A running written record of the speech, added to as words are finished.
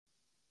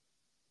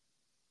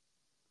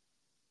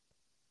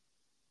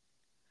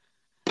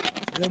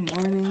Good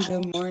morning,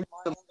 good morning,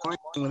 good morning.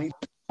 Let me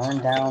turn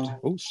down.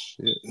 Oh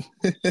shit!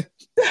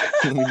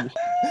 Let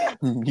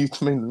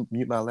me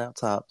mute my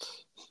laptop.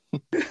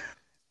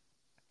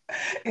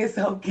 It's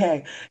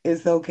okay.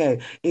 It's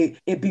okay.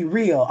 It be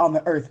real on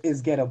the Earth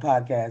is Ghetto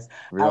podcast.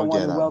 I Real want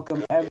to ghetto.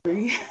 welcome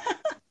every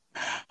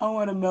I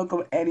want to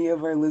welcome any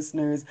of our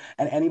listeners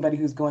and anybody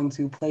who's going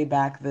to play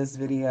back this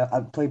video,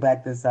 play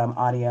back this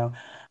audio.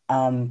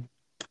 Um,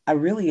 I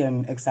really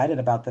am excited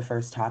about the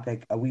first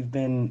topic. I'm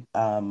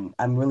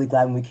really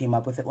glad when we came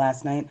up with it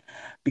last night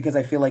because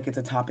I feel like it's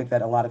a topic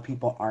that a lot of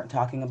people aren't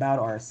talking about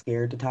or are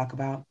scared to talk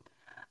about.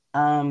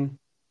 Um,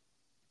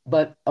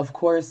 but of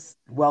course,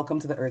 welcome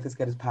to the Earth is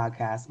Good as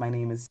podcast. My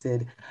name is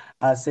Sid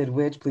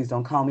Witch. Please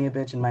don't call me a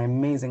bitch, and my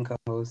amazing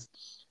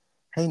co-host.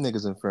 Hey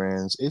niggas and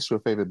friends, it's your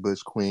favorite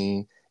Bush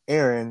Queen,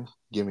 Erin,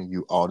 giving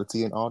you all the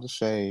tea and all the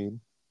shade.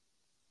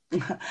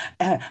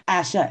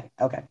 Ashe.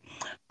 Okay.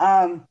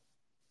 Um,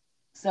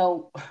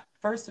 so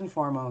first and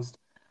foremost,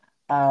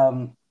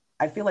 um,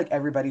 I feel like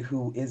everybody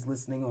who is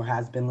listening or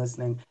has been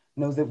listening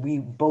knows that we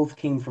both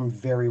came from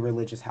very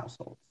religious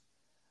households,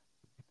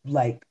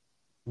 like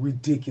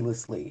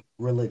ridiculously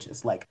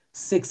religious, like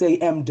 6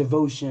 a.m.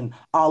 devotion,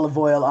 olive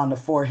oil on the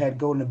forehead,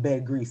 going to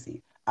bed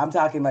greasy. I'm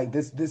talking like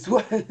this. This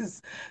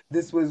was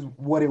this was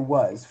what it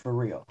was for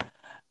real.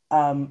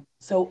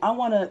 So I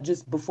want to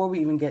just before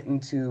we even get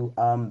into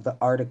the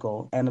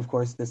article, and of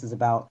course this is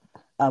about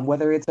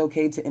whether it's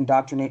okay to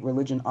indoctrinate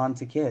religion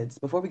onto kids.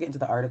 Before we get into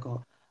the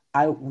article,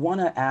 I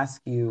want to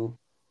ask you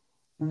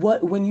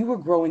what when you were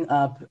growing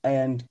up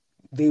and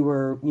they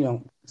were,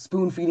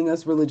 spoon feeding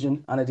us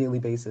religion on a daily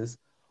basis.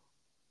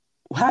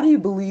 How do you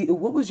believe?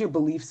 What was your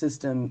belief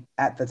system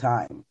at the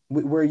time?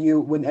 Were you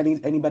when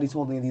anybody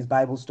told any of these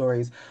Bible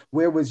stories?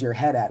 Where was your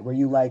head at? Were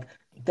you like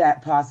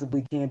that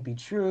possibly can't be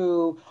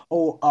true,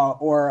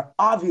 or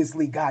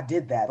obviously God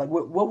did that? Like,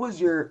 what was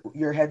your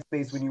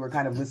headspace when you were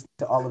kind of listening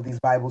to all of these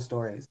Bible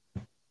stories?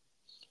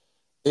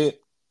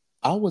 It,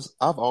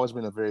 I've always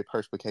been a very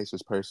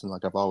perspicacious person.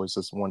 Like I've always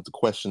just wanted to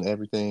question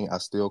everything. I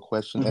still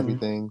question Hmm.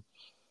 everything.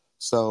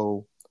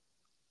 So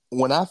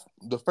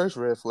the first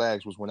red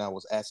flags was when I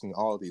was asking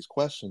all of these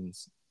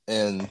questions,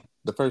 and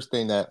the first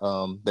thing that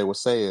they would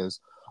say is,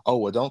 "Oh,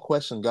 well, don't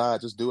question God.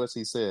 Just do as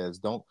He says.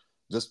 Don't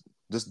just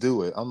just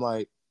do it." I'm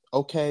like,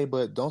 okay,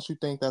 but don't you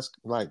think that's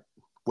like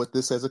what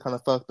this says is kind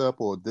of fucked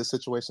up, or this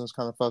situation is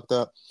kind of fucked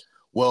up?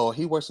 Well,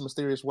 He works in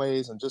mysterious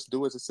ways, and just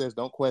do as it says.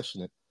 Don't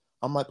question it.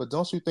 I'm like, but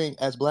don't you think,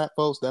 as Black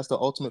folks, that's the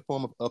ultimate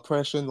form of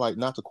oppression? Like,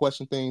 not to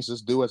question things,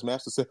 just do as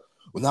Master said.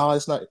 Well, no,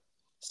 it's not.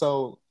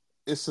 So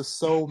it's just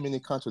so many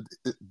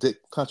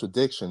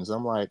contradictions.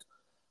 I'm like,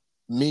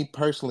 me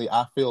personally,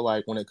 I feel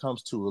like when it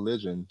comes to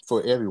religion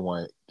for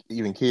everyone,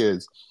 even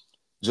kids,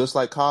 just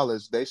like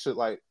college, they should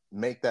like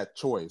make that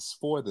choice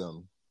for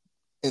them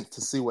and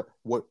to see what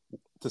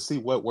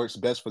works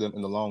best for them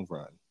in the long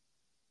run.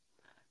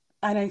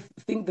 And I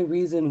think the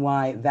reason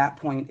why that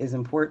point is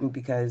important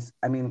because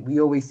I mean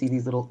we always see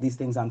these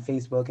things on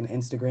Facebook and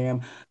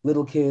Instagram,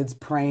 little kids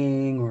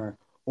praying or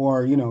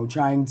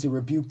trying to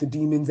rebuke the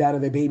demons out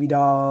of their baby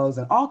dolls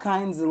and all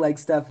kinds of like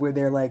stuff where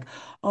they're like,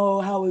 oh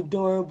how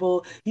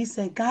adorable. He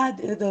said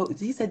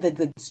he said that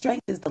the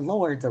strength is the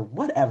Lord's or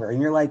whatever.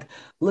 And you're like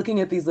looking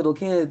at these little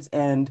kids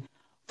and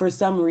for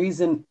some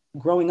reason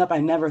growing up I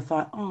never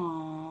thought,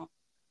 oh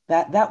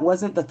that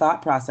wasn't the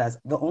thought process.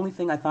 The only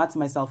thing I thought to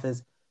myself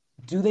is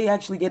do they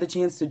actually get a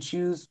chance to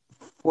choose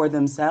for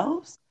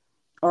themselves?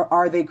 Or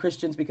are they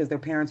Christians because their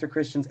parents are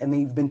Christians and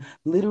they've been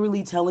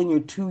literally telling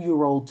your 2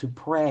 year old to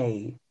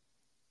pray?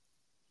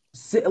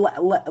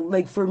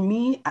 Like for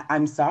me,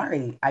 I'm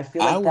sorry. I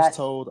feel I like was that.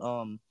 told,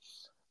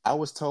 I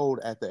was told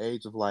at the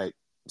age of like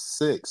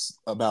 6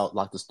 about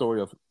like the story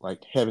of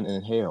like heaven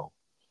and hell.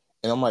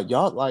 And I'm like,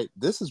 y'all, like,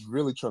 this is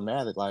really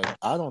traumatic. Like,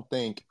 I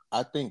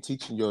think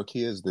teaching your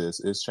kids this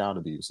is child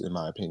abuse, in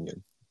my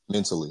opinion,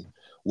 mentally.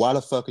 Why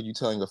the fuck are you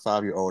telling a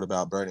 5-year-old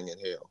about burning in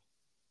hell?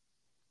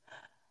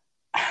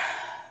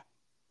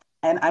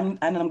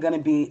 I'm gonna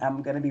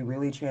be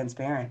really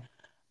transparent.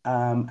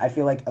 I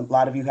feel like a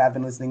lot of you have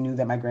been listening knew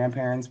that my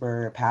grandparents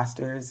were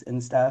pastors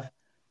and stuff.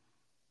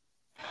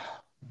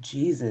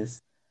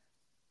 Jesus,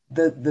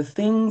 the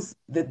things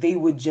that they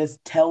would just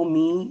tell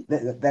me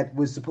that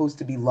was supposed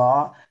to be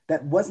law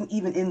that wasn't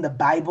even in the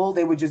Bible,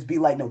 they would just be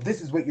like, no,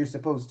 this is what you're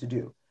supposed to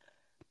do.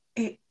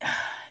 It,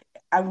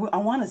 I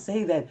want to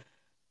say that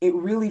it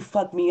really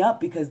fucked me up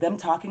because them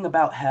talking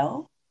about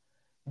hell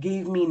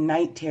gave me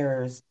night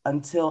terrors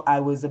until I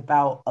was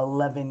about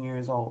 11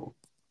 years old.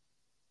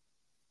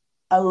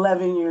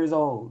 11 years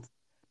old.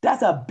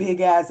 That's a big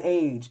ass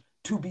age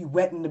to be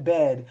wet in the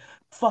bed,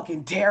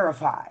 fucking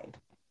terrified.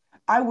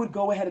 I would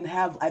go ahead and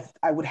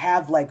I would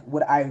have like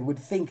what I would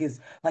think is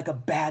like a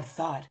bad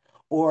thought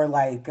or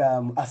like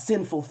a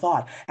sinful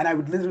thought. And I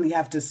would literally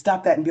have to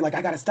stop that and be like,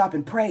 I got to stop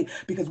and pray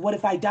because what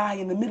if I die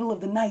in the middle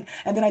of the night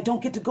and then I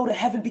don't get to go to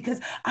heaven because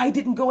I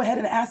didn't go ahead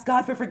and ask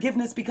God for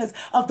forgiveness because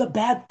of the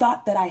bad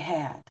thought that I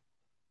had.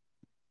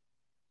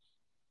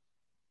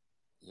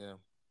 Yeah.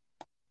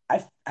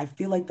 I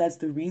feel like that's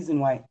the reason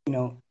why,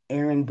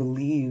 Aaron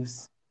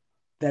believes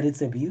that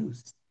it's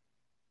abuse.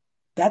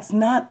 That's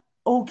not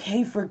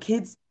okay for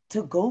kids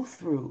to go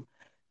through.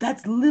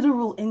 That's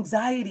literal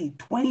anxiety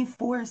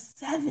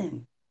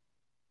 24/7.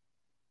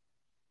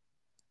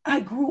 I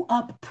grew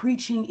up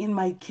preaching in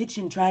my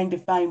kitchen trying to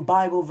find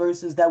Bible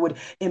verses that would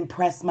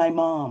impress my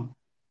mom.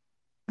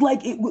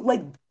 Like it would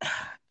like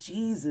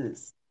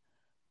Jesus.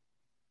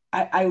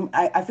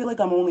 I feel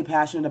like I'm only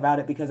passionate about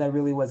it because I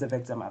really was a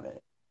victim of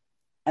it.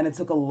 And it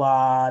took a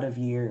lot of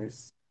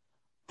years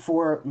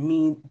for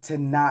me to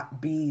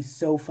not be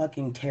so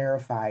fucking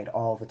terrified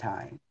all the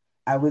time.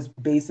 I was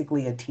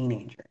basically a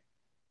teenager.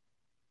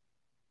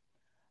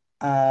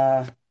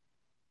 Uh,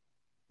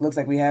 looks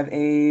like we have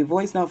a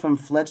voice note from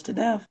Fletch to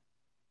Death.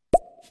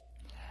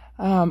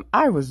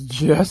 I was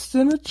just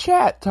in a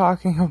chat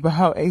talking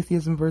about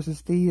atheism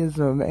versus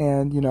theism,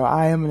 and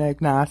I am an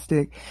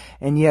agnostic.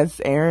 And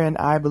yes, Aaron,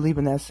 I believe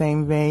in that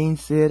same vein.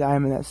 Sid, I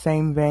am in that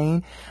same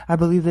vein. I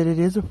believe that it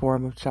is a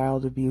form of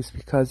child abuse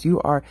because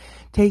you are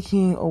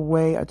taking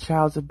away a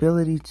child's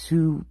ability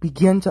to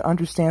begin to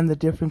understand the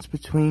difference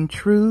between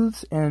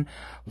truths and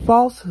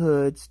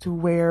falsehoods, to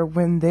where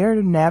when they're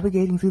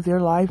navigating through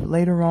their life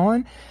later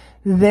on,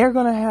 they're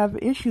going to have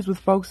issues with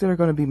folks that are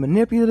going to be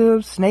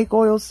manipulative, snake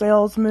oil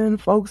salesmen,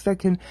 folks that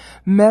can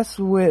mess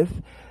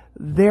with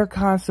their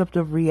concept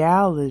of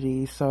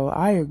reality. So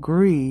I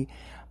agree.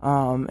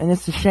 And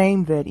it's a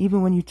shame that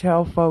even when you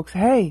tell folks,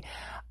 hey,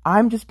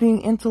 I'm just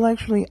being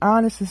intellectually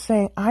honest and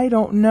saying, I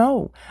don't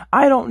know.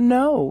 I don't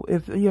know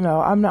if,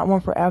 I'm not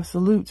one for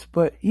absolutes,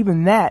 but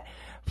even that,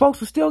 folks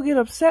will still get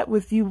upset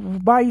with you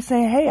by you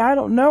saying, hey, I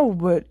don't know,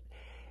 but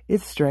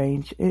it's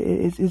strange.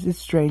 It's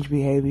strange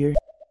behavior.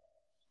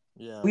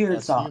 Yeah, Weird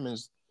as thought.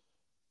 humans,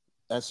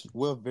 as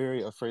we're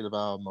very afraid of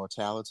our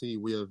mortality,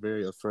 we are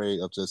very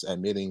afraid of just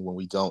admitting when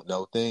we don't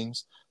know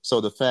things.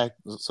 So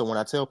when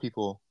I tell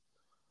people,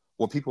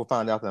 when people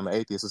find out that I'm an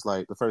atheist, it's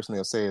like the first thing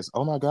they'll say is,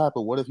 "Oh my God,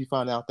 but what if you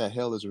find out that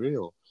hell is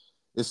real?"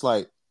 It's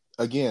like,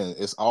 again,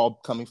 it's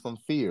all coming from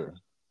fear.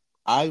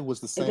 I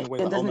was the And, same way,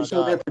 and like, "Oh doesn't it my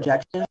show their God."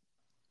 projection?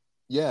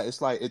 Yeah,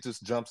 it's like it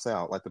just jumps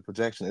out like the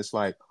projection. It's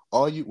like,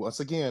 once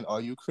again,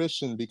 are you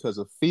Christian because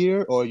of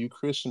fear, or are you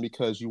Christian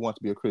because you want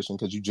to be a Christian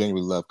because you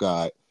genuinely love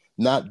God,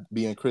 not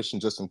being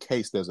Christian just in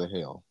case there's a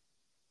hell?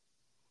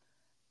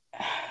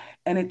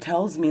 And it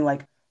tells me,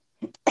 like,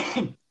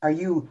 are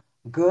you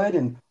good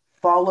and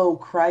follow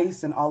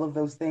Christ and all of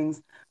those things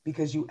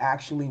because you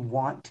actually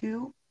want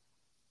to?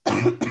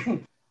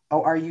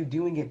 Or are you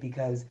doing it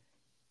because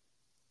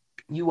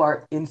you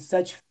are in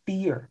such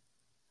fear?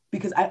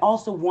 Because I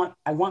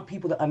want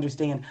people to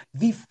understand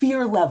the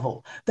fear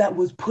level that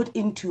was put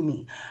into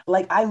me.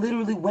 Like I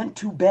literally went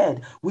to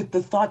bed with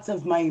the thoughts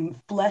of my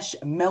flesh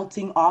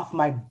melting off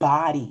my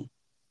body.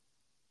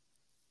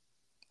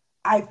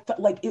 I felt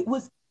like it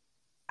was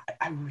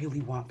I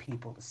really want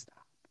people to stop.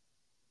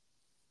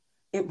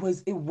 It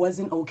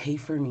wasn't okay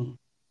for me.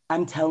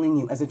 I'm telling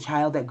you, as a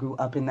child that grew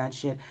up in that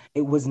shit,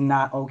 it was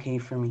not okay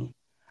for me.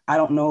 I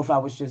don't know if I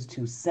was just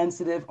too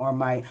sensitive or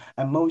my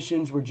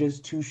emotions were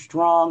just too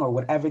strong or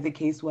whatever the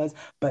case was,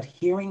 but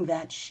hearing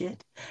that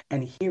shit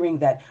and hearing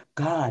that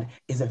God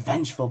is a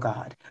vengeful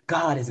God,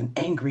 God is an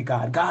angry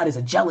God, God is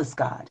a jealous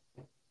God.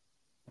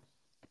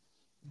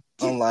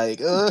 I'm like,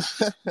 Who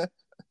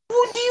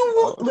do you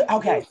oh, want?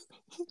 Okay,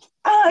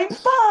 I'm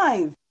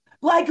five.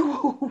 Like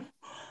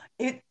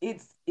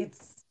it's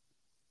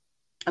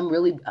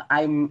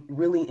I'm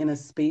really in a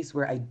space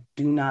where I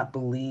do not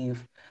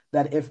believe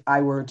that if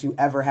I were to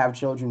ever have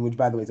children, which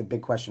by the way is a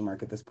big question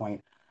mark at this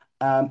point,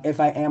 if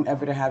I am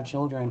ever to have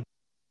children,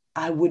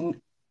 I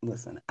wouldn't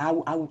listen.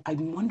 I'm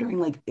wondering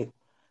like it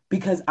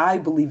because I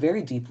believe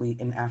very deeply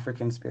in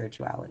African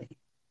spirituality,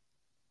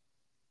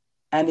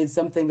 and it's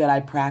something that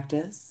I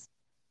practice,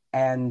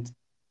 and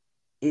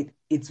it's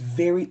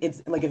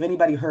like if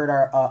anybody heard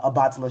our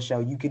Abattoir show,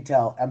 you could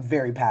tell I'm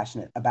very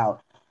passionate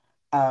about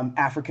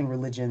African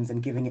religions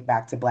and giving it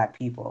back to Black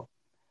people.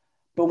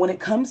 But when it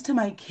comes to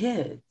my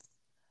kids,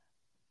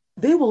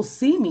 they will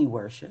see me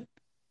worship.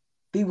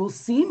 They will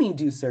see me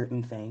do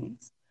certain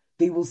things.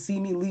 They will see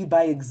me lead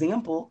by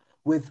example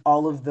with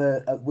all of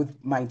the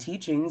with my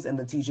teachings and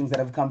the teachings that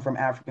have come from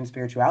African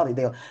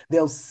spirituality.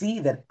 They'll see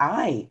that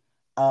I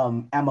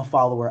am a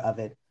follower of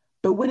it.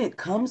 But when it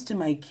comes to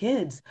my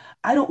kids,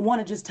 I don't want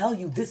to just tell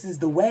you this is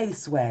the way,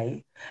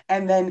 Sway.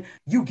 And then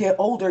you get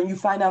older and you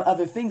find out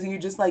other things and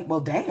you're just like, well,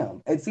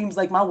 damn, it seems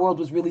like my world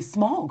was really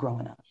small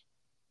growing up.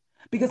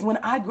 Because when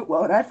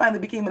I finally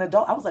became an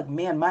adult, I was like,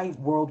 man, my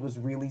world was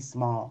really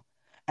small.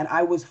 And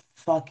I was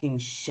fucking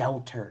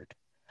sheltered.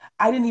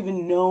 I didn't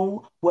even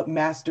know what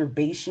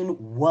masturbation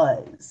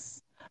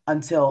was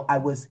until I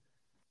was,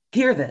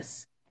 hear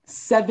this,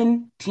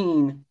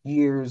 17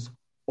 years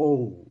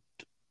old.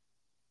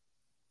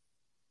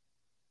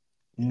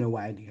 No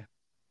idea.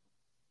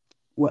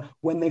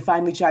 When they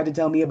finally tried to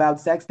tell me about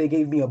sex, they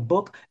gave me a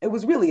book. It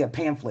was really a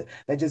pamphlet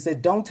that just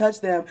said, don't touch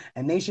them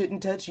and they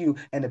shouldn't touch you.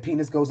 And the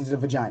penis goes into the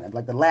vagina,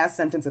 like the last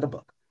sentence of the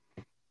book.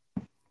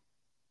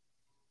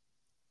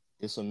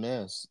 it's a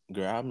mess,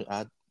 girl.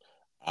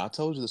 I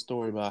told you the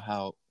story about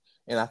how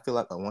And I feel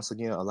like, once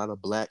again, a lot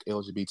of Black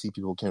LGBT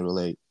people can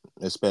relate,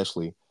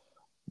 especially.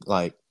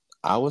 Like,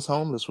 I was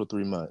homeless for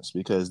 3 months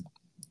because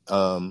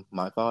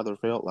my father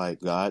felt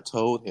like God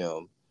told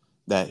him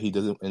that he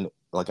doesn't, and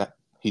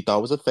he thought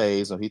it was a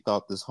phase, or he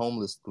thought this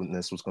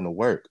homelessness was going to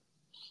work.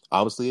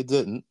 Obviously, it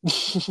didn't.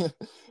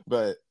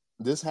 But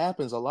this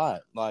happens a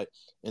lot. Like,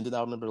 and then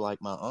I remember,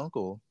 like, my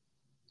uncle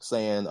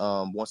saying,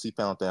 once he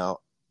found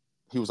out,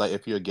 he was like,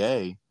 if you're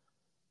gay,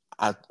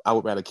 I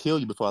would rather kill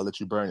you before I let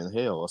you burn in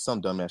hell, or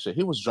some dumbass shit.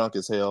 He was drunk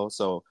as hell,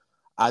 so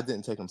I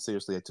didn't take him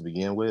seriously to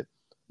begin with.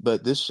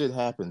 But this shit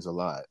happens a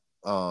lot,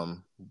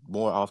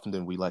 more often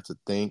than we like to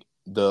think.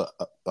 The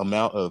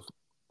amount of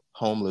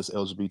homeless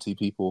LGBT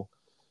people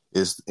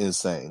is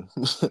insane.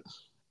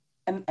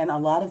 And a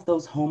lot of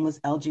those homeless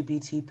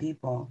LGBT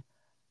people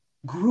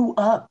grew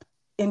up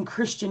in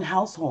Christian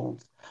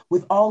households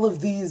with all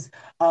of these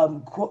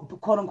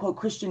quote unquote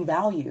Christian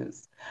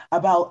values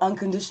about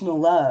unconditional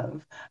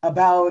love,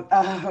 about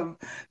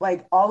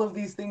like all of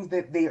these things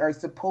that they are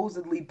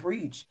supposedly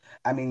preach.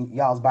 I mean,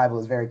 y'all's Bible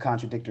is very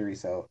contradictory,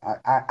 so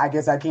I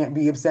guess I can't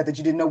be upset that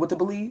you didn't know what to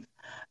believe.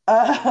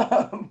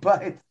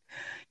 But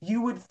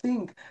you would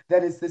think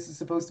that this is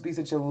supposed to be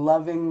such a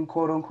loving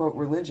quote unquote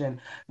religion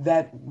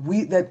that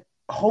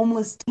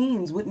homeless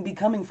teens wouldn't be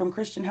coming from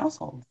Christian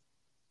households.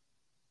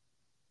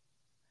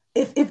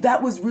 If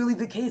that was really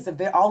the case,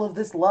 if all of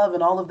this love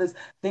and all of this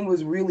thing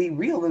was really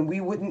real, then we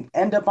wouldn't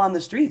end up on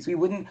the streets. We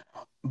wouldn't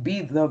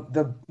be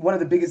the one of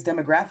the biggest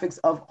demographics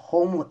of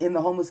home in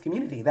the homeless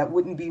community. That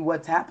wouldn't be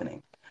what's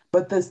happening.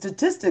 But the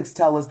statistics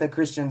tell us that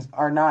Christians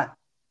are not.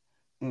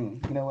 You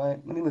know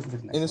what? Let me listen to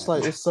the And next it's one.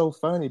 like, it's so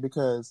funny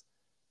because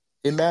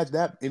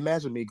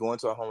imagine me going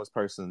to a homeless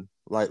person.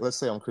 Like, let's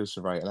say I'm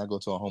Christian, right? And I go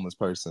to a homeless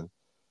person.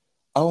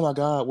 Oh my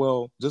God,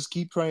 well, just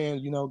keep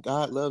praying,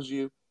 God loves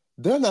you.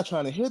 They're not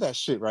trying to hear that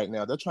shit right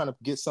now. They're trying to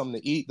get something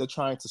to eat. They're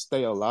trying to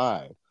stay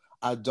alive.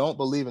 I don't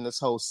believe in this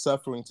whole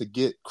suffering to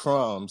get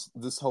crumbs,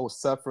 this whole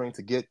suffering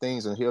to get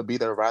things, and he'll be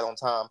there right on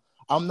time.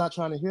 I'm not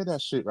trying to hear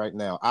that shit right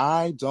now.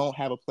 I don't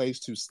have a place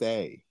to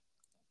stay.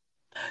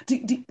 Do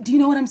you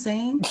know what I'm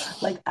saying?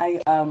 Like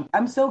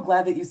I'm so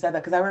glad that you said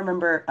that because I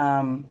remember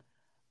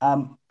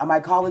my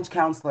college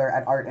counselor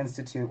at Art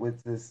Institute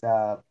was this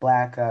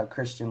black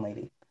Christian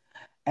lady.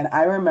 And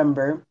I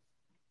remember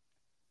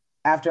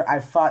after I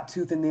fought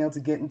tooth and nail to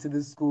get into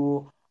this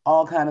school,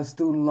 all kind of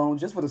student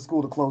loans just for the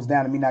school to close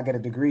down and me not get a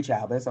degree,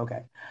 child, but it's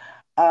okay.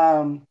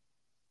 Um,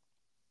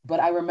 but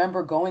I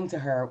remember going to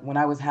her when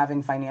I was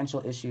having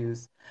financial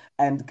issues,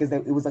 and because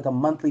it was like a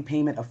monthly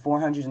payment of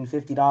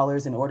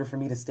 $450 in order for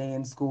me to stay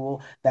in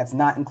school. That's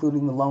not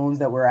including the loans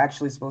that were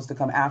actually supposed to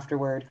come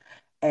afterward.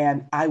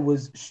 And I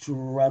was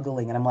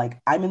struggling, and I'm like,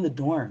 I'm in the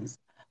dorms.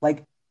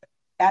 Like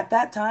at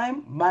that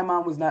time, my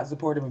mom was not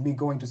supportive of me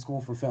going to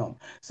school for film.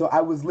 So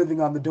I was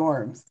living on the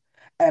dorms.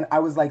 And I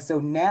was like, so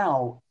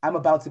now I'm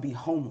about to be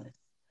homeless.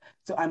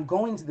 So I'm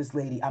going to this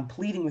lady, I'm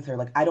pleading with her,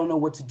 like, I don't know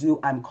what to do.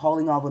 I'm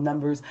calling all the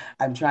numbers.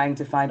 I'm trying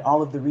to find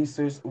all of the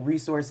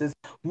resources.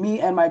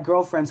 Me and my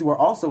girlfriends who were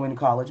also in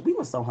college, we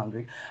were so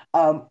hungry,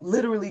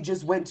 literally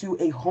just went to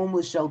a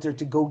homeless shelter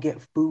to go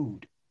get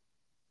food.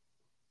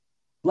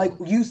 Like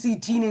you see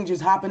teenagers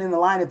hopping in the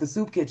line at the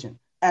soup kitchen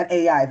at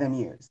AI them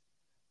years.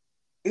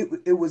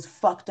 It was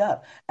fucked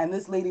up. And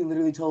this lady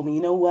literally told me,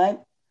 you know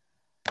what?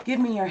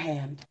 Give me your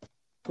hand.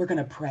 We're going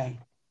to pray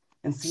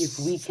and see if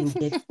we can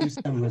get you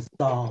some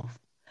resolve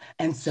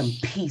and some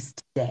peace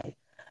today.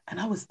 And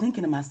I was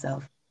thinking to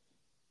myself,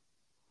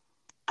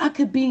 I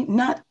could be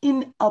not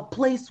in a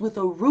place with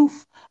a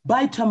roof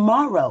by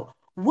tomorrow.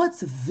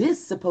 What's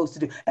this supposed to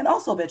do? And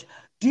also, bitch,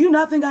 do you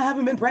not think I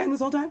haven't been praying this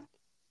whole time?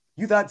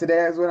 You thought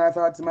today is when I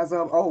thought to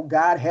myself, oh,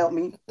 God, help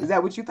me. Is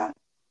that what you thought?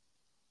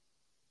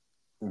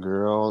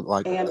 Girl,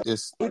 like, And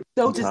it's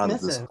so I'm tired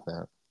of this, dismissive.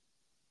 man.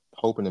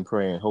 Hoping and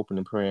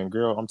praying.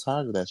 Girl, I'm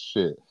tired of that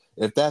shit.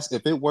 If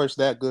it works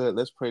that good,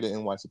 let's pray to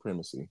end white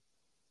supremacy.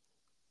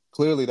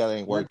 Clearly that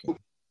ain't What working.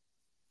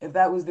 if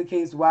that was the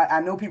case? Why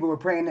I know people were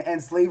praying to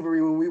end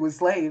slavery when we were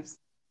slaves.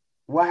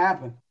 What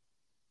happened?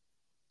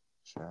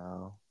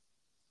 Child.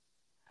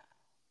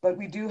 But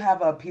we do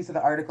have a piece of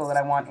the article that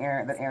I want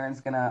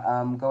Aaron's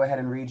gonna go ahead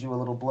and read you a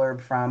little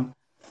blurb from,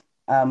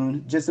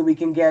 just so we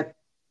can get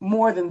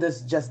more than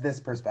just this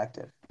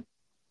perspective.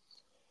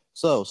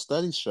 So,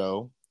 studies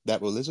show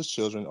that religious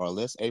children are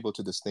less able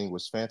to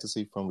distinguish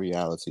fantasy from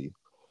reality.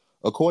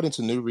 According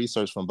to new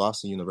research from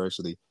Boston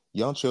University,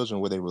 young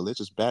children with a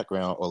religious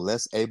background are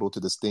less able to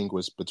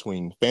distinguish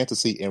between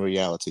fantasy and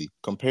reality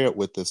compared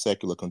with their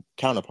secular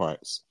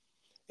counterparts.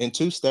 In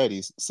two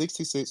studies,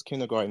 66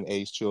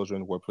 kindergarten-age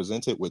children were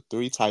presented with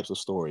three types of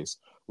stories: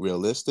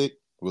 realistic,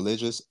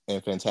 religious,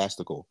 and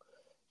fantastical.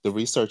 The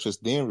researchers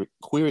then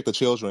queried the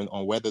children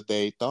on whether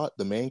they thought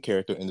the main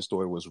character in the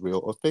story was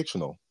real or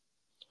fictional.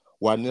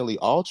 While nearly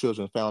all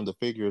children found the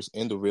figures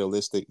in the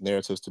realistic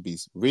narratives to be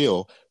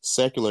real,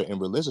 secular and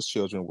religious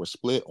children were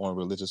split on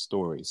religious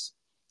stories.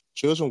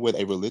 Children with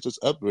a religious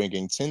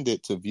upbringing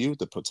tended to view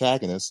the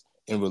protagonists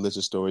in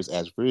religious stories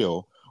as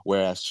real,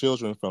 whereas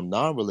children from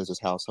non-religious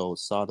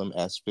households saw them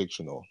as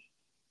fictional.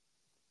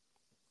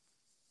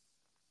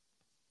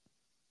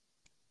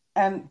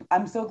 And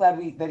I'm so glad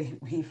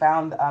he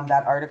found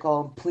that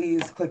article.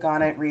 Please click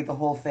on it, read the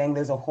whole thing.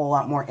 There's a whole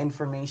lot more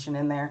information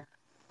in there.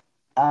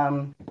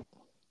 Um,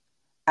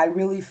 I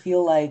really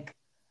feel like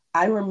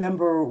I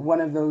remember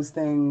one of those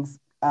things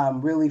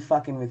really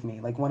fucking with me,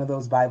 like one of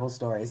those Bible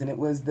stories. And it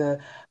was the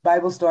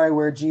Bible story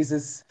where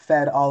Jesus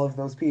fed all of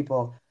those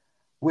people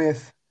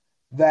with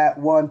that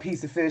one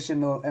piece of fish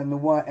and the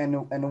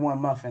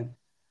one muffin.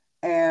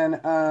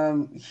 And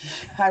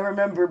I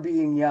remember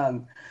being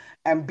young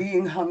and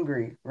being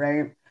hungry,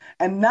 right?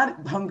 And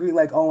not hungry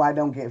like, oh, I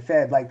don't get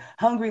fed. Like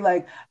hungry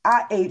like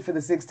I ate for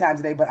the six times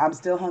a day, but I'm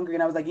still hungry.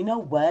 And I was like, you know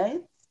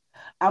what?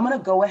 I'm gonna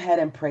go ahead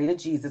and pray to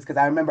Jesus because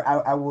I remember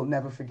I will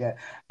never forget.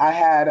 I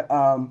had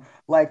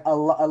like a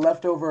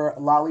leftover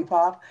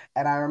lollipop,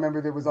 and I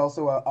remember there was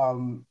also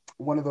a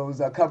one of those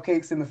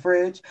cupcakes in the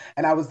fridge,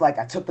 and I was like,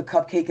 I took the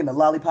cupcake and the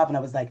lollipop, and I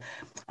was like,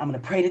 I'm gonna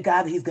pray to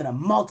God that He's gonna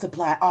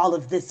multiply all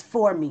of this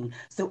for me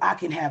so I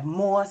can have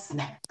more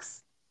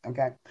snacks.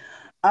 Okay.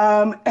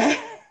 Um,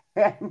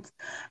 and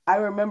I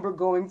remember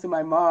going to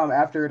my mom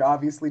after it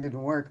obviously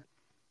didn't work,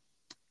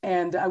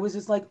 and I was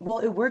just like, well,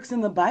 it works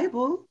in the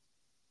Bible.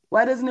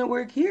 Why doesn't it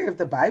work here? If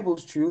the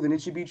Bible's true, then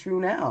it should be true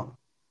now.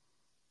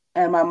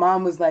 And my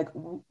mom was like,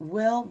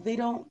 well, they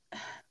don't,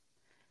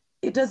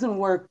 it doesn't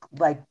work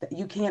like that.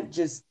 You can't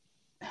just,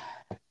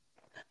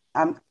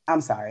 I'm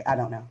sorry. I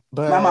don't know.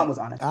 My mom But was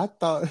honest. I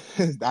thought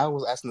I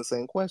was asking the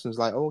same questions.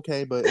 Like,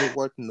 okay, but it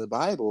worked in the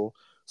Bible,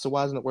 so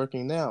why isn't it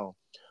working now?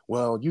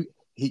 Well,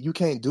 you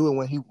can't do it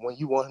when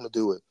you want him to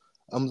do it.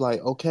 I'm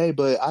like, okay,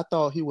 but I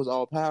thought he was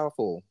all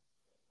powerful.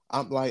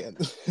 I'm like,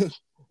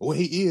 well,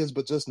 he is,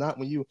 but just not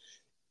when you.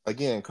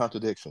 Again,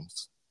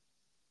 contradictions.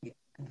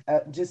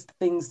 Just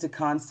things to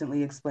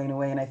constantly explain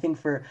away. And I think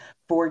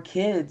for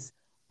kids,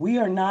 we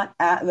are not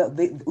at,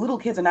 the little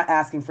kids are not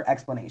asking for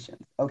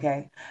explanations,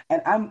 okay?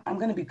 And I'm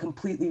going to be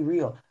completely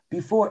real.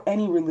 Before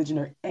any religion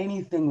or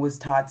anything was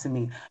taught to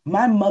me,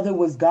 my mother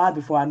was God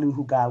before I knew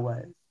who God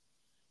was.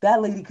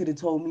 That lady could have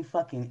told me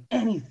fucking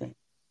anything,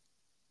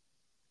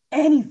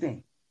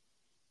 anything.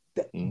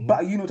 Hmm.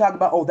 But talk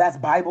about, oh, that's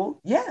Bible.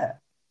 Yeah,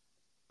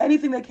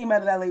 anything that came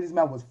out of that lady's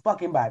mouth was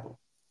fucking Bible.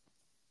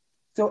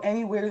 So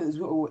anywhere,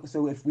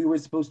 so if we were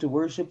supposed to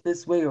worship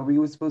this way or we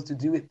were supposed to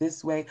do it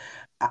this way,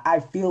 I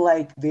feel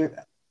like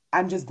there.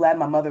 I'm just glad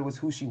my mother was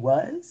who she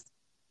was,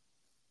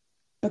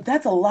 but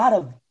that's a lot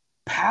of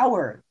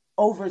power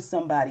over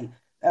somebody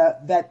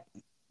that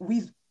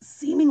we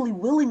seemingly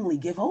willingly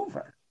give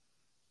over.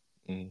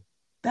 Mm.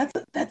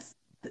 That's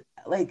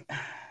like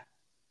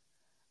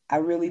I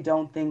really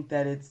don't think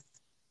that it's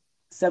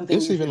something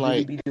It's we even should really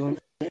like be doing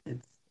for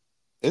kids.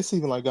 it's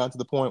even like gotten to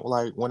the point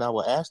where, like, when I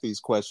would ask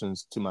these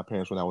questions to my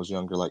parents when I was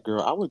younger, like,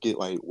 girl, I would get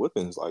like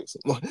whippings, like,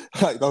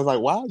 like I was like,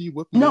 why are you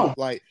whipping me? No,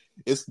 Like,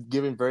 it's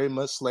giving very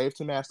much slave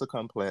to master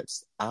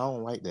complex. I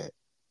don't like that.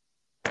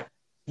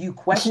 you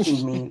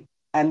questioned me,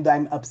 and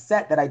I'm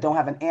upset that I don't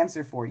have an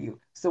answer for you.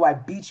 So I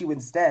beat you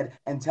instead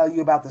and tell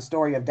you about the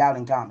story of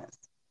Doubting Thomas.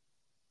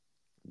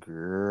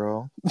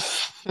 Girl.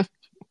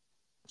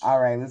 All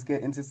right, let's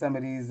get into some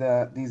of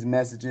these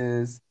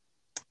messages.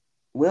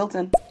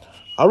 Wilton.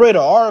 I read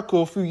an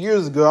article a few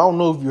years ago. I don't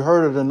know if you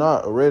heard it or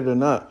not, or read it or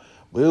not,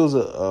 but it was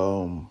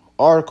a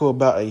article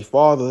about a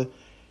father.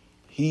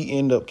 He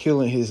ended up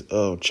killing his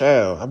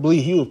child. I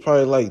believe he was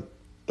probably like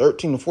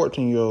 13 or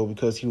 14-year old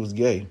because he was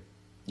gay.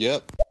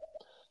 Yep,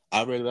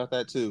 I read about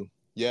that too.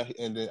 Yeah,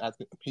 and then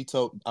he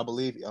told, I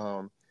believe,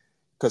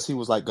 because he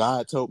was like,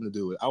 God told him to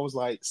do it. I was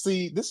like,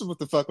 see, this is what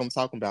the fuck I'm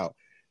talking about.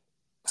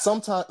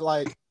 Sometimes,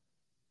 like,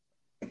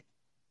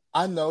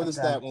 I I'm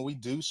noticed that done. when we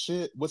do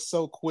shit, we're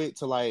so quick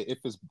to, like, if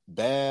it's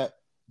bad,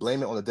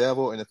 blame it on the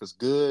devil, and if it's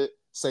good,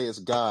 say it's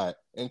God.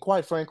 And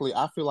quite frankly,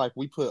 I feel like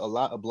we put a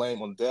lot of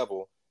blame on the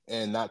devil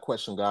and not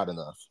question God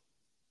enough.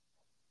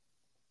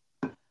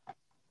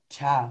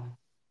 Child.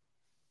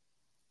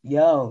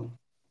 Yo.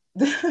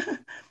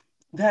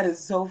 That is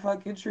so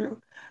fucking true.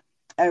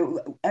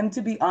 And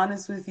to be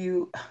honest with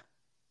you,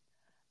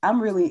 I'm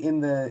really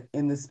in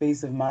the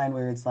space of mind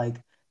where it's like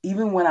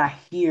even when I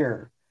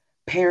hear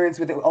parents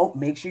with it, oh,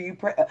 make sure you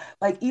pray,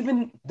 like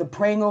even the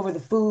praying over the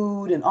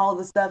food and all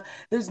the stuff,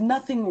 there's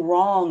nothing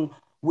wrong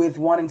with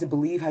wanting to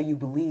believe how you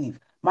believe.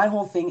 My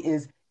whole thing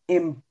is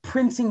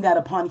imprinting that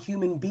upon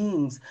human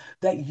beings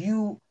that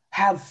you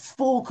have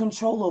full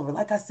control over.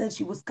 Like I said,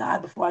 she was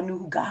God before I knew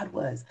who God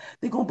was.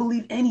 They're gonna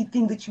believe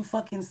anything that you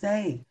fucking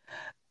say.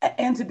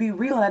 And to be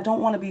real, and I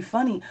don't want to be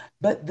funny,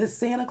 but the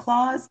Santa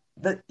Claus,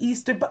 the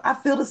Easter, but I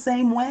feel the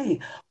same way.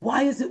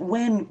 Why is it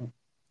when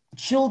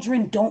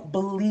children don't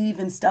believe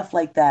in stuff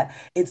like that,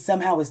 it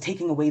somehow is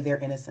taking away their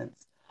innocence?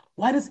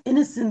 Why does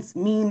innocence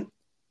mean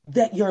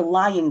that you're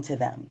lying to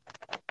them?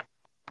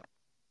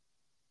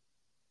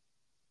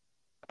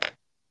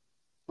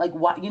 Like,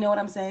 what, you know what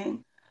I'm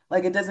saying?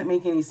 Like, it doesn't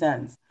make any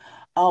sense.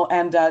 Oh,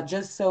 and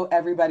just so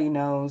everybody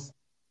knows,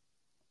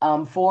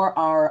 for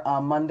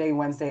our Monday,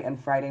 Wednesday, and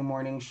Friday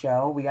morning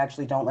show, we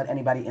actually don't let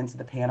anybody into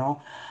the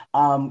panel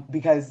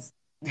because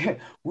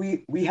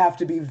we have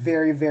to be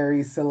very,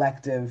 very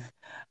selective,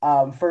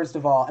 first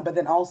of all. But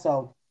then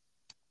also,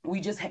 we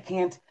just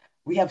can't.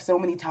 we have so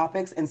many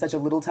topics and such a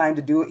little time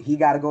to do it. He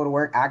got to go to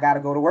work. I got to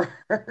go to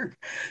work.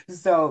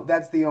 So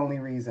that's the only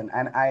reason.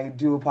 And I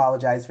do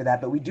apologize for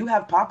that. But we do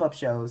have pop-up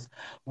shows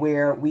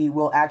where we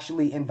will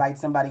actually invite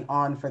somebody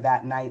on for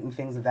that night and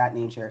things of that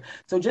nature.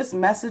 So just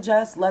message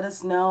us, let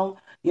us know,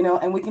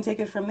 and we can take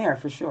it from there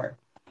for sure.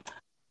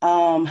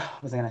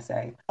 What was I gonna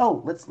say?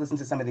 Oh, let's listen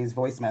to some of these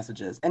voice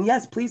messages. And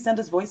yes, please send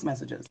us voice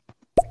messages.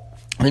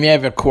 Let me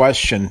have a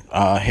question.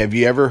 Have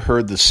you ever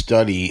heard the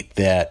study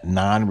that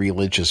non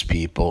religious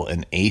people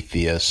and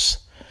atheists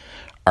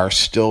are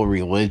still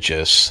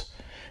religious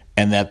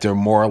and that they're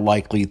more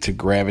likely to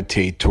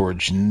gravitate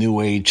towards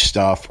new age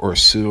stuff or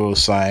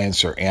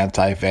pseudoscience or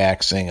anti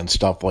vaxxing and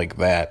stuff like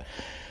that?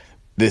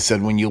 They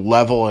said when you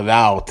level it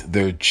out,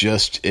 they're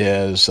just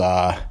as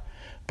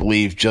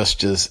believe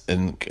just as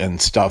in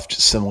stuff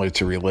similar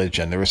to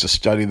religion. There was a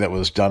study that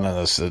was done on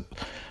this that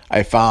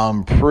I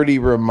found pretty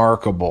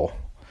remarkable.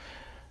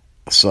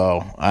 So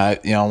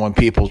when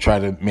people try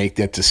to make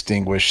that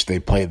distinguish, they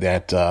play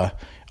that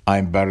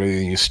 "I'm better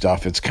than you"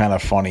 stuff. It's kind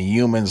of funny.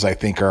 Humans, I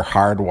think, are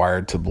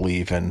hardwired to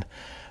believe in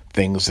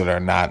things that are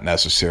not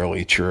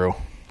necessarily true.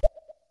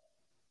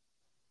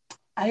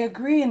 I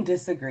agree and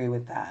disagree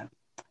with that.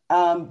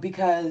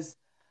 Because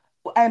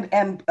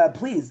and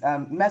please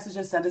message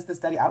us, send us the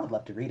study. I would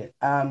love to read it.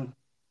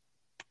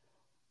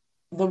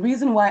 The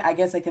reason why I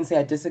guess I can say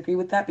I disagree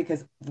with that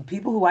because the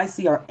people who I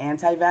see are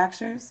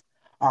anti-vaxxers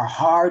are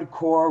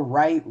hardcore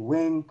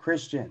right-wing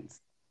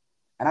Christians.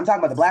 And I'm talking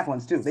about the black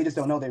ones too. They just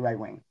don't know they're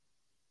right-wing.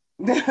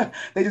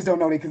 They just don't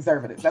know they're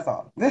conservative. That's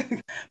all.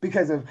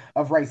 Because of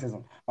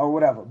racism or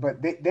whatever.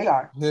 But they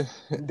are.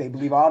 They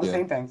believe all the Yeah.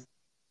 same things,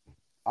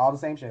 all the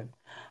same shit.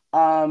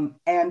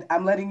 And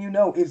I'm letting you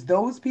know, it's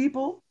those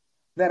people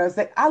that are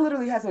saying, I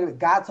literally had to,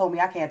 God told me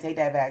I can't take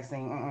that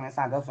vaccine. It's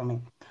not good for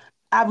me.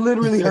 I've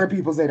literally heard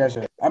people say that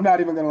shit. I'm not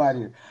even gonna lie to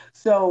you.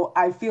 So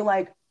I feel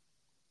like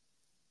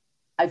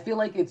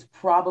it's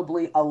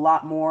probably a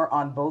lot more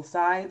on both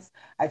sides.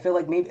 I feel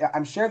like maybe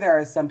I'm sure there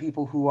are some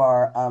people who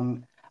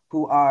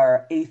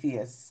are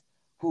atheists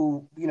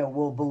who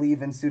will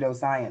believe in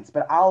pseudoscience.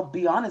 But I'll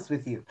be honest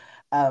with you,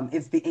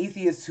 it's the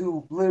atheists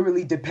who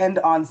literally depend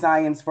on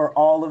science for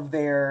all of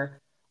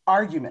their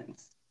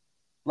arguments.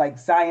 Like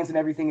science and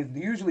everything is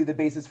usually the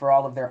basis for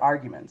all of their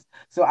arguments.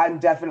 So I'm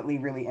definitely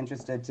really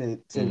interested to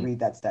Mm, read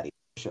that study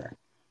for sure.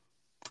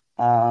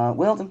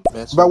 Wilden.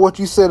 that's About true. what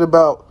you said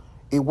about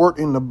it worked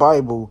in the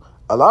Bible.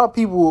 A lot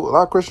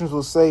of Christians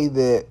will say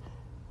that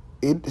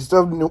it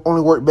stuff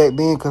only worked back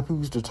then because people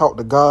used to talk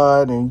to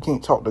God, and you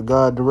can't talk to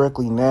God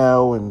directly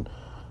now, and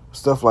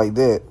stuff like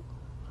that.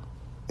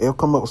 They'll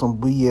come up with some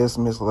BS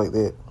myths like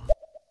that.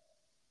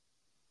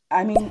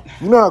 I mean,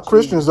 You know how Jesus.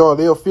 Christians are;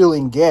 they'll fill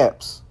in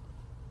gaps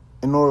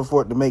in order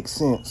for it to make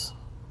sense.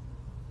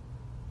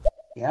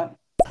 Yep.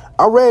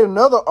 I read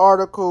another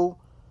article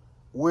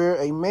where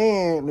a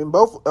man, in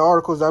both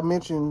articles I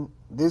mentioned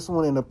this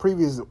one in the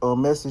previous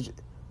message,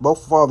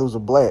 both fathers are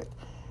black.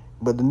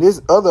 But in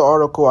this other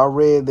article, I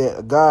read that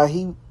a guy,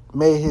 he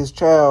made his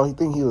child, he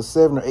think he was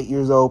 7 or 8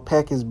 years old,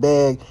 pack his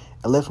bag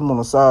and left him on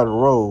the side of the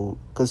road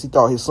because he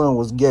thought his son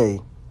was gay.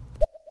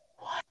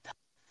 What the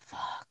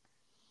fuck?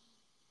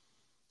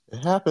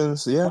 It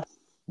happens. Yeah,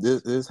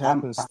 this I'm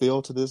happens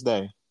still to this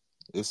day.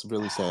 It's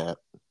really sad.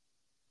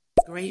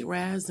 Great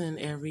rising,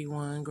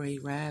 everyone.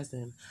 Great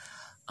rising.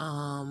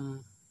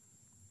 Um,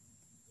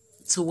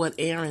 to what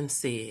Aaron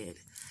said,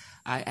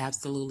 I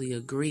absolutely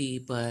agree.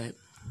 But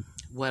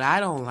what I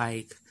don't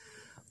like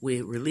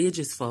with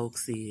religious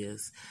folks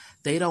is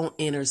they don't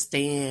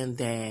understand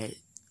that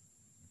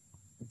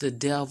the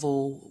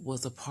devil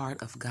was a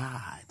part of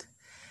God.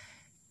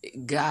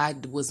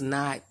 God was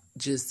not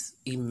just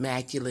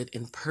immaculate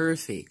and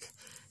perfect.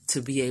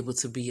 To be able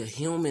to be a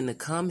human to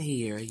come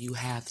here, you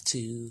have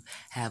to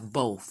have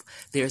both.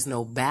 There's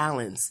no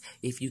balance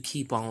if you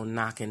keep on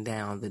knocking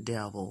down the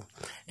devil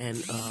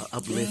and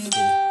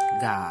uplifting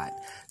God.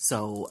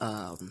 So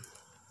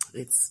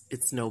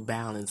it's no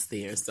balance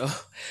there. So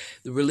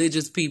the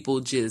religious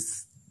people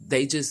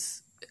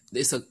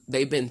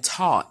they've been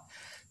taught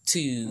to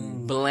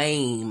mm,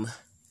 blame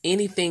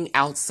anything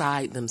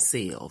outside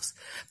themselves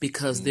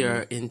because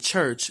they're in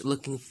church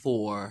looking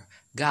for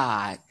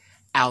God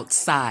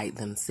outside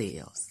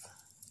themselves.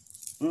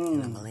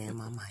 And I'm mm. gonna land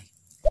my mic.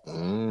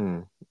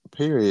 Mm,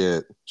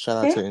 period. Shout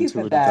out to Thank you for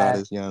intuitive that.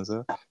 goddess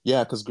Yanza.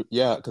 Yeah,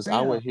 cause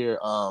I would Real. hear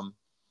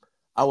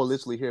I would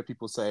literally hear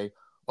people say,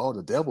 "Oh,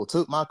 the devil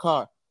took my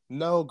car."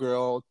 No,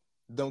 girl,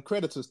 them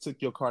creditors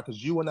took your car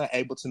because you were not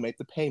able to make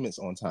the payments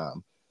on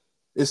time.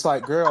 It's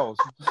like,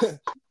 girls,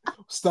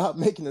 stop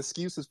making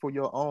excuses for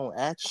your own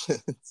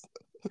actions.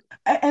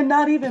 And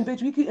not even,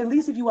 bitch. We could at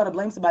least if you want to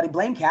blame somebody,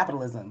 blame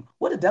capitalism.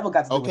 What the devil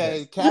got to do with Okay,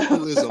 this?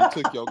 capitalism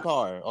took your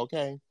car.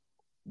 Okay,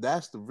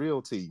 that's the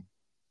real tea.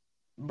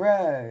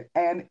 Bruh.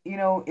 And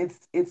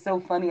it's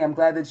so funny. I'm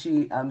glad that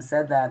she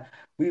said that.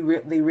 They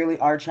really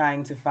are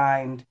trying to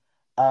find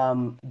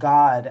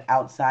God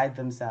outside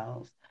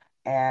themselves.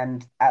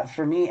 And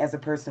for me, as a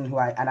person who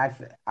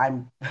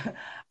I'm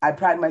I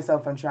pride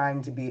myself on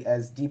trying to be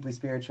as deeply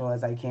spiritual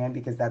as I can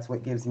because that's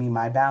what gives me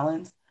my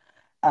balance.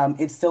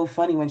 It's so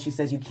funny when she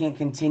says you can't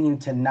continue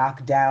to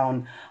knock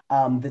down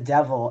the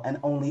devil and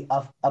only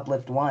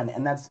uplift one.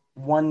 And that's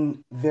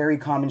one very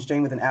common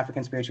strain within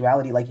African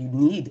spirituality. Like you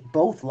need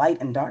both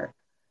light and dark.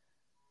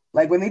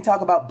 Like when they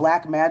talk about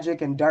black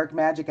magic and dark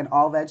magic and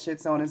all that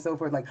shit, so on and so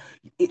forth, like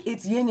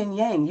it's yin and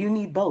yang. You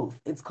need both.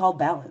 It's called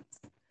balance.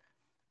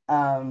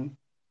 Um,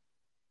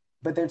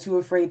 but they're too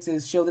afraid to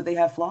show that they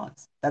have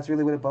flaws. That's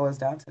really what it boils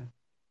down to.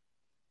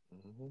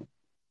 Mhm.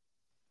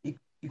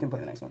 You can play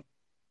the next one.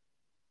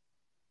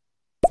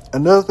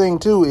 Another thing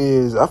too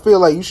is I feel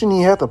like you shouldn't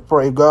even have to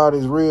pray. If God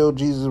is real,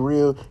 Jesus is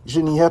real. You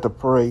shouldn't even have to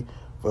pray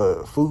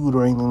for food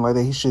or anything like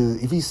that. He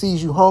should, if he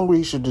sees you hungry,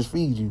 he should just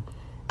feed you.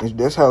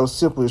 That's how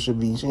simple it should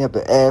be. You shouldn't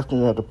have to ask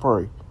and have to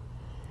pray.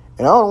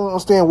 And I don't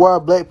understand why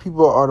black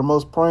people are the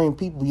most praying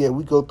people, yet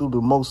we go through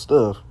the most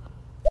stuff.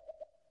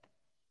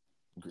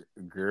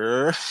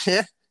 Girl.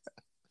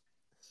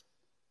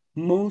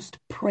 Most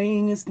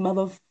prayingest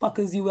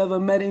motherfuckers you ever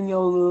met in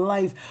your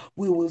life.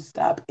 We will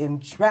stop in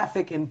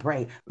traffic and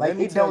pray. Like Let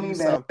me it tell don't you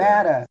even something.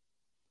 matter.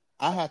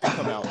 I had to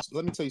come out.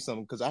 Let me tell you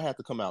something, because I had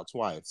to come out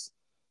twice.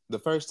 The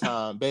first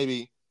time,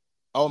 baby,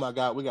 oh my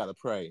God, we gotta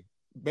pray.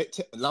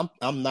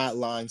 I'm not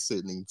lying,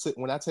 Sydney.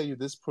 When I tell you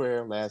this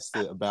prayer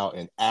lasted about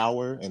an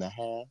hour and a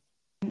half,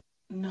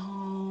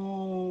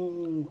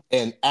 No.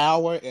 an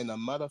hour and a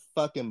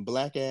motherfucking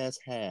black ass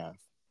half.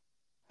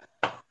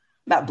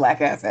 Not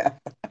black ass ass.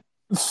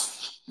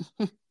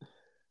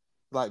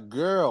 Like,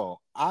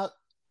 girl,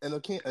 and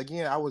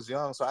again, I was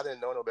young, so I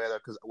didn't know no better.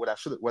 Because what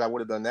I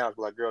would have done now is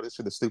be like, girl, this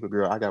shit is stupid,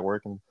 girl. I got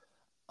work and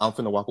I'm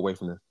finna walk away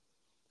from this.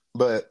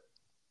 But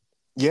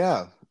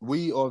yeah,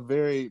 we are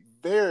very,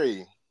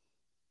 very.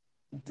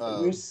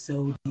 We're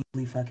so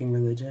deeply fucking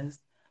religious.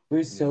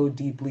 We're so Yeah.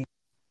 deeply,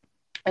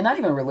 and not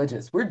even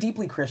religious. We're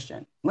deeply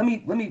Christian. Let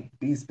me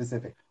be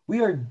specific.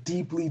 We are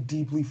deeply,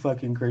 deeply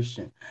fucking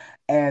Christian,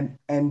 and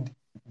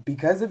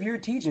because of your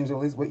teachings, or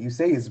at least what you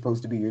say is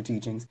supposed to be your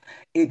teachings,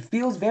 it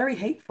feels very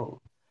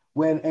hateful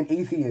when an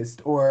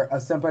atheist or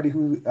somebody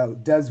who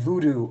does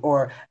voodoo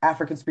or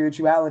African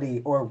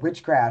spirituality or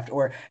witchcraft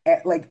or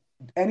like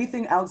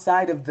anything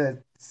outside of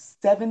the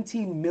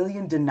 17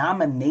 million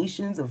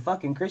denominations of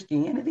fucking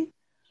Christianity.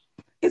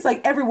 It's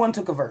like everyone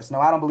took a verse. No,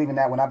 I don't believe in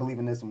that one. I believe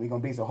in this one. We're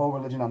gonna base a whole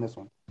religion on this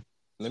one.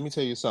 Let me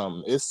tell you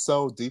something. It's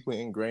so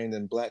deeply ingrained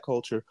in black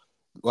culture.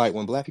 Like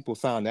when black people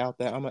found out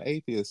that I'm an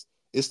atheist,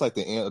 it's like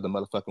the end of the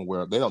motherfucking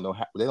world. They don't know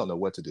they don't know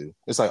what to do.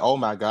 It's like, oh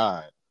my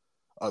God,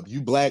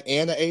 you black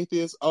and an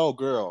atheist? Oh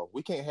girl,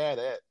 we can't have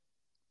that.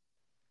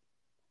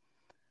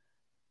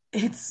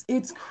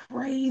 It's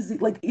crazy.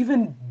 Like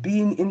even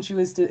being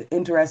interested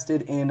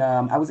in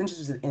I was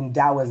interested in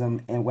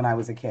Taoism and when I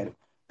was a kid.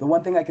 The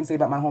one thing I can say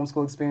about my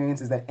homeschool experience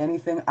is that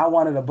anything I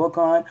wanted a book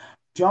on,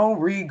 don't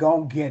read,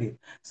 go get it.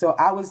 So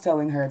I was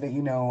telling her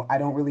that, I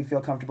don't really feel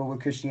comfortable with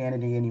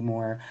Christianity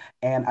anymore,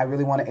 and I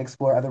really want to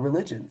explore other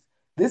religions.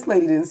 This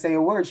lady didn't say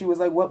a word. She was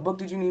like, "What book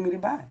did you need me to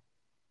buy?"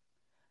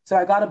 So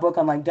I got a book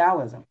on like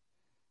Taoism.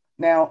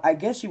 Now, I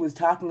guess she was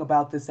talking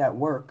about this at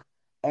work,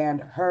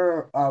 and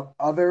her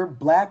other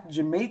Black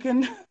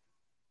Jamaican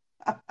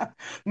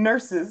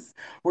nurses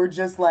were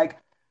just like,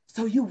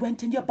 "So you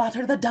went and you bought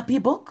her the Duppy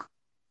book?"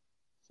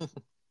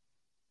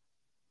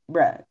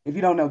 Bruh, if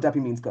you don't know,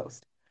 Duppy means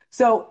ghost.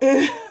 So,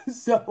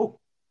 so,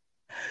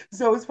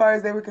 so as far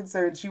as they were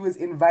concerned, she was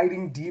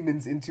inviting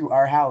demons into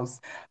our house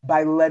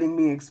by letting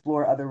me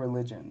explore other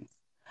religions.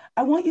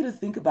 I want you to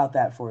think about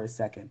that for a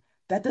second.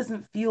 That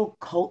doesn't feel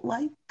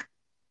cult-like.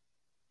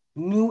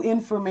 New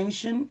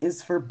information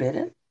is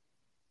forbidden.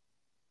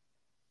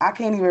 I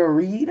can't even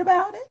read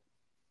about it.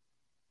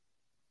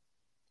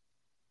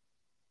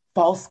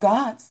 False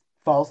gods,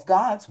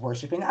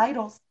 worshiping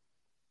idols.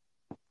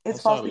 I'm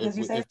It's false sorry because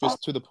you say if it's it's false.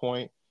 to the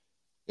point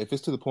if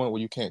it's to the point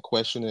where you can't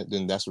question it,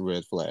 then that's a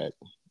red flag.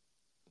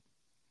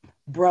 And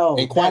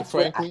Bro, quite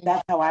frankly,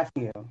 that's how I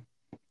feel.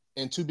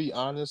 and to be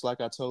honest,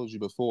 like I told you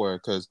before,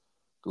 because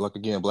like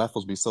again, black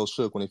folks be so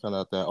shook when they found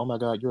out that, oh my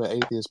God, you're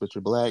an atheist, but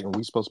you're black, and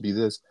we supposed to be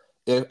this.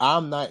 If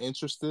I'm not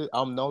interested,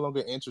 I'm no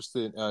longer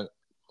interested.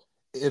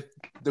 If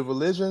the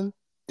religion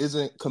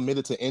isn't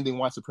committed to ending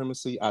white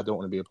supremacy, I don't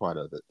want to be a part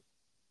of it.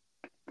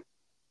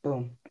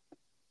 Boom.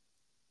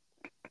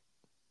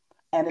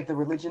 And if the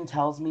religion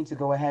tells me to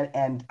go ahead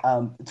and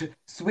to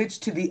switch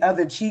to the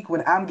other cheek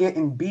when I'm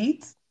getting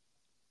beat,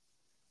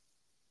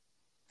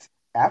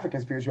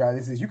 African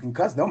spirituality says you can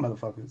cuss them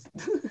motherfuckers.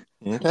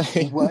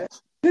 Okay. What?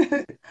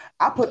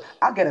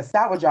 I'll get a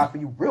sour jar for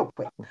you real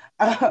quick.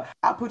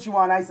 I'll put you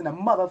on ice in a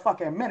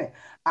motherfucking minute.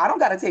 I don't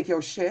gotta take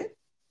your shit.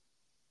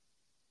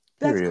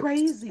 That's Period.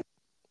 crazy.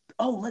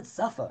 Oh, let's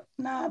suffer.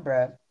 Nah,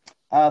 bruh.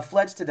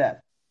 Fledged to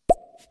death.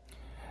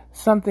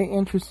 Something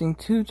interesting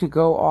too, to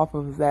go off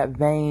of that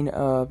vein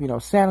of,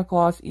 Santa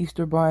Claus,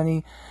 Easter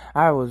Bunny.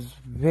 I was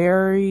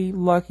very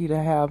lucky to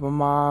have a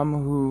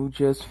mom who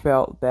just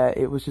felt that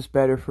it was just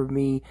better for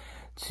me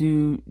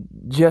to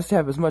just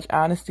have as much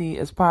honesty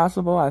as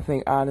possible. I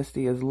think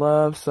honesty is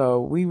love.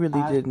 So we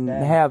really didn't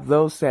have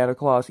those Santa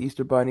Claus,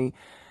 Easter Bunny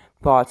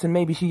thoughts, and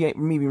maybe she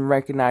maybe even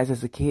recognized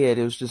as a kid.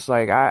 It was just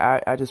like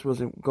I just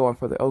wasn't going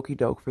for the okey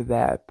doke for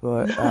that.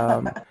 But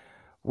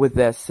with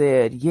that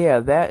said, yeah,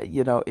 that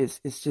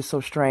it's just so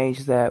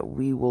strange that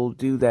we will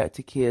do that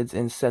to kids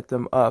and set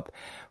them up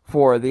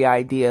for the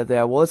idea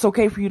that, well, it's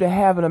okay for you to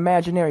have an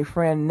imaginary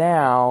friend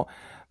now,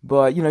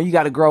 but you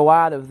got to grow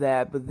out of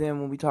that. But then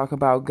when we talk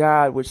about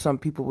God, which some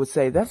people would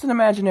say that's an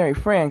imaginary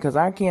friend because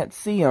I can't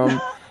see him,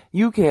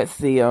 you can't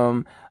see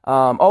him.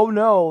 Oh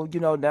no,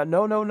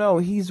 no,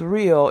 he's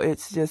real.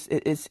 It's just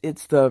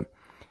it's the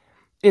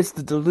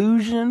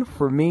delusion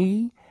for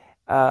me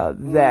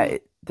Mm,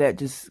 that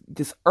just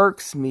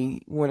irks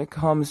me when it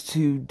comes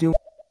to doing.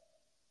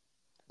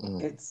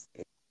 Mm.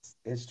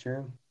 it's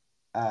true.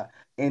 Uh,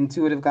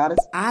 Intuitive goddess.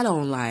 I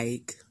don't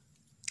like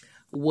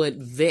what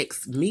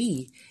vexed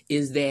me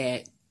is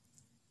that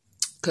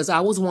because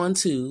I was one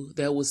too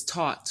that was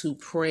taught to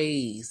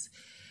praise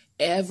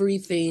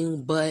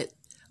everything but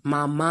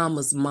my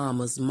mama's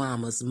mama's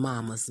mama's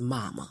mama's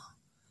mama.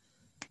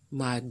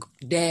 My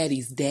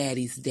daddy's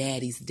daddy's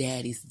daddy's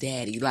daddy's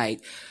daddy.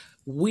 Like,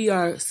 we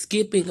are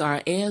skipping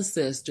our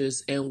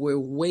ancestors and we're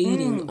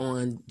waiting Mm,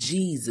 on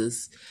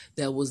Jesus,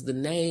 that was the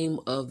name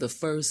of the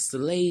first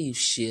slave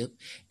ship,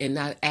 and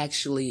not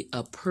actually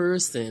a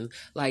person.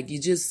 Like,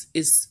 you just,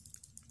 it's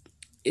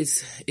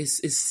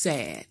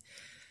sad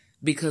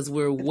because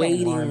we're it's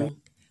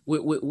alarming. waiting,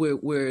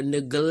 we're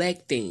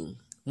neglecting.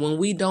 When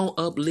we don't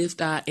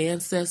uplift our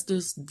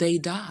ancestors, they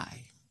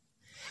die.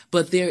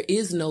 But there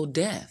is no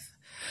death.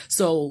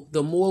 So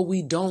the more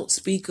we don't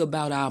speak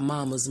about our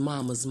mamas,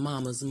 mamas,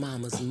 mamas,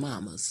 mamas,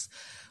 mamas,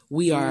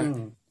 we are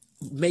Mm,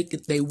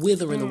 making they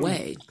withering mm.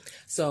 away.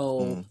 So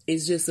Mm.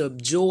 it's just a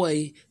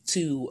joy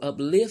to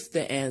uplift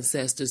the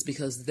ancestors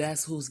because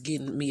that's who's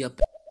getting me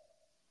up.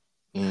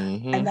 And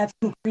Mm-hmm. that's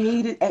who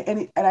created,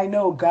 and I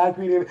know God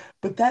created,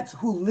 but that's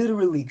who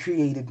literally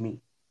created me.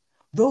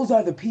 Those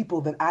are the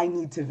people that I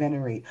need to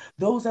venerate.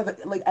 Those are the,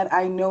 like, and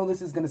I know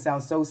this is going to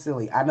sound so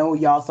silly. I know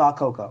y'all saw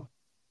Coco.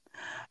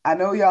 I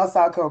know y'all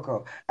saw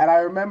Coco. And I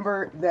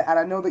remember that, and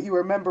I know that you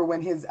remember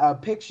when his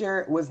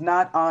picture was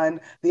not on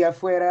the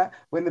afuera,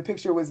 when the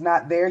picture was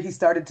not there, he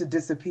started to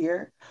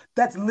disappear.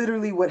 That's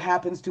literally what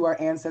happens to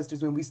our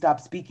ancestors when we stop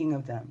speaking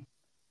of them.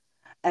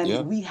 And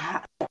Yep. we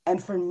have,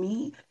 and for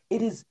me,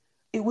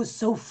 it was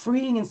so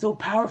freeing and so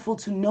powerful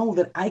to know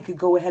that I could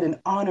go ahead and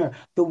honor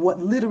the what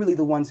literally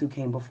the ones who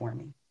came before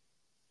me.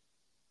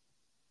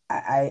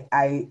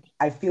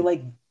 I feel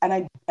like,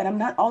 and I'm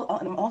not all,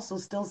 and I'm also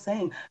still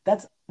saying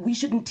that's we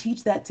shouldn't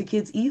teach that to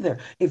kids either.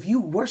 If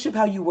you worship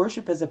how you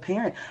worship as a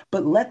parent,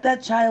 but let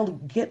that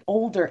child get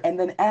older and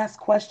then ask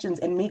questions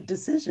and make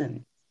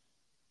decisions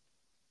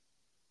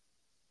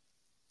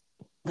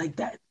like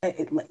that.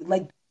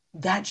 Like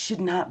that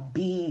should not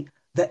be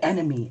the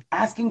enemy.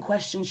 Asking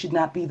questions should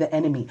not be the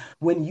enemy.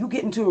 When you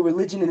get into a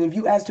religion and if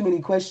you ask too many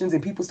questions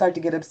and people start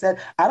to get upset,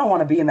 I don't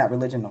want to be in that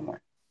religion no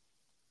more.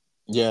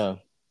 Yeah.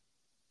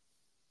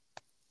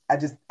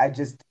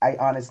 I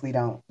honestly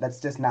don't. That's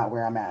just not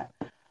where I'm at.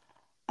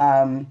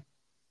 Um,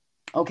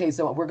 okay,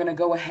 so we're gonna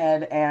go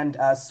ahead and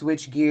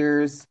switch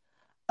gears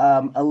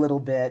a little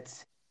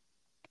bit.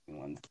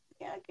 One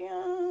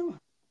second.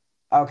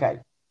 Okay,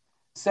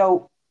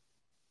 so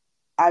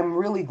I'm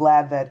really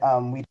glad that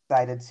we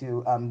decided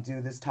to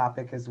do this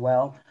topic as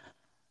well.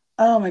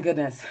 Oh my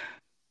goodness.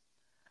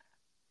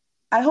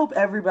 I hope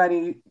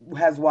everybody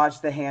has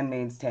watched The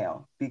Handmaid's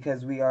Tale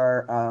because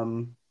we're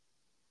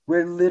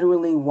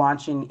literally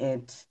watching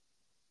it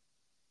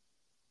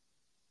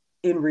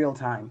in real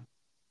time.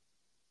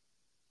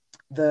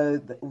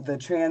 The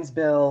trans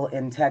bill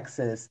in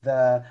Texas,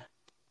 the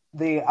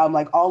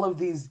like all of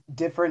these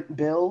different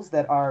bills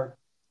that are,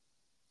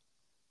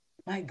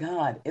 my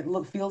God,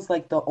 feels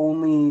like the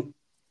only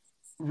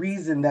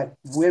reason that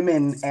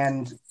women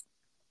and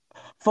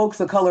folks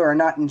of color are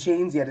not in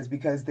chains yet is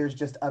because there's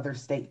just other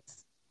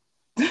states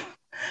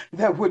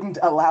that wouldn't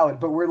allow it.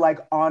 But we're like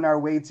on our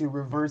way to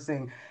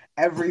reversing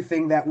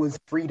everything that was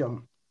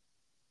freedom.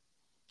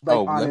 Like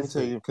Oh, let me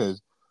tell honestly. you,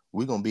 because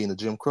we're gonna be in the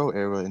Jim Crow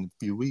era in a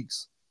few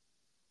weeks.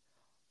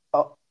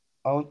 Oh,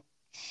 oh,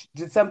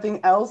 did something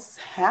else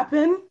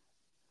happen?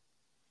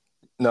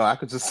 No, I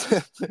could just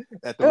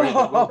at the rate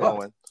that we're Oh,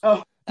 going,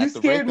 oh, you at the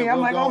rate scared me. that I'm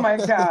we're like, oh going. my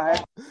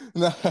God.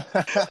 No,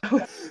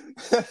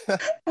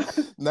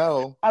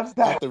 no, I'm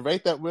sorry. at the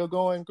rate that we're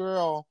going,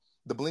 girl,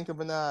 the blink of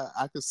an eye,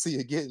 I could see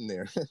it getting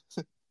there.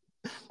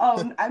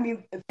 Oh, I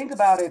mean, think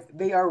about it.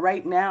 They are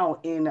right now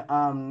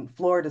in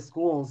Florida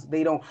schools.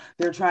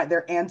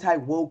 They're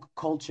anti-woke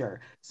culture.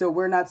 So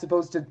we're not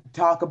supposed to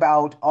talk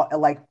about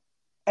like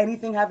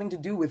anything having to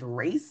do with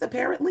race,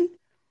 apparently,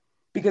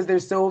 because they're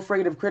so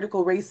afraid of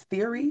critical race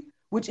theory,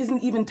 which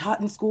isn't even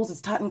taught in schools.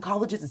 It's taught in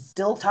colleges. It's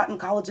still taught in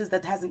colleges.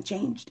 That hasn't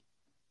changed.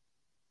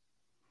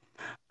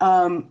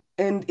 And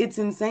it's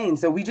insane.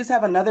 So we just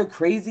have another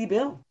crazy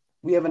bill.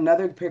 We have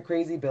another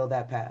crazy bill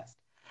that passed.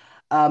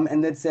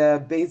 And that's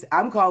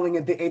I'm calling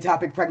it the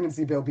atopic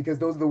pregnancy bill because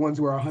those are the ones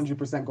who are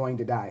 100% going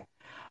to die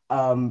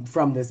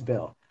from this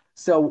bill.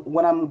 So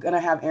what I'm going to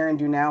have Aaron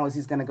do now is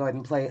he's going to go ahead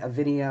and play a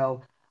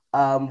video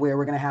where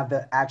we're going to have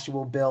the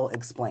actual bill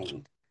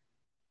explained.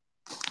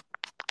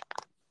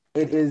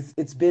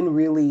 It's been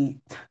really,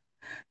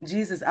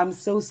 Jesus, I'm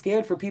so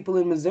scared for people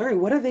in Missouri.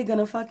 What are they going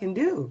to fucking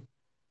do?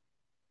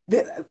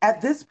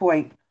 At this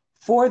point,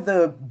 for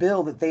the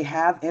bill that they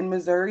have in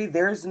Missouri,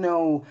 there's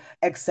no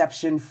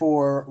exception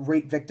for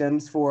rape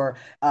victims, for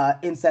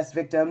incest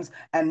victims,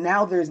 and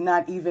now there's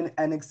not even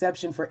an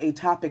exception for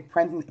atopic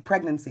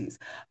pregnancies.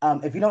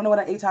 If you don't know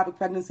what an atopic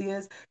pregnancy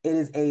is, it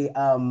is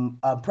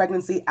a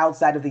pregnancy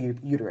outside of the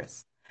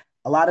uterus.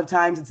 A lot of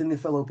times it's in the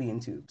fallopian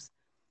tubes.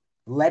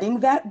 Letting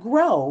that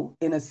grow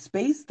in a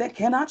space that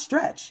cannot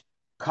stretch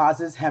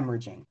causes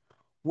hemorrhaging.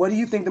 What do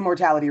you think the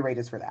mortality rate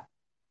is for that?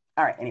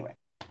 All right, anyway.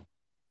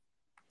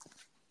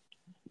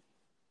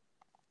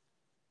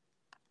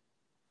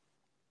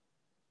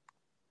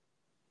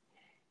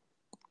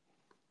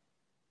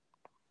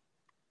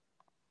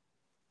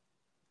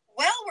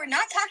 Well, we're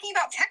not talking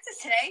about Texas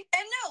today.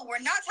 And no, we're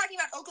not talking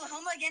about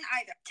Oklahoma again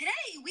either.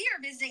 Today, we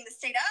are visiting the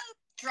state of,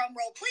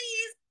 drumroll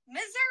please,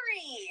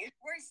 Missouri,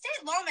 where a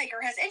state lawmaker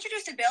has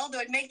introduced a bill that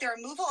would make the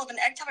removal of an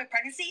ectopic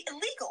pregnancy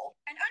illegal.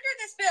 And under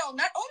this bill,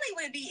 not only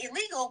would it be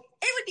illegal,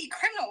 it would be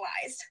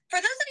criminalized.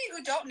 For those of you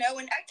who don't know,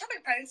 an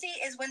ectopic pregnancy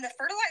is when the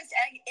fertilized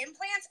egg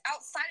implants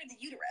outside of the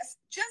uterus.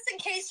 Just in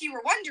case you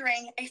were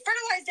wondering, a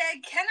fertilized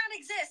egg cannot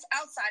exist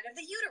outside of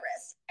the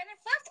uterus. And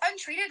if left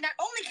untreated, not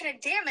only can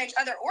it damage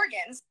other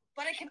organs,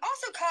 but it can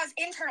also cause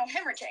internal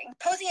hemorrhaging,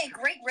 posing a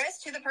great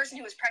risk to the person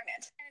who is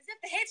pregnant. And as if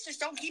the hits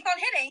just don't keep on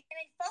hitting, in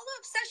a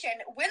follow-up session,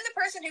 when the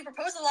person who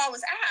proposed the law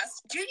was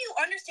asked, do you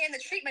understand the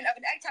treatment of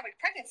an ectopic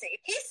pregnancy?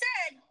 He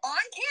said,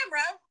 on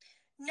camera,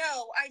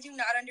 no, I do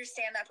not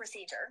understand that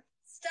procedure.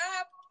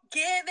 Stop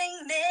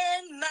giving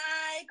men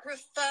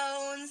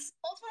microphones.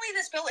 Ultimately,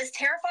 this bill is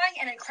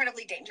terrifying and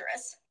incredibly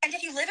dangerous. And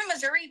if you live in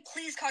Missouri,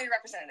 please call your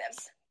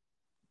representatives.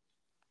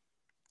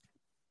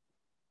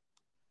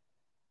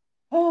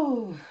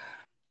 Oh,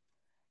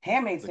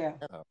 Handmaid's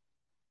Tale.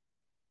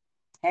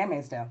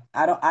 Handmaid's Tale.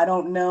 I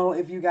don't know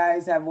if you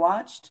guys have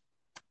watched,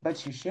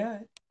 but you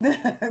should.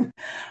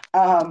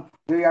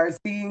 We are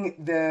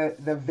seeing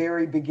the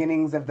very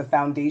beginnings of the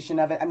foundation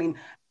of it. I mean,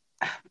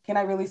 can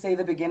I really say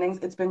the beginnings?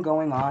 It's been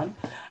going on.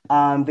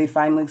 They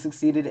finally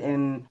succeeded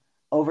in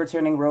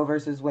overturning Roe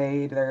versus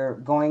Wade.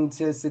 They're going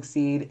to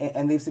succeed,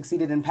 and they've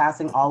succeeded in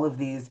passing all of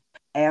these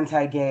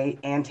anti-gay,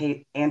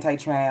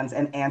 anti-trans,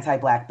 and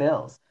anti-black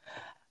bills.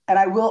 And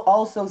I will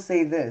also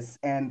say this,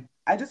 and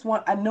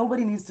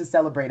nobody needs to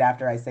celebrate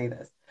after I say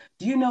this.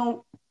 Do you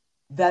know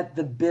that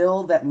the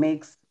bill that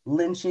makes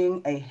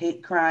lynching a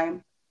hate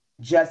crime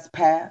just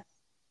passed?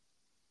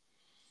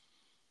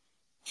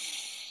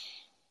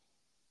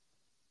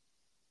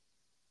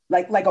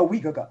 Like a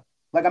week ago.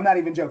 Like, I'm not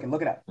even joking.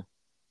 Look it up.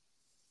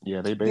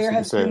 Yeah, they There basically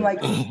has been said,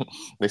 like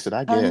they said,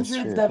 I guess. hundreds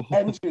Shit. of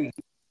entries.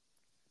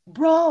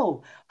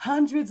 Bro,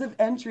 hundreds of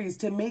entries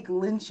to make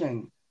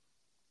lynching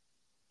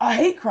a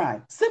hate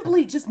crime.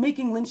 Simply just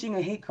making lynching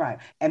a hate crime.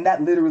 And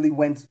that literally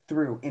went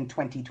through in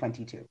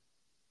 2022.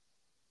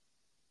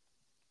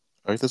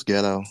 Earth is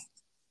ghetto.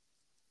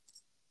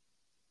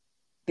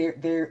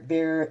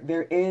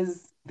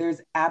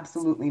 There's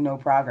absolutely no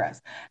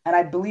progress. And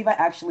I believe I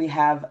actually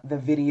have the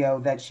video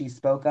that she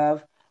spoke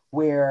of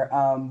where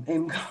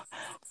in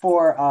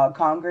for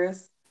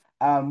Congress,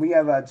 we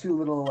have two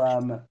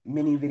little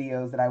mini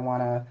videos that I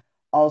want to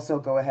also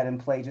go ahead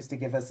and play just to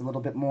give us a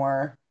little bit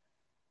more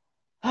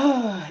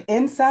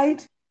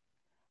insight.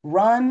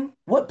 Run.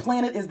 What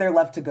planet is there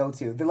left to go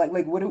to? They're like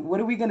what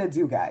are we gonna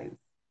do, guys?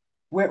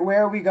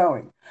 Where are we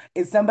going?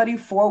 Is somebody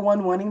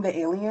 411ing the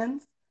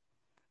aliens?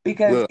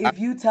 Because Look, if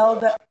you tell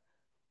the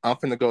I'm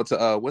finna go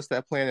to what's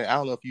that planet? I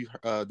don't know if you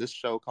this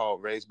show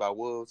called Raised by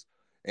Wolves,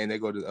 and they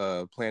go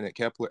to planet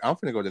Kepler. I'm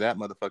finna go to that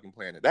motherfucking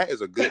planet. That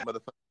is a good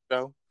motherfucking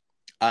show.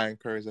 I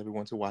encourage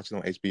everyone to watch it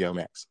on HBO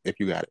Max if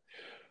you got it.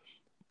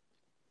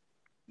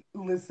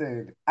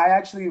 Listen, I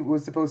actually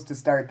was supposed to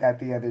start that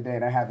the other day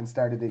and I haven't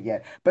started it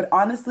yet. But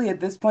honestly,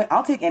 at this point,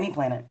 I'll take any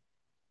planet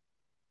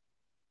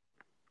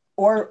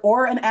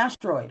or an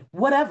asteroid,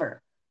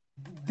 whatever.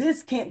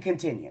 This can't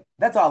continue.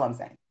 That's all I'm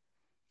saying.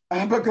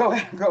 But go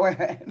ahead, go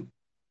ahead.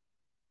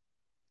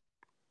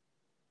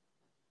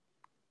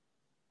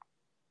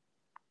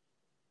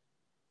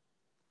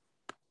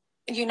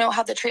 You know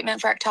how the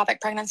treatment for ectopic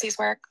pregnancies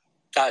work?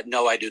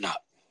 No, I do not.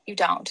 You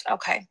don't?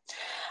 Okay.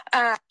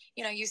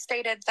 You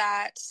stated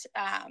that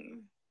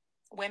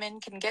women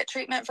can get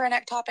treatment for an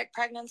ectopic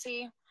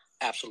pregnancy.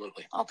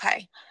 Absolutely.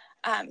 Okay.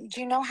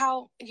 Do you know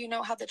how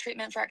the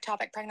treatment for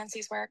ectopic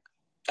pregnancies work?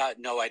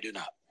 No, I do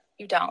not.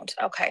 You don't?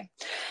 Okay.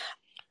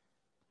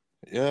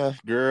 Yeah,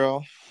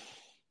 girl.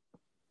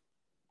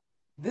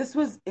 This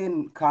was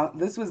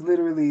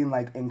literally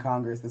in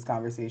Congress. This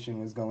conversation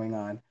was going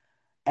on.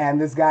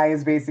 And this guy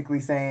is basically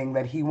saying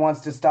that he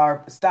wants to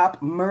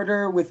stop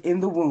murder within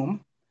the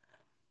womb.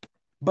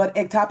 But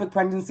ectopic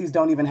pregnancies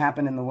don't even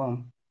happen in the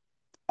womb.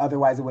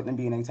 Otherwise, it wouldn't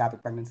be an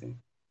ectopic pregnancy.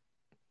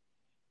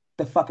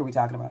 The fuck are we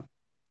talking about?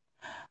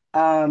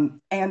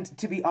 And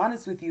to be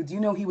honest with you, do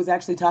you know he was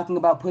actually talking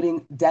about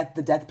putting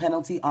the death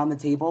penalty on the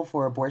table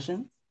for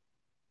abortions?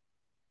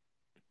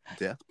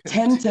 Death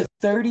 10 penalty. to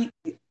 30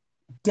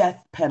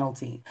 death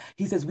penalty.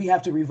 He says we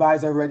have to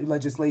revise our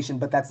legislation,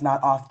 but that's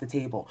not off the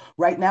table.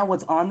 Right now,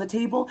 what's on the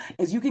table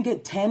is you can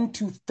get 10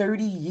 to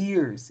 30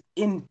 years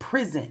in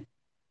prison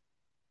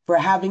for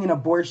having an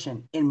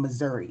abortion in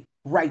Missouri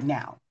right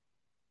now.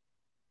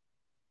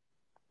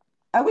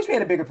 I wish we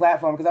had a bigger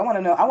platform because I want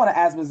to know. I want to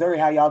ask Missouri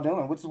how y'all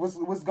doing.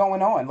 What's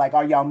going on? Like,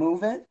 are y'all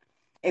moving?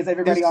 Is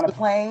everybody It's on a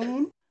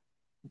plane?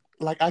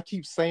 like I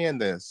keep saying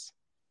this.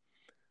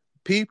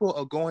 People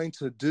are going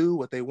to do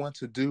what they want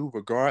to do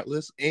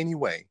regardless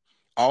anyway.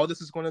 All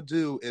this is going to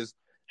do is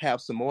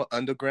have some more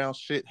underground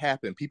shit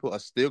happen. People are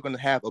still going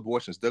to have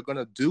abortions. They're going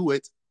to do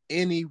it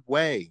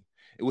anyway,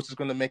 which is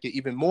going to make it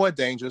even more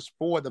dangerous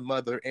for the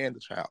mother and the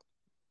child.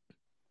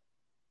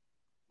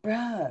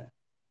 Bruh,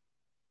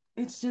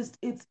 it's just,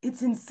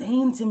 it's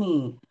insane to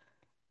me.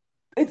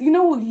 You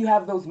know when you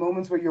have those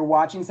moments where you're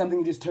watching something,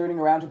 you're just turning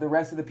around to the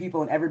rest of the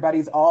people and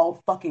everybody's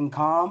all fucking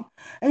calm,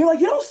 and you're like,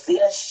 you don't see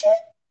this shit?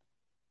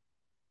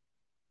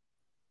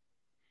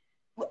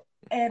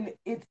 And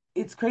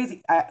it's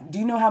crazy. Do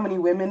you know how many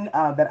women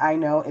that I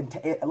know?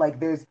 Like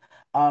there's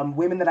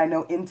women that I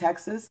know in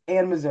Texas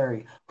and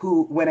Missouri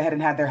who went ahead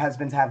and had their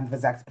husbands having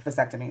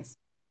vasectomies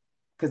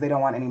because they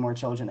don't want any more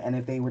children. And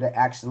if they were to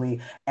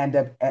actually end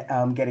up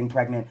getting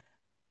pregnant,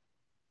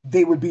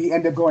 they would be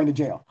end up going to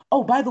jail.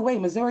 Oh, by the way,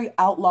 Missouri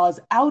outlaws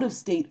out of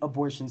state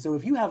abortion. So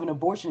if you have an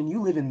abortion and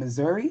you live in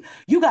Missouri,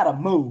 you gotta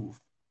move.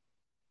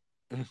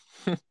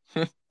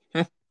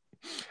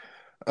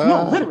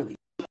 No, literally.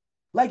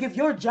 Like if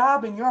your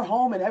job and your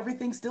home and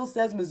everything still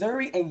says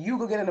Missouri and you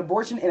go get an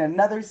abortion in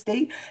another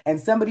state and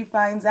somebody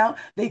finds out,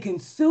 they can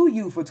sue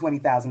you for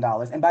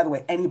 $20,000. And by the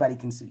way, anybody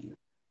can sue you.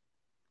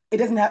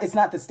 It's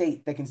not the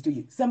state that can sue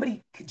you.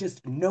 Somebody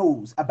just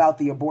knows about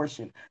the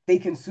abortion. They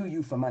can sue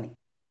you for money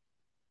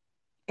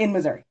in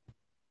Missouri.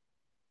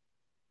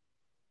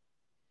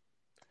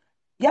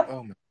 Yep.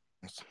 Oh my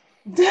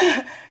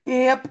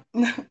Yep.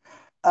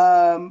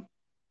 I'm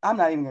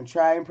not even gonna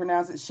try and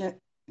pronounce it. Shit.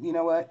 You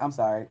know what? I'm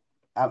sorry.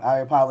 I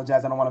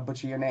apologize. I don't want to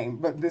butcher your name,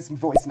 but this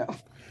voice note.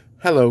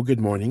 Hello,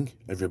 good morning,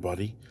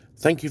 everybody.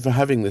 Thank you for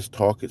having this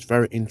talk. It's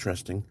very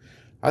interesting.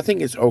 I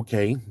think it's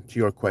okay, to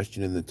your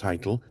question in the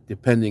title,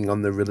 depending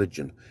on the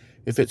religion.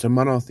 If it's a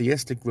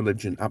monotheistic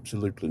religion,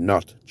 absolutely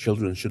not.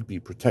 Children should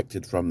be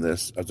protected from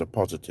this as a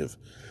positive.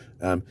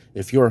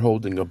 If you're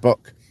holding a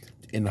book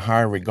in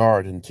high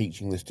regard and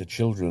teaching this to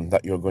children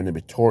that you're going to be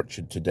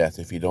tortured to death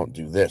if you don't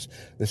do this,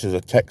 this is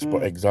a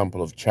textbook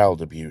example of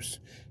child abuse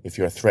if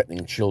you're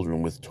threatening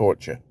children with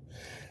torture.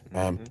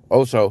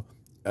 Also,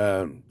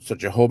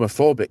 such a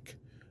homophobic,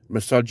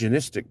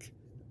 misogynistic,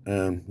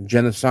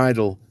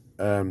 genocidal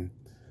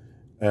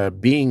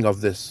being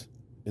of this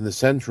in the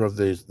center of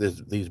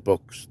these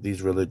books,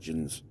 these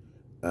religions.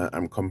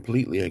 I'm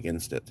completely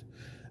against it.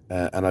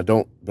 And I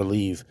don't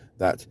believe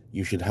that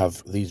you should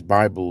have these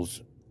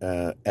Bibles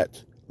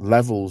at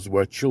levels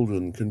where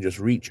children can just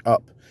reach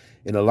up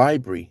in a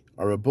library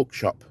or a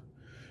bookshop,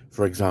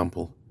 for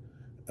example.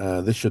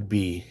 This should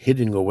be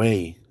hidden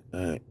away,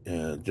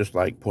 just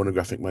like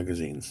pornographic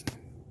magazines.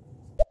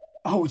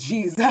 Oh,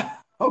 geez.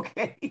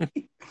 Okay.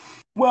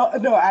 Well,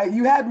 no,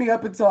 you had me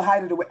up until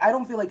hide it away. I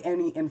don't feel like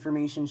any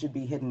information should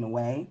be hidden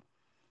away.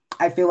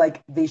 I feel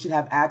like they should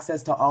have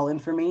access to all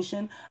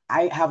information.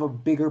 I have a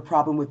bigger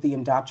problem with the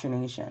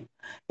indoctrination.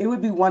 It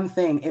would be one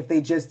thing if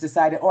they just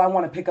decided, oh, I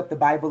want to pick up the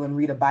Bible and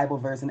read a Bible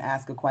verse and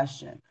ask a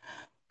question.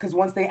 Because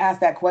once they ask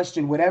that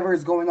question, whatever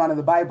is going on in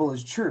the Bible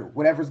is true.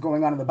 Whatever's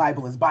going on in the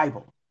Bible is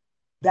Bible.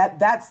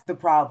 That's the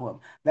problem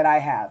that I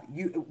have.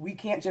 We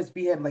can't just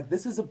be like,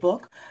 this is a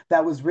book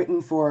that was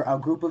written for a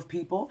group of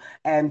people,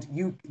 and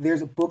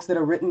there's books that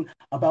are written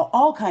about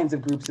all kinds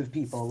of groups of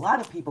people. A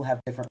lot of people have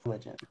different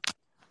religions.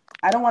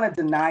 I don't want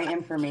to deny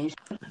information.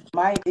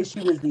 My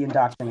issue is the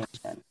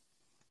indoctrination.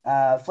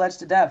 Fletch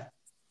to death.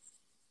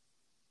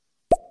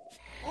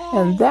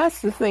 And that's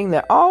the thing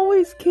that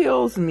always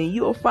kills me.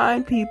 You'll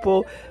find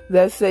people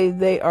that say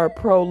they are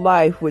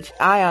pro-life, which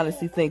I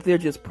honestly think they're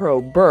just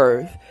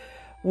pro-birth.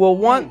 Will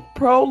want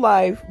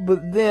pro-life,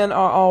 but then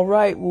are all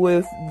right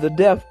with the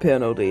death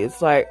penalty.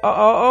 It's like,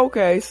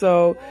 okay,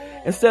 so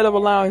instead of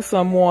allowing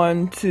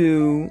someone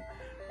to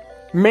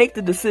make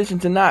the decision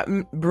to not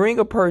bring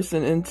a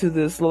person into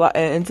this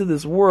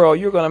world,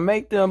 you're going to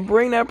make them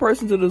bring that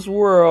person to this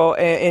world,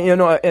 and you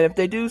know, and if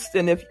they do,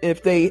 and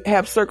if they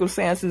have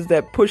circumstances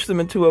that push them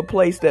into a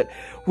place that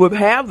would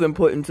have them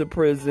put into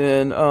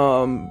prison,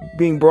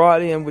 being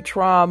brought in with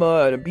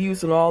trauma and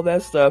abuse and all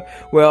that stuff,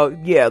 well,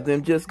 yeah,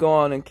 then just go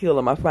on and kill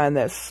them. I find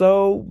that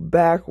so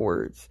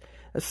backwards.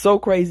 It's so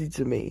crazy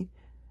to me.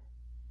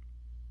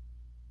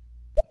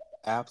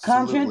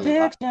 Absolutely.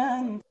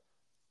 Contradiction.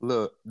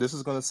 Look, this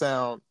is gonna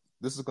sound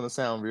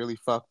really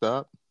fucked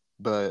up,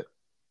 but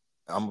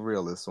I'm a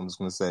realist, so I'm just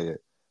gonna say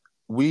it.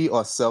 We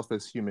are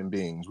selfish human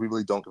beings. We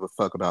really don't give a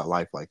fuck about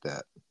life like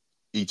that,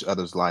 each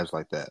other's lives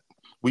like that.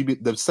 We be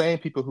the same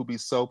people who be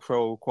so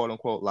pro quote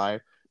unquote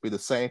life, be the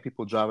same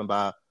people driving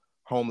by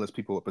homeless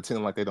people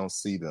pretending like they don't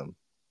see them.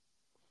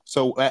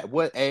 So at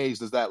what age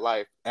does that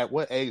life? At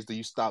what age do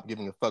you stop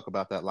giving a fuck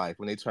about that life?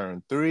 When they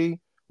turn 3,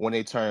 when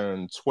they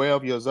turn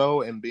 12 years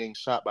old and being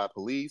shot by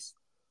police?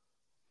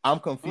 I'm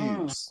Mm.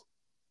 confused.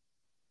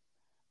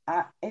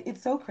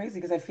 It's so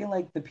crazy because I feel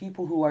like the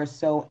people who are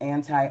so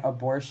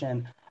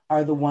anti-abortion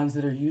are the ones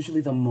that are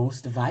usually the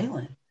most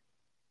violent.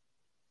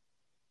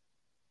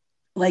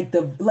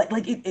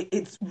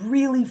 It's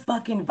really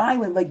fucking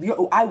violent. Like,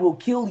 I will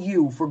kill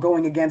you for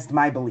going against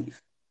my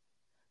belief.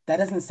 That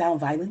doesn't sound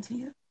violent to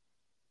you?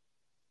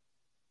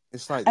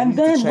 It's like we And need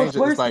to then change what's it. It's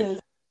worse like is,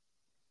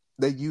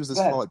 they use go this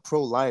for ahead. like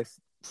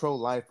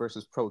pro-life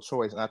versus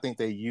pro-choice, and I think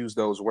they use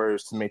those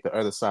words to make the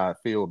other side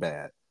feel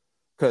bad.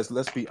 Because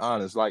let's be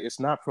honest, like it's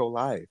not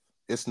pro-life.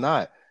 It's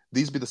not.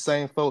 These be the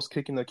same folks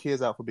kicking their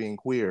kids out for being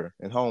queer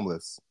and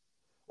homeless,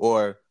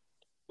 or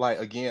like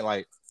again,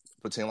 like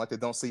pretend like they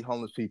don't see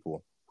homeless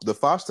people. The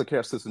foster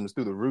care system is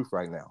through the roof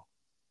right now.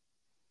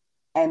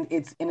 And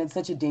it's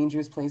such a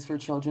dangerous place for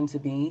children to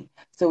be.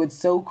 So it's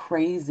so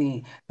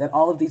crazy that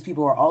all of these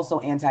people are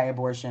also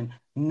anti-abortion.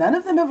 None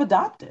of them have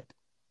adopted.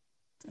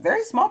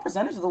 Very small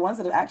percentage of the ones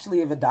that actually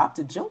have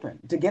adopted children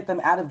to get them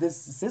out of this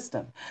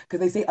system because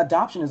they say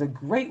adoption is a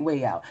great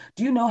way out.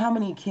 Do you know how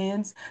many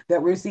kids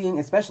that we're seeing,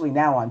 especially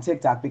now on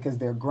TikTok because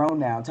they're grown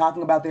now,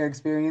 talking about their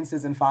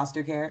experiences in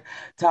foster care,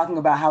 talking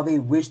about how they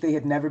wish they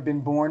had never been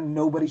born.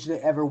 Nobody should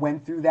have ever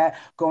went through that,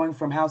 going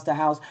from house to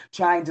house,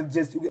 trying to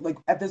just like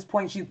at this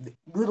point,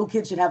 little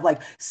kids should have like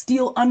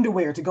steel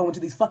underwear to go into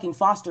these fucking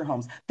foster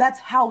homes. That's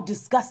how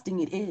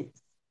disgusting it is,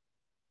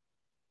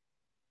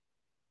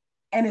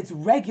 and it's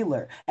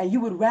regular, and you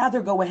would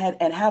rather go ahead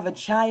and have a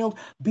child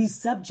be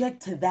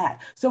subject to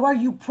that. So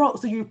you're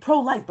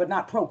pro-life but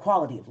not pro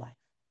quality of life?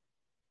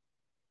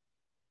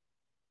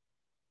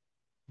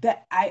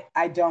 That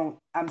I don't,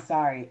 I'm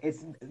sorry,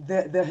 it's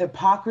the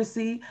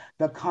hypocrisy,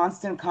 the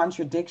constant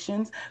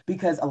contradictions,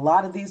 because a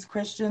lot of these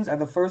Christians are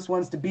the first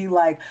ones to be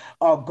like,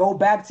 go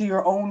back to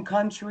your own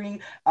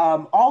country,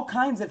 all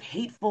kinds of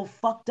hateful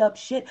fucked up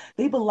shit.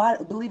 They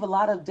believe a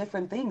lot of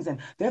different things, and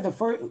they're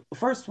the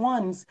first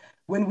ones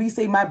when we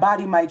say my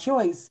body my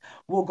choice,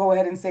 we'll go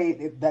ahead and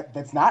say that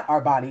that's not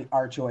our body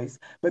our choice.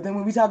 But then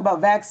when we talk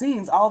about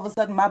vaccines, all of a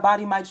sudden my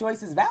body my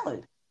choice is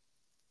valid.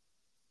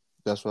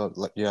 That's what,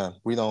 like, yeah,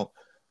 we don't.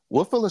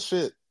 We're full of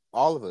shit.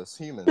 All of us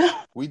humans.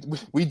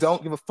 We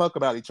don't give a fuck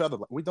about each other.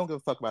 We don't give a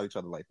fuck about each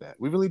other like that.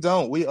 We really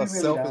don't. We are We really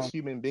selfish don't.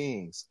 human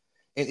beings.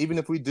 And even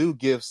if we do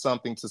give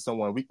something to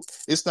someone,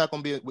 it's not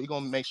gonna be. We're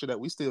gonna make sure that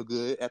we still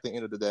good at the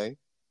end of the day.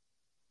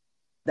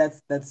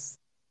 That's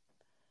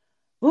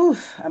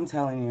oof, I'm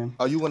telling you.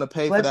 Are you gonna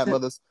pay for Fletch that to,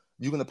 mother's?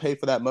 You gonna pay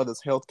for that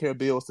mother's healthcare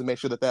bills to make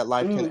sure that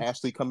life can mm.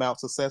 actually come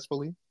out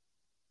successfully?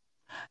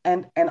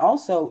 And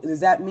also, does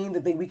that mean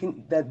that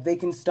they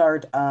can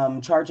start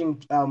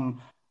charging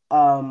um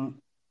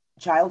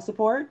child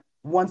support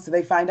once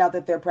they find out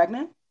that they're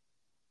pregnant?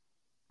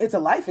 It's a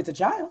life, it's a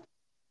child.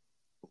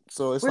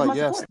 So it's Where's like,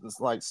 my yes, support? it's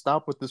like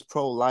stop with this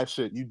pro-life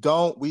shit.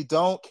 We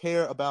don't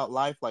care about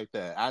life like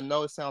that. I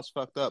know it sounds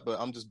fucked up, but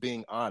I'm just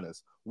being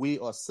honest. We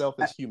are Uh,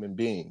 selfish human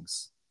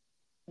beings.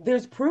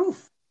 there's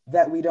proof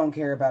that we don't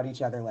care about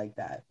each other like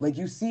that. Like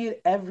you see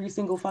it every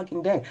single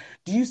fucking day.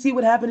 Do you see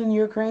what happened in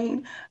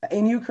Ukraine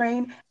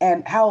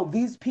and how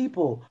these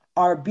people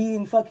are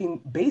being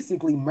fucking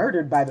basically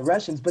murdered by the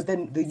Russians, but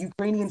then the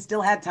Ukrainians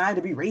still had time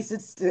to be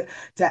racist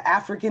to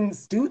African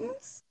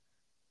students?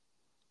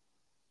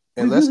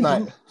 We And let's really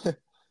not don't.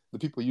 the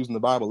people using the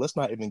Bible, let's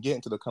not even get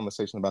into the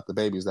conversation about the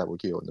babies that were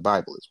killed in the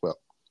Bible as well.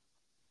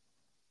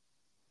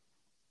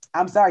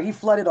 I'm sorry, he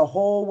flooded a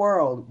whole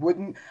world.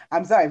 Wouldn't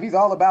I'm sorry, if he's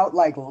all about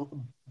like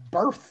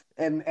birth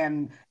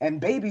and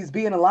babies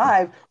being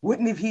alive,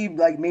 wouldn't if he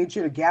like made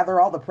sure to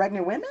gather all the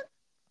pregnant women?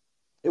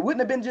 It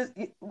wouldn't have been just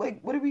like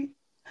what are we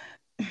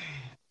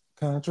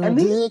and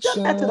these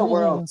just that to the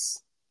world.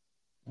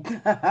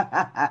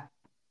 Contradictions.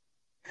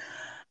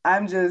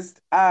 I'm just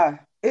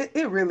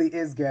it really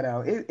is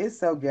ghetto. It's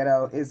so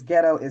ghetto. It's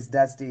ghetto, it's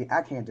dusty.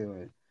 I can't do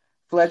it.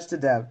 Fledged to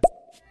death.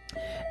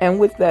 And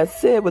with that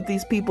said, with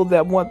these people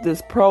that want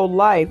this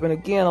pro-life, and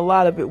again, a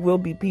lot of it will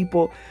be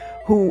people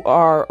who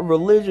are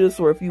religious,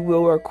 or if you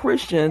will, are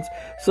Christians,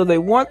 so they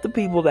want the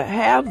people to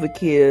have the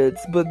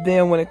kids, but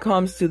then when it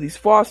comes to these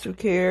foster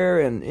care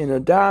and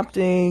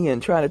adopting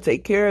and trying to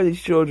take care of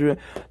these children,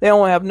 they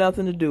don't have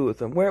nothing to do with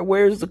them.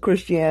 Where's the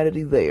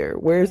Christianity there?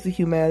 Where's the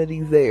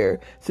humanity there,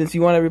 since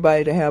you want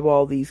everybody to have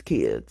all these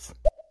kids?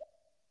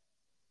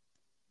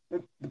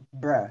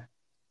 Bruh.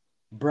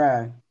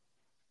 Bruh.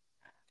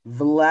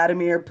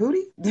 Vladimir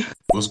Putin?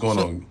 What's going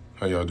on?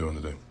 How y'all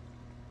doing today?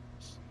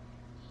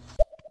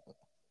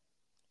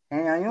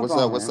 Hey, how you What's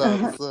up? What's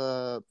up? What's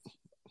up?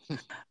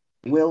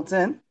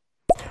 Wilton?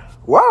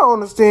 What I don't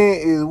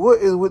understand is what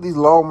is with these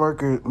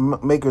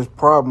lawmakers'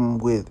 problem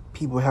with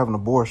people having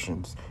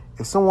abortions.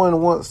 If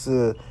someone wants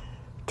to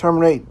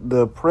terminate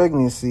the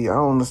pregnancy, I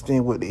don't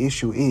understand what the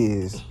issue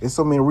is. There's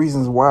so many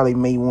reasons why they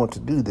may want to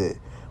do that,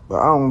 but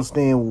I don't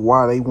understand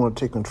why they want to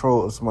take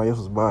control of somebody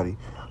else's body.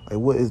 Like,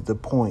 what is the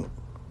point?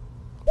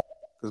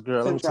 Because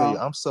girl, let me tell you,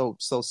 Control. I'm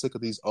so sick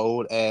of these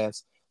old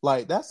ass.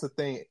 Like that's the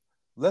thing.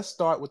 let's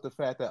start with the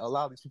fact that a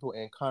lot of these people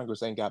in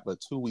Congress ain't got but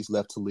 2 weeks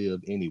left to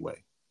live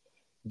anyway.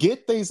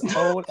 Get these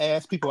old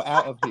ass people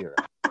out of here.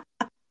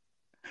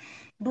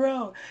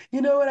 Bro,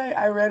 you know what?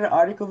 I read an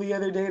article the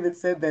other day that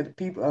said that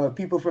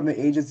people from the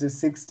ages of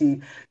 60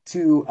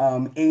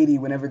 to 80,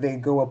 whenever they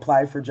go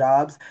apply for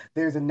jobs,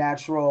 there's a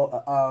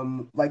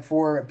natural, like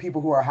for people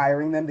who are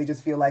hiring them, they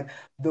just feel like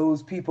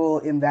those people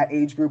in that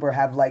age group are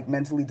have like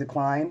mentally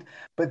declined.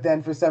 But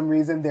then for some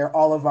reason, they're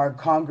all of our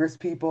Congress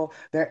people.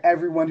 They're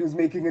everyone who's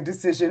making a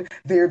decision.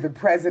 They're the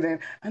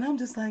president. And I'm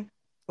just like,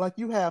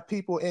 you have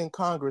people in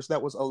Congress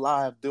that was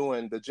alive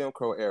during the Jim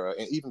Crow era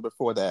and even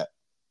before that.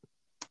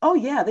 oh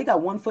yeah, they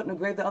got one foot in the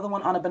grave, the other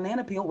one on a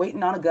banana peel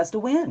waiting on a gust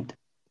of wind.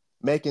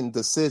 Making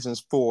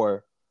decisions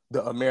for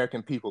the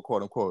American people,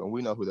 quote unquote. And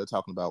we know who they're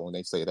talking about when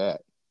they say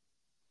that.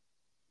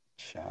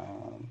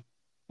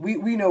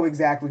 We know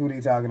exactly who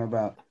they're talking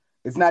about.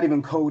 It's not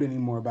even code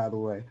anymore, by the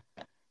way.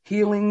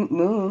 Healing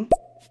Moon.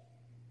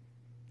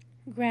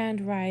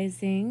 Grand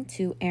Rising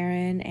to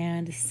Aaron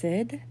and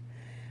Sid.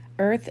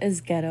 Earth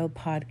is Ghetto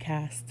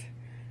podcast.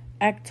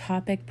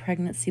 Ectopic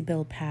pregnancy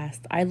bill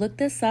passed. I looked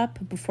this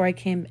up before I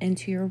came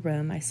into your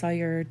room. I saw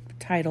your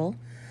title,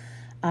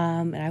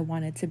 and I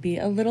wanted to be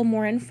a little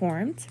more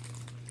informed.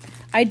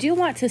 I do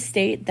want to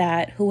state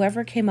that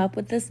whoever came up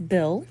with this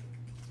bill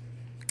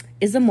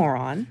is a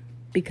moron,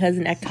 because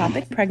an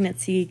ectopic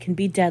pregnancy can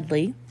be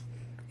deadly.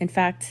 In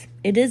fact,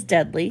 it is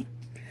deadly.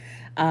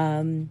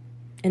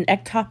 An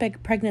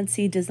ectopic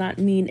pregnancy does not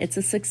mean it's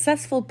a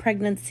successful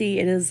pregnancy.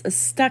 It is a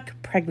stuck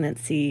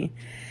pregnancy.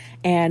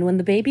 And when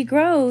the baby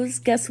grows,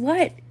 guess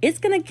what? It's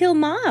going to kill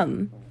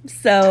mom.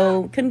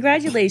 So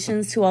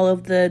congratulations to all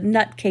of the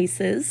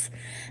nutcases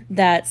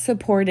that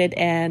supported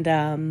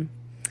and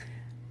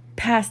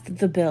passed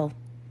the bill.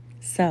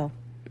 So.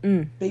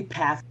 They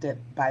passed it,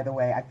 by the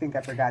way. I think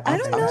I forgot to I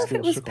say don't know that. if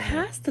it was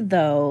passed,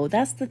 though.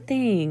 That's the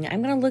thing.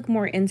 I'm going to look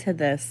more into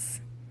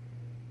this.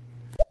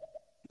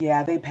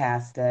 Yeah, they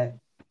passed it.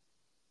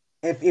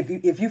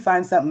 If you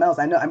find something else,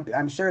 I know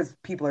I'm sure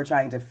people are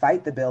trying to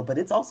fight the bill, but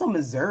it's also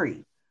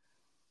Missouri,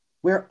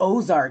 where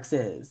Ozarks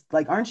is.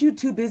 Like, aren't you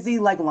too busy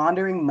like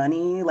laundering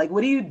money? Like,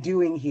 what are you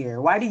doing here?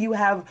 Why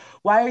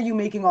are you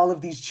making all of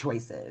these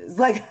choices?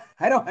 Like,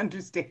 I don't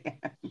understand.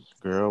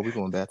 Girl, we're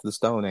going back to the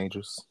Stone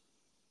Ages.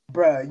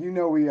 Bruh, you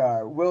know we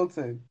are.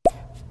 Wilton.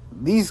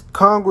 These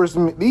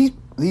congressmen,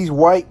 these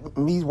white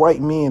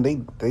men,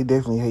 they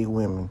definitely hate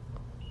women.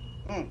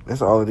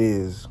 That's all it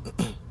is.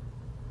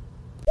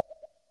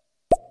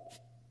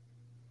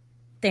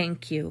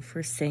 Thank you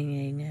for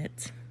saying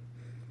it.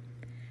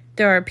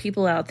 There are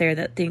people out there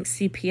that think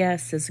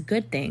CPS is a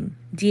good thing,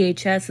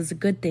 DHS is a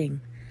good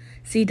thing,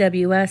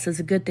 CWS is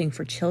a good thing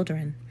for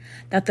children,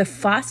 that the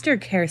foster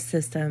care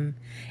system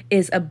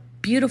is a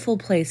beautiful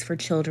place for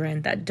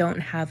children that don't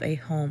have a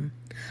home,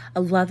 a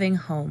loving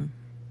home.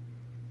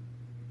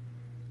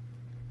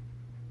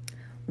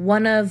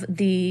 One of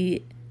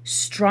the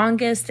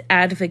strongest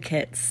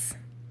advocates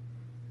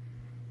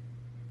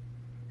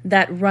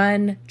that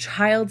run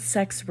child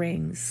sex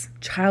rings,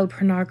 child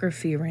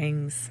pornography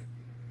rings,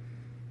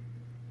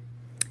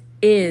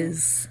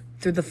 is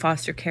through the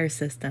foster care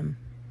system,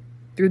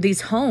 through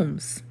these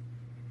homes.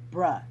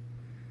 Bruh.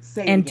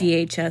 And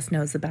DHS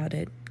knows about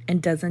it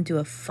and doesn't do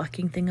a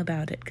fucking thing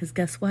about it. Because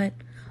guess what?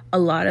 A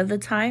lot of the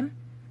time,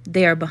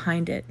 they are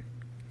behind it.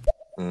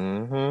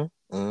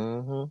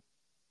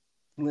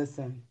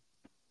 Listen,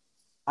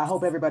 I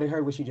hope everybody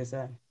heard what she just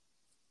said.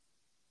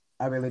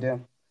 I really do.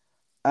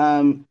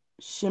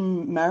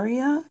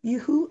 Shimaria,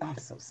 you? I'm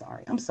so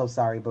sorry. I'm so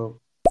sorry, boo.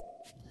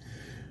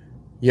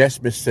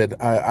 Yes, Miss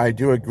Sid, I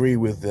do agree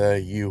with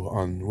you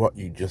on what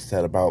you just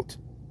said about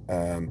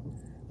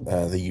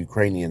the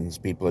Ukrainians.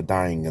 People are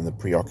dying and they're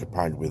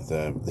preoccupied with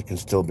they can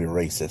still be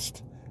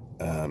racist.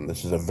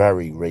 This is a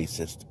very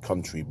racist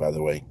country, by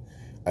the way.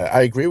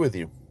 I agree with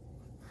you.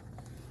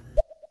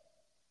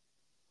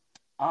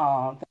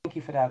 Oh, thank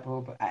you for that,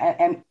 boo.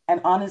 And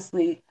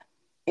honestly,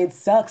 it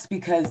sucks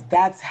because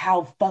that's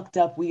how fucked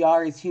up we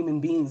are as human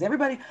beings.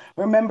 Everybody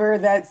remember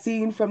that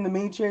scene from The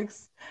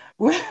Matrix?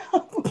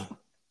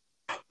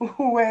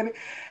 when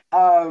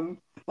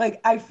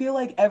like I feel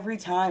like every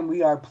time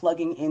we are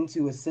plugging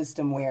into a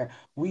system where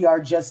we are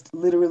just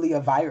literally a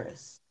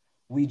virus,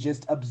 we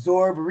just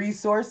absorb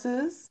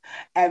resources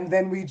and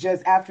then we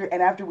just after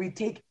we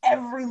take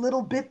every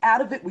little bit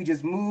out of it, we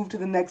just move to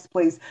the next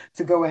place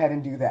to go ahead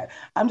and do that.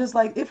 I'm just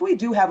like, if we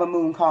do have a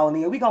moon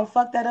colony, are we gonna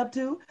fuck that up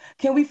too?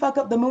 Can we fuck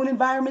up the moon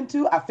environment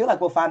too? I feel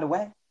like we'll find a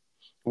way.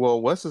 Well,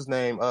 what's his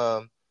name?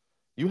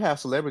 You have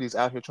celebrities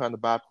out here trying to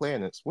buy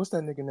planets. What's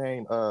that nigga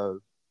name?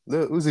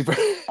 Lil Uzi Vert.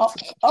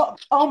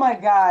 Oh my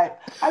God.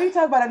 Are you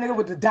talking about a nigga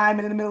with the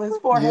diamond in the middle of his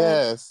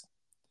forehead?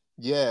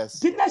 Yes.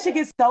 Didn't that shit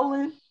get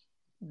stolen?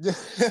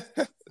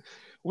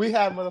 We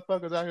have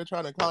motherfuckers out here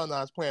trying to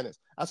colonize planets.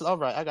 I said, all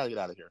right, I gotta get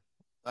out of here.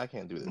 I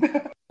can't do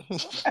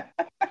this.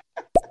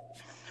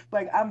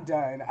 Like, I'm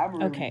done. I'm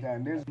really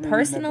done. There's really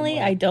personally,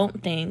 I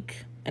don't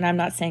think, and I'm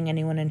not saying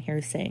anyone in here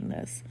is saying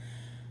this.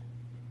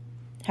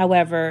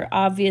 However,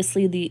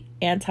 obviously the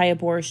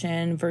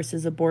anti-abortion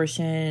versus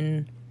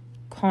abortion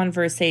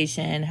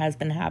conversation has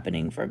been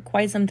happening for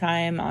quite some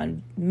time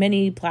on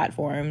many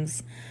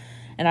platforms,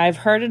 and I've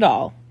heard it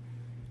all.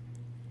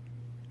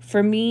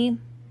 For me,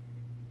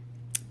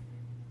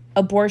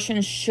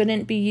 abortion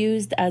shouldn't be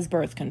used as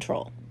birth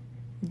control.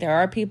 There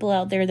are people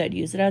out there that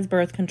use it as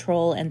birth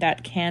control, and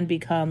that can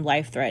become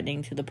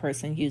life-threatening to the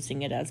person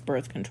using it as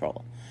birth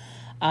control.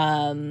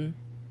 And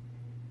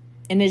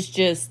it's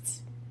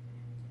just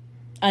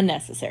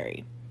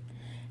unnecessary.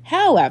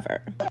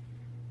 However,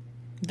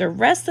 the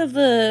rest of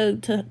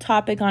the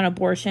topic on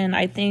abortion,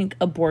 I think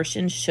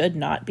abortion should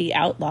not be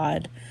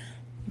outlawed.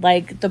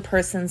 Like the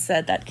person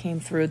said that came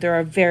through, there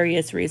are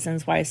various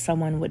reasons why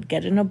someone would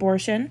get an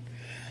abortion.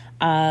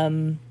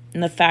 And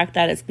the fact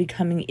that it's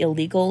becoming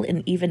illegal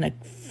and even a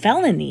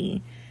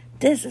felony,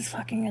 this is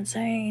fucking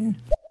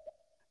insane.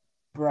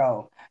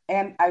 Bro,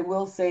 and I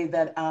will say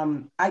that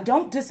I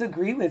don't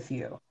disagree with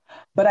you,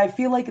 but I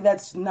feel like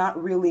that's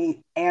not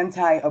really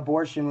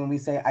anti-abortion when we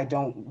say I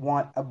don't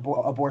want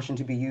abortion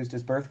to be used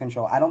as birth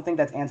control. I don't think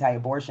that's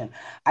anti-abortion.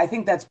 I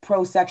think that's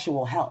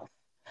pro-sexual health.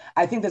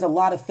 I think there's a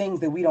lot of things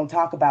that we don't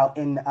talk about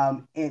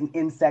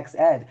in sex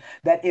ed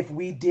that if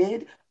we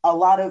did, a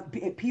lot of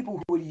people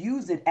who would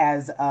use it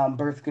as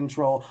birth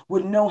control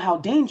would know how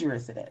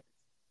dangerous it is.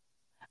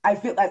 I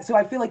feel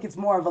like it's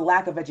more of a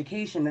lack of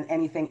education than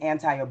anything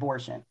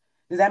anti-abortion.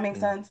 Does that make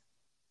sense?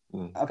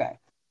 Okay.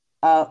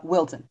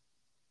 Wilton.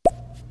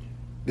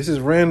 This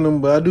is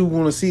random, but I do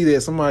want to see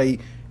that somebody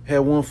had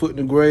one foot in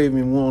the grave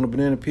and one on a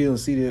banana peel and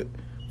see that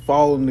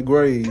fall in the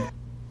grave.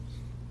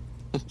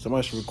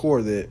 Somebody should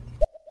record that.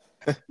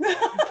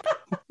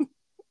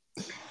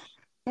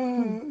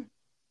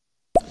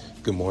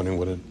 Good morning.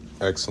 What an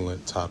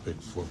excellent topic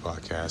for a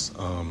podcast.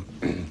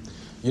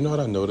 You know what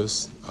I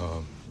noticed?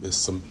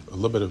 There's a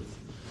little bit of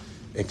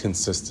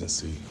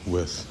inconsistency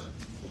with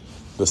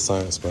the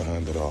science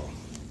behind it all.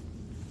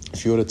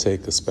 If you were to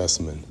take a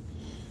specimen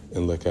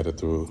and look at it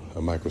through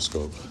a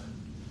microscope,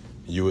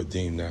 you would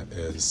deem that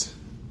as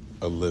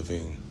a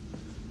living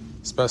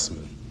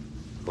specimen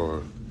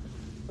or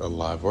a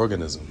live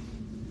organism.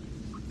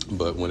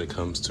 But when it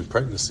comes to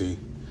pregnancy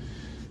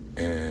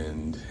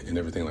and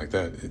everything like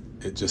that,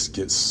 it just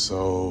gets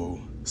so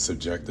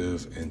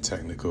subjective and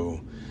technical.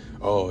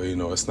 Oh,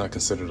 it's not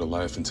considered a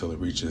life until it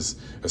reaches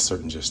a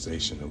certain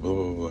gestation, and blah,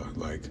 blah, blah.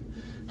 Like,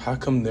 how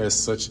come there's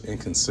such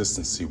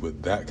inconsistency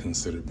with that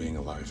considered being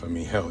a life? I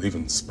mean, hell,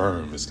 even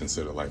sperm is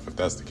considered life if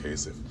that's the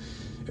case.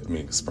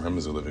 Sperm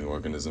is a living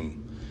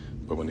organism,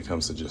 but when it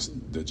comes to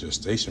just the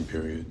gestation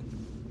period,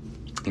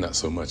 not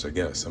so much, I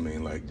guess.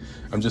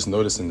 I'm just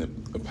noticing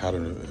a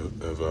pattern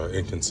of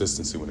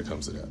inconsistency when it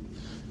comes to that.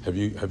 Have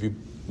you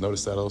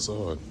noticed that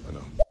also, or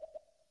no?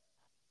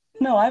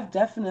 No, I've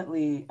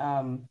definitely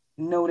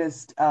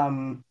noticed.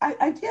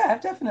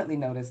 I've definitely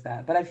noticed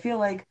that. But I feel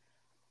like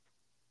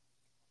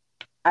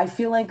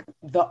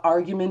the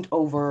argument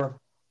over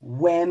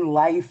when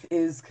life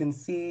is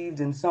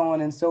conceived and so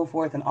on and so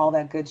forth and all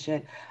that good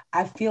shit,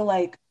 I feel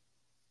like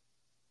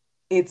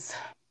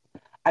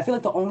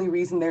the only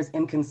reason there's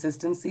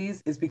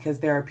inconsistencies is because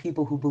there are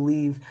people who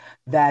believe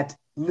that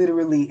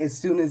literally as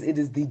soon as it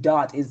is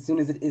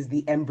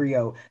the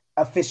embryo,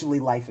 officially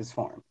life is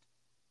formed.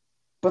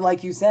 But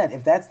like you said,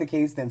 if that's the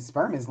case, then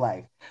sperm is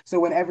life. So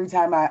when every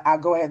time I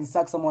go ahead and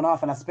suck someone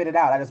off and I spit it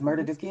out, I just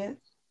murdered this kid?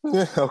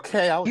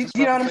 Okay, I was You just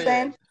know about what to I'm say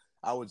saying? that.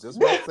 I was just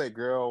about to say,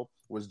 girl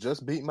was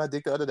just beating my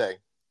dick the other day.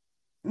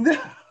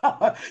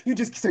 You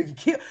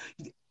kill.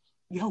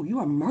 Yo,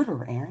 you're a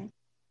murderer, Aaron.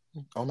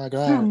 Oh my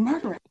You're a God.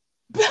 murderer.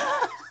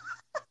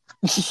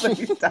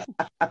 Please stop.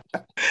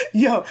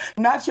 Yo,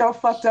 not your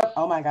fucked up.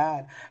 Oh my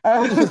God.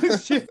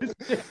 Shit.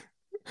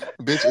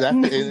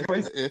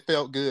 Bitch, it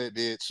felt good,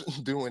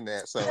 bitch, doing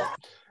that. So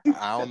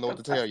I don't know what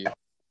to tell you.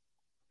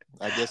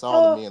 I guess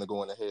all the men are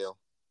going to hell.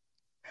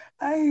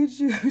 I hate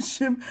you,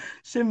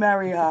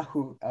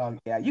 Shimariahu. Oh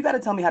yeah, you got to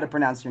tell me how to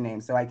pronounce your name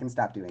so I can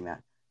stop doing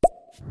that.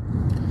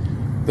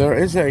 There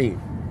is a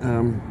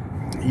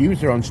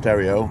user on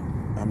Stereo,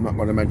 I'm not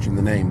going to mention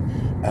the name,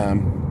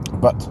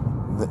 but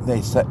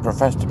they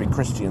profess to be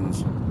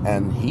Christians,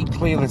 and he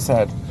clearly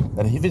said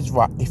that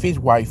if his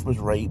wife was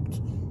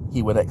raped,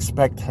 he would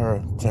expect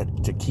her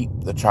to keep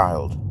the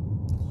child.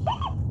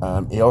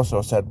 He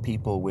also said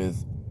people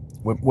with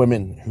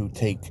women who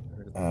take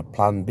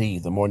Plan B,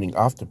 the morning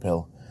after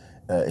pill,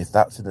 if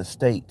that's in a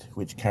state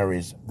which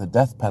carries the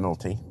death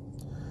penalty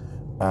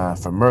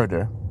for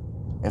murder,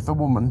 if a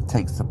woman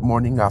takes the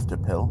morning after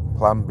pill,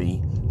 Plan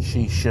B,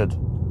 she should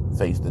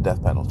face the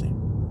death penalty.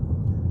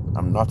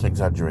 I'm not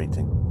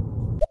exaggerating.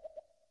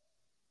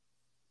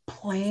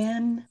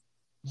 Plan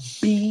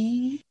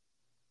B?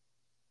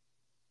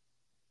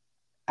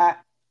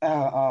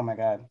 Oh my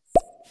God.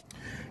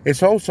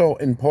 It's also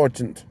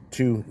important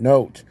to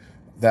note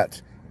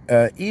that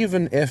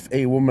even if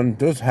a woman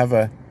does have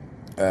a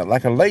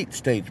late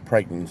stage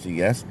pregnancy,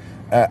 yes,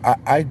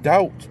 I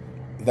doubt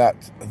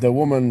that the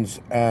woman's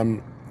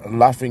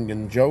laughing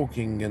and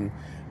joking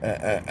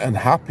and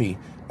happy.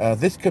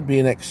 This could be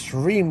an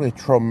extremely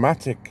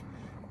traumatic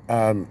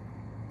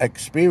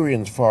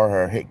experience for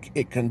her.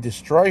 It can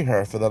destroy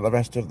her for the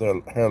rest of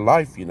her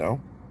life, you know.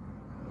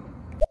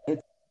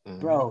 It's, Mm-hmm.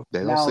 bro,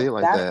 They don't see now it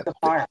like that's that. the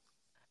part.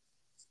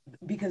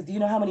 Because do you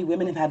know how many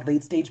women have had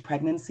late stage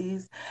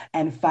pregnancies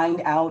and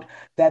find out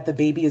that the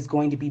baby is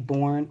going to be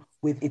born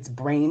with its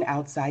brain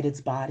outside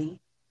its body,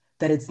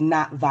 that it's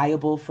not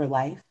viable for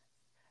life,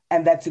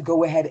 and that to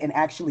go ahead and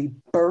actually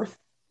birth,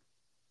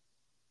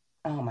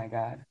 oh my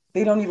God.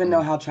 They don't even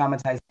know Mm. how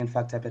traumatizing and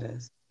fucked up it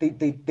is.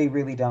 They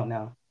really don't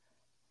know.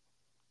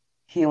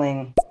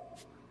 Healing.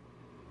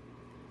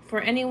 For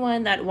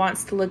anyone that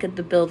wants to look at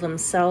the bill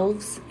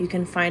themselves, you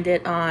can find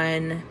it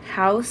on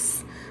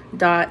house.mo.gov.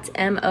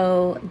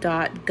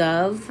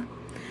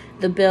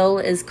 The bill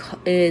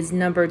is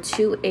number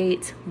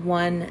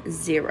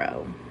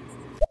 2810.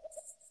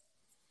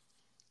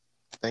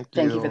 Thank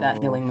Thank you for that,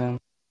 you. Healing Moon.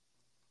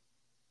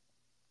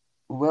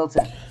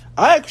 Wilton.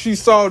 I actually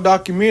saw a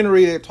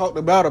documentary that talked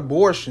about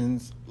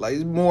abortions, like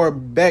it's more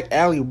back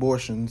alley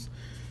abortions.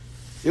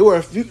 There were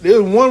a few.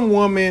 There was one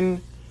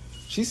woman.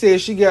 She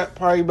said she got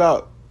probably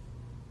about,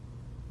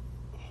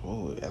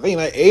 I think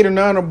like 8 or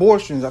 9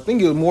 abortions. I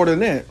think it was more than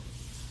that.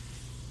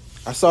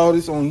 I saw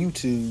this on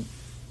YouTube.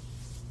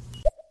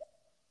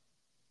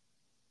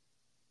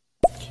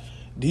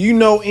 Do you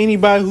know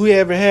anybody who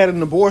ever had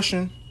an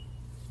abortion?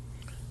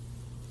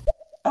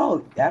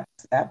 Oh,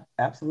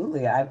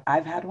 absolutely.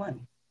 I've had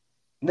one.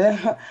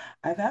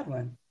 I've had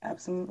one.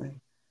 Absolutely.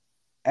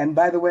 And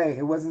by the way,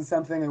 it wasn't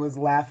something I was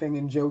laughing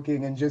and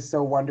joking and just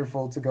so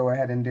wonderful to go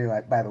ahead and do.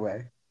 By the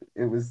way,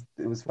 it was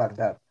fucked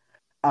up.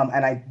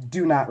 And I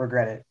do not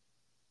regret it.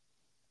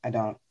 I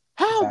don't.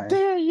 I'm How sorry.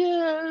 dare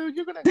you?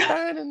 You're gonna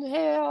burn in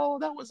hell.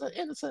 That was an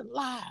innocent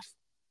life.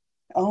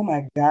 Oh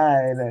my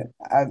God.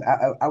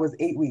 I was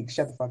 8 weeks.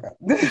 Shut the fuck up.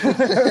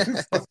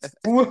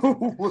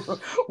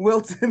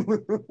 Wilton.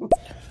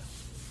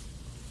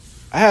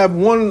 I have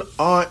one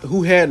aunt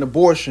who had an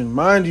abortion.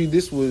 Mind you,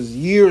 this was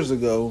years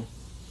ago,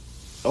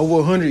 over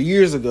 100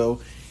 years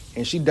ago,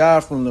 and she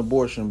died from an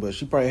abortion, but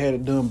she probably had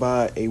it done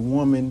by a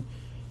woman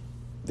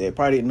that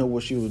probably didn't know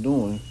what she was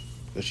doing,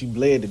 because she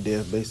bled to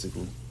death,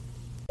 basically.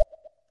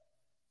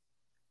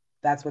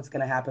 That's what's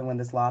going to happen when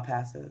this law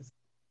passes.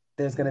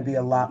 There's going to be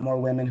a lot more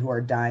women who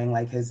are dying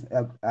like his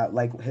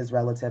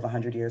relative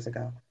 100 years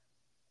ago.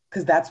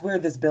 Because that's where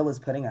this bill is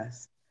putting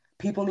us.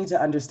 People need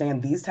to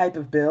understand these type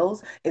of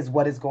bills is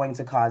what is going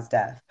to cause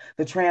death.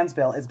 The trans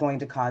bill is going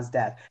to cause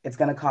death. It's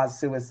going to cause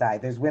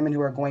suicide. There's women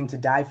who are going to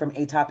die from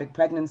ectopic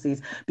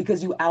pregnancies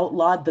because you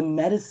outlawed the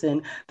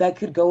medicine that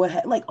could go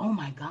ahead. Like, oh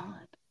my God.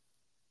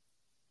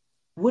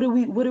 What are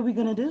we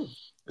gonna do?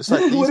 It's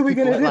like What these are we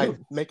people gonna like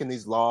do? making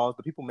these laws.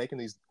 The people making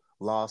these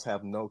laws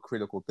have no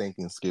critical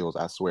thinking skills.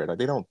 I swear, like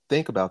they don't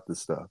think about this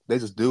stuff. They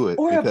just do it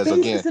Or a because,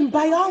 again, basis in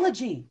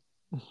biology.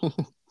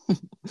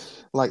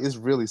 like it's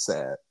really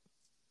sad.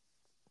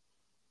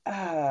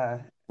 Uh,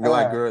 You're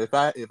like, uh, girl,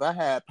 if I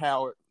had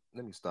power,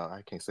 let me stop.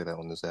 I can't say that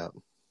on this app.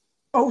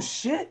 oh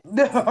shit.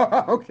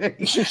 Okay.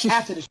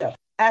 After the show.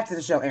 After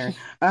the show, Aaron.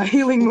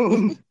 Healing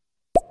Moon.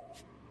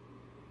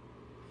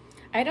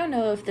 I don't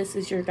know if this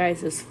is your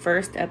guys'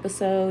 first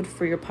episode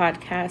for your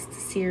podcast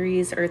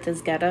series, Earth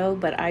is Ghetto,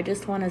 but I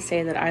just want to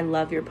say that I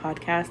love your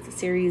podcast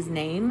series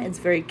name. It's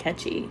very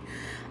catchy.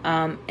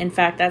 In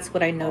fact, that's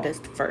what I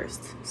noticed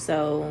first.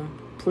 So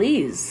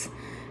please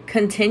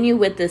continue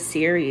with this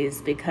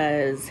series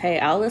because, hey,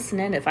 I'll listen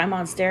in. If I'm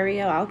on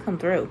stereo, I'll come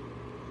through.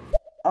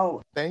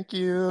 Oh, Thank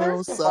you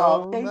first of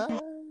all, so thank much. you.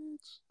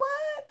 What?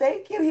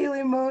 Thank you,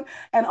 Healing Moon.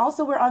 And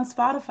also, we're on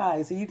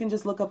Spotify. So you can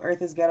just look up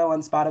Earth is Ghetto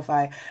on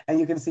Spotify and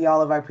you can see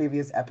all of our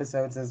previous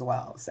episodes as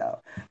well. So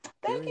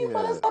thank you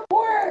for the Period.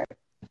 support.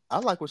 I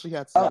like what she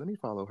had to say. Oh, Let me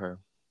follow her.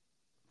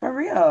 for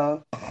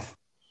real.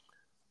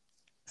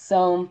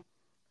 So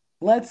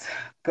let's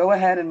go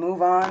ahead and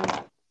move on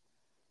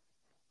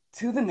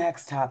to the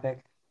next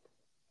topic.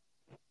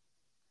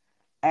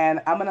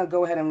 And I'm gonna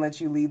go ahead and let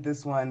you lead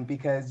this one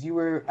because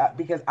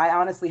because I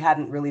honestly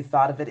hadn't really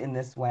thought of it in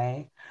this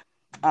way.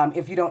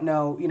 If you don't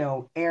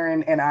know,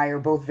 Aaron and I are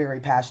both very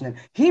passionate.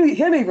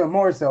 Him even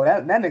more so.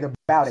 That nigga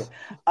about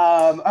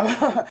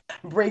it.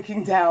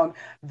 Breaking down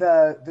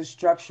the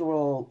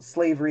structural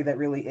slavery that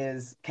really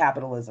is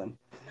capitalism,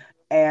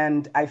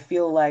 and I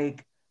feel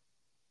like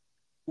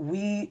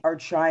we are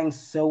trying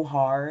so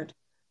hard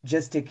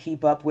just to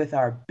keep up with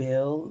our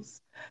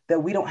bills that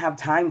we don't have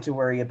time to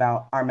worry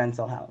about our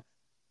mental health.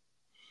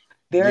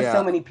 There are so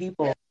Yeah, many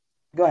people.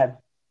 Go ahead.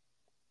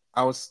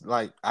 I was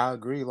like, I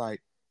agree.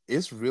 Like,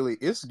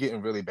 it's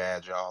getting really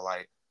bad, y'all.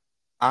 Like,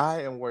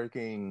 I am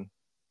working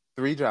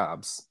 3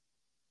 jobs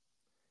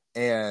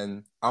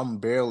and I'm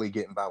barely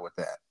getting by with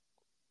that.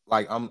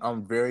 Like,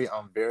 I'm very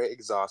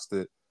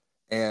exhausted,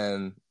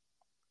 and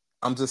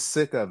I'm just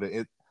sick of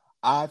it.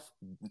 I've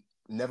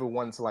never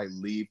wanted to like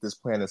leave this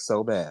planet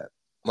so bad.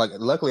 Like,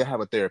 luckily I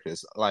have a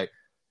therapist. Like,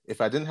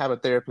 if I didn't have a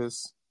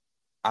therapist,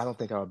 I don't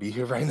think I would be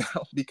here right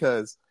now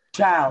because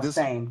Child, this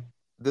same,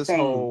 this same.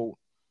 whole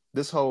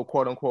this whole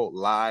quote unquote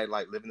lie,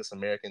 like living this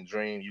American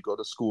dream, you go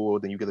to school,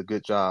 then you get a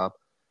good job.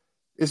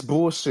 It's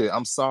bullshit.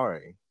 I'm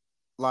sorry.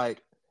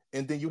 Like,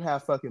 And then you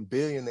have fucking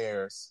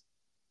billionaires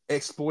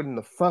exploiting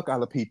the fuck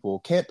out of people,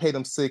 can't pay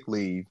them sick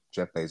leave,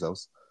 Jeff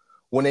Bezos,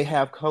 when they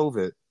have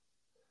COVID.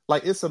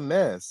 Like, it's a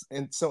mess.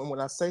 And so when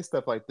I say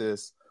stuff like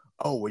this,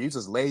 oh, well, you're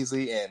just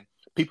lazy and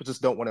people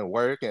just don't want to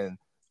work and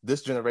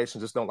this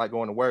generation just don't like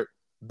going to work.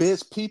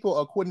 Bitch, people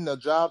are quitting their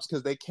jobs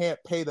because they can't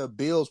pay their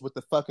bills with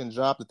the fucking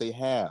job that they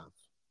have.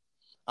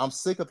 I'm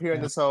sick of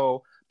hearing this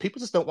whole, people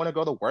just don't want to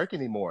go to work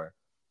anymore.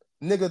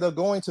 Nigga, they're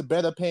going to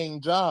better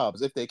paying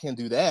jobs if they can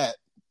do that,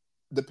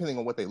 depending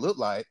on what they look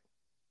like.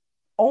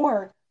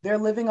 Or they're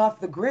living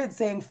off the grid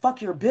saying,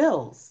 fuck your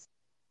bills.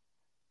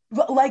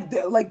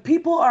 Like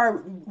people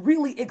are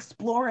really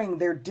exploring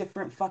their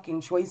different fucking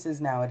choices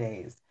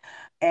nowadays.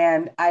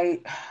 And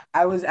I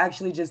was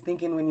actually just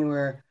thinking when you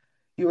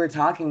were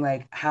talking,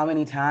 like, how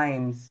many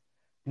times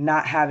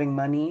not having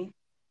money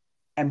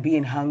and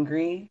being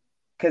hungry,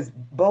 because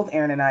both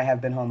Aaron and I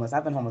have been homeless.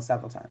 I've been homeless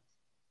several times.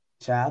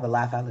 Child, the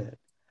life I lived.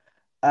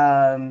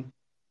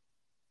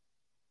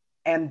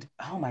 And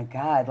oh my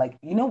God, like,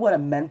 you know what a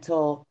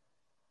mental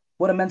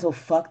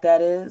fuck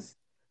that is?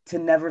 To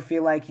never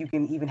feel like you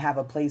can even have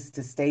a place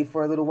to stay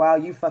for a little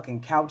while. You fucking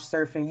couch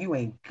surfing, you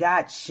ain't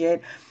got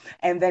shit.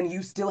 And then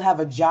you still have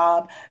a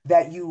job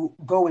that you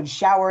go and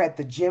shower at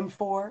the gym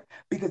for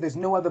because there's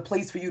no other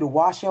place for you to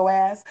wash your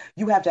ass.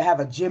 You have to have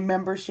a gym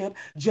membership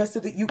just so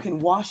that you can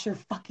wash your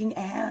fucking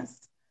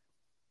ass.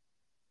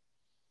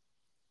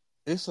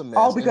 It's a mess.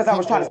 All because I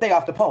was trying to stay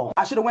off the pole.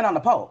 I should have went on the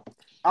pole.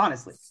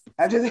 Honestly,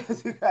 I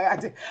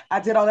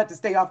did all that to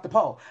stay off the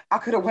pole. I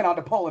could have went on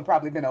the pole and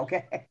probably been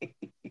okay.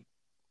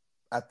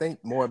 I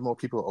think more and more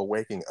people are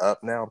waking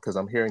up now because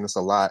I'm hearing this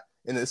a lot.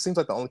 And it seems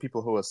like the only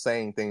people who are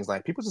saying things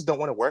like people just don't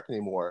want to work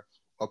anymore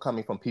are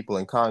coming from people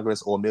in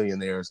Congress or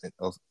millionaires and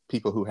of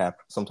people who have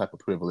some type of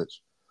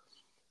privilege.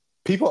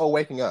 People are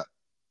waking up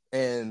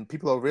and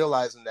people are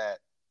realizing that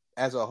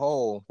as a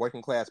whole,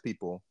 working class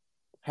people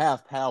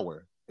have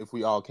power if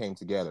we all came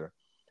together.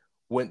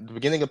 When the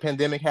beginning of the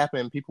pandemic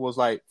happened, people was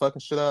like,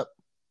 fucking shit up.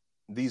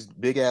 These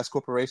big ass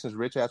corporations,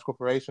 rich ass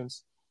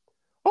corporations.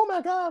 Oh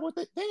my God, what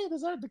they ain't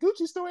deserve. The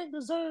Gucci store ain't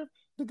deserve.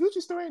 The Gucci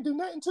store ain't do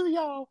nothing to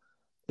y'all.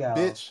 Yo,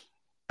 bitch,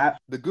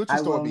 the Gucci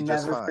store will be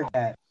just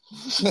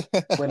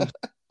fine.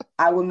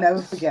 I will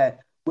never forget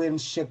when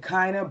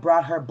Shekinah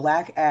brought her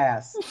black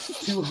ass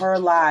to her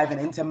live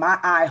and into my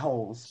eye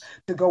holes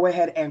to go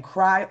ahead and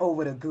cry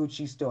over the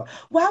Gucci store.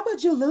 Why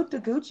would you loot the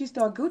Gucci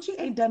store? Gucci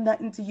ain't done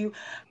nothing to you.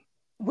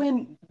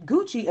 When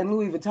Gucci and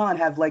Louis Vuitton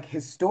have, like,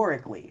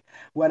 historically,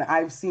 when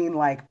I've seen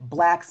like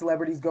black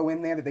celebrities go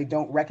in there that they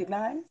don't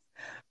recognize,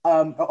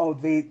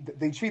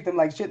 they treat them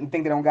like shit and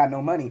think they don't got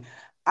no money.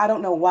 I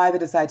don't know why they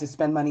decide to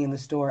spend money in the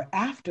store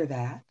after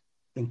that. I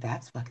think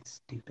that's fucking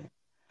stupid.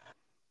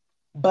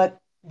 But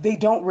they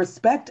don't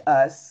respect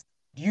us.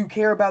 You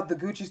care about the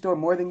Gucci store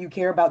more than you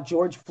care about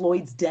George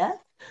Floyd's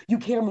death? You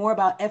care more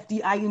about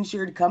FDI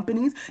insured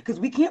companies? Because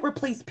we can't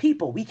replace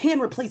people. We can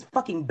replace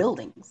fucking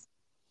buildings.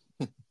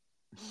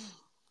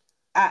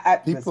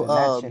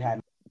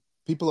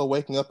 People are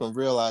waking up and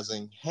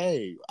realizing,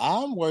 hey,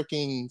 I'm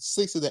working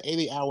 60 to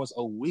 80 hours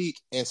a week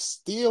and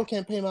still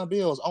can't pay my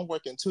bills. I'm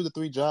working 2 to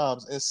 3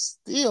 jobs and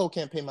still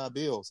can't pay my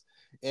bills.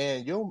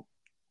 And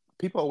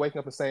people are waking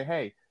up and saying,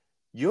 hey,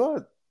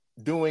 you're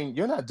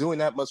not doing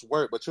that much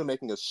work, but you're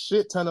making a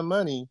shit ton of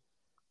money.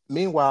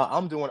 Meanwhile,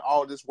 I'm doing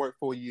all this work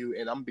for you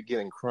and I'm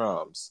getting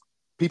crumbs.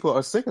 People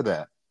are sick of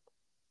that.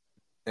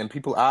 And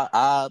people,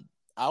 I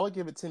would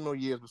give it 10 more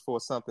years before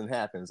something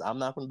happens. I'm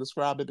not going to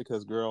describe it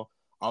because, girl,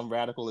 I'm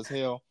radical as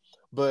hell.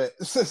 But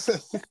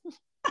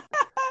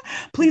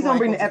please don't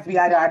bring the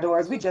FBI to our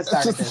doors. We just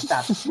started this.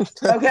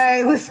 Stop.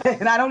 Okay,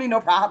 listen, I don't need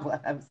no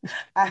problems.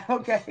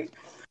 Okay.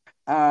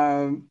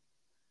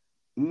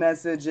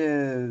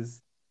 Messages.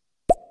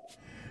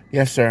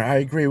 Yes, sir. I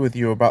agree with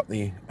you about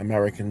the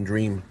American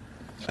dream.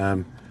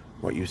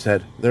 What you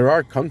said. There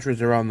are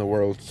countries around the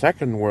world,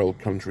 second world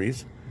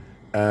countries,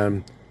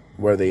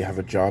 where they have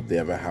a job, they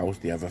have a house,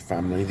 they have a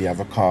family, they have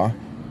a car.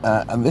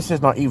 And this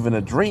is not even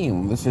a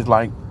dream. This is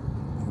like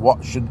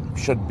what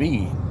should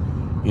be,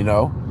 you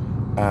know?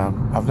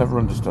 I've never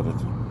understood it.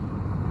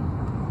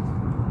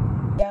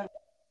 Yeah.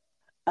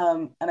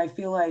 And I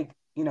feel like,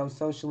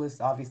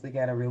 socialists obviously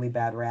get a really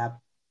bad rap.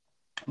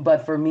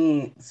 But for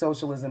me,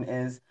 socialism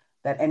is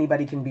that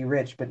anybody can be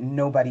rich, but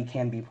nobody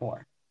can be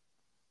poor.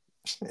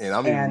 And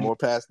I'm even more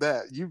past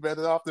that. You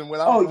better off than when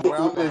I'm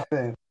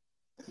listen.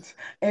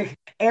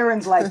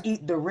 Aaron's like,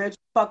 eat the rich,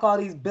 fuck all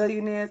these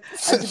billionaires.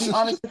 And to be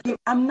honest with you,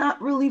 I'm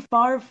not really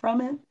far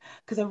from it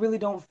because I really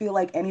don't feel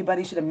like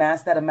anybody should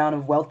amass that amount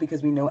of wealth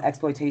because we know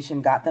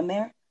exploitation got them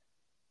there.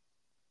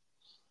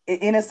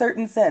 In a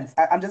certain sense,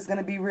 I'm just going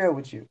to be real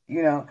with you,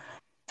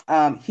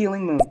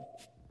 Healing Moon.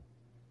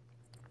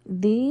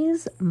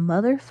 These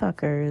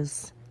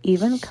motherfuckers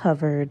even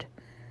covered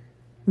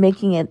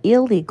making it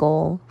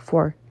illegal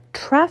for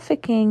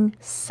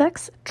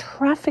sex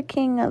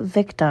trafficking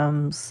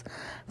victims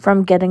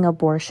from getting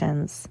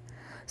abortions.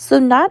 So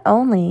not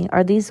only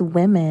are these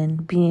women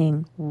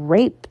being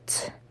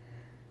raped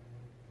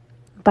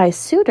by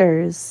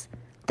suitors,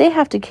 they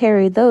have to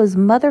carry those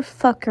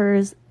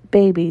motherfuckers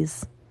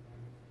babies.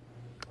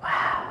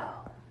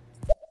 Wow.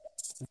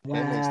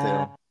 Handmaid's Wow.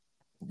 Tale.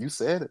 You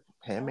said it.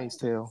 Handmaid's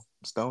Tale.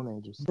 Stone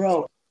Ages.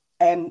 Bro,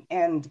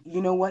 and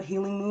you know what,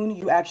 Healing Moon,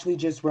 you actually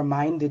just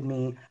reminded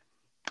me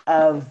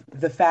of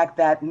the fact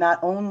that not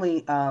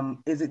only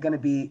is it going to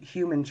be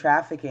human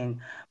trafficking,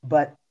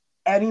 but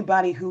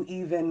anybody who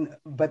even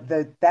but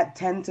that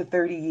 10 to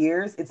 30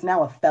 years, it's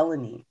now a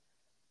felony.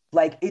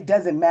 Like it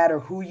doesn't matter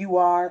who you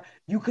are,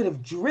 you could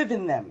have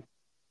driven them.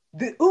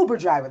 The Uber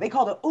driver, they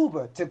called it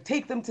Uber to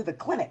take them to the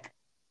clinic.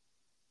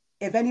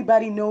 If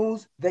anybody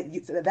knows that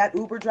that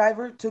Uber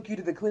driver took you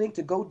to the clinic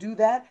to go do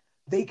that,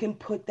 they can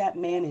put that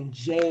man in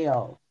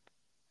jail.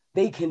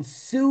 They can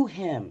sue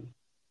him.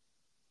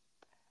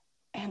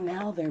 And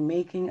now they're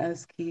making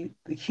us keep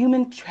the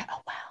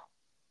oh, wow.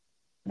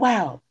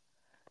 Wow.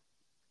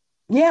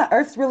 Yeah,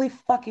 Earth's really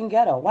fucking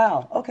ghetto.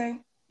 Wow. Okay.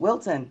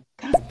 Wilton.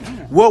 God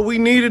damn. What we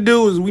need to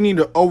do is we need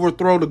to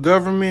overthrow the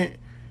government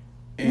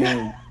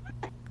and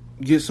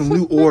get some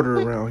new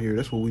order around here.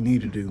 That's what we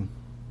need to do.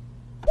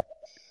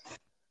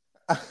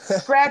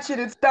 Scratch it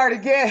and start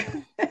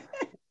again.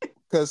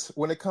 Because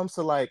when it comes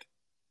to like,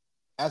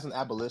 as an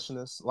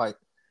abolitionist, like,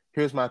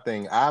 here's my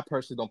thing. I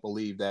personally don't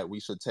believe that we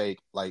should take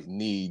like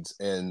needs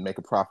and make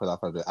a profit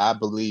off of it. I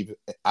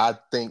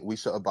think we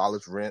should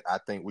abolish rent. I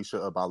think we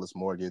should abolish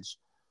mortgage.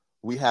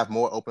 We have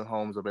more open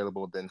homes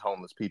available than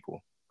homeless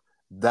people.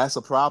 That's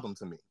a problem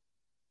to me.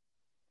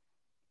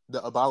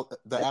 About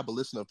the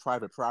abolition of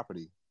private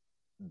property.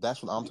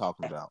 That's what I'm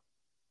talking about.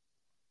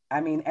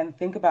 I mean, and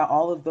think about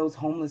all of those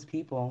homeless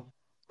people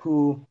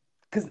who,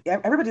 because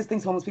everybody just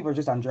thinks homeless people are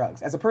just on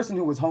drugs. As a person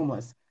who was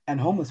homeless and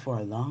homeless for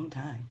a long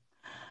time,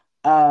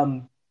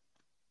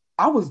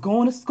 I was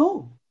going to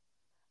school.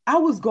 I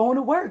was going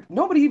to work.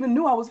 Nobody even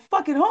knew I was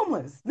fucking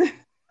homeless.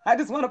 I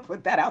just want to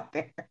put that out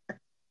there.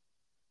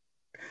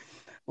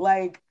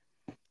 Like,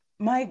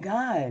 my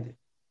God.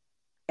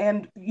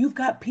 And you've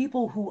got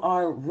people who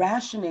are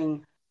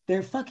rationing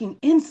their fucking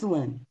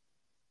insulin,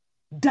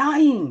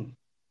 dying.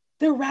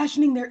 They're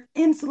rationing their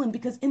insulin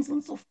because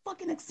insulin's so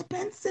fucking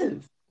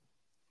expensive.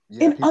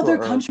 Yeah, In other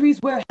countries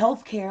where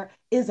healthcare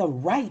is a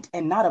right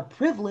and not a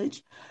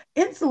privilege,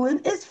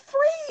 insulin is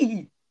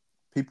free.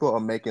 People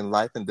are making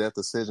life and death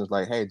decisions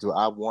like, hey, do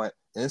I want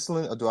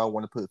insulin or do I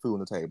want to put food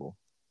on the table?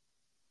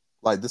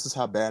 Like, this is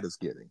how bad it's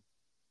getting.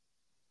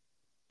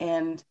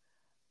 And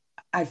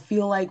I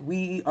feel like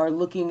we are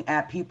looking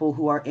at people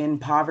who are in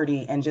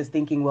poverty and just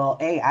thinking, well,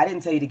 hey, I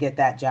didn't tell you to get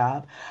that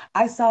job.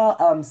 I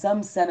saw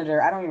some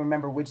senator, I don't even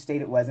remember which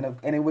state it was,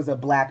 and it was a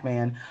black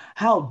man.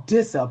 How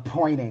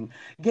disappointing.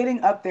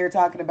 Getting up there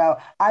talking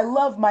about, I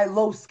love my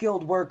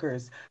low-skilled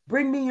workers.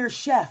 Bring me your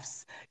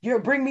chefs.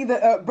 Bring me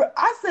the...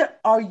 I said,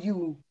 are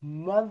you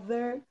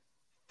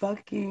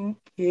motherfucking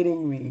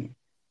kidding me?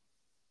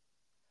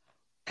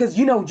 Because,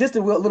 just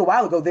a little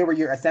while ago, they were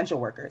your essential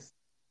workers.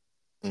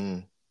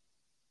 Mm.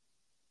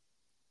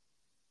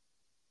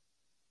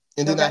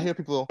 And then I hear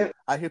people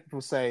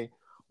say,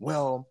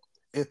 well,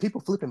 if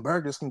people flipping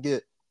burgers can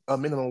get a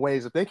minimum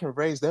wage, if they can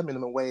raise their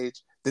minimum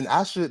wage, then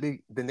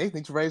then they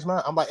need to raise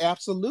mine. I'm like,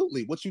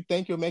 absolutely. What you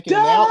think you're making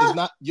now is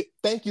not,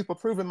 thank you for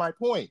proving my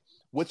point.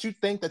 What you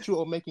think that you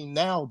are making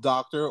now,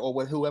 doctor,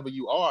 or whoever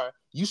you are,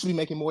 you should be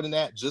making more than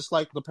that, just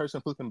like the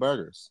person flipping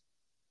burgers.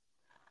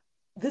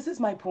 This is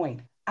my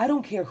point. I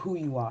don't care who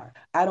you are.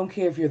 I don't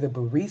care if you're the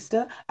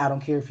barista. I don't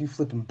care if you're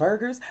flipping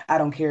burgers. I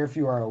don't care if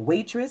you are a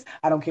waitress.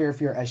 I don't care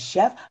if you're a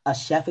chef. A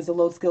chef is a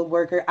low-skilled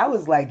worker. I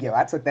was like,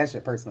 I took that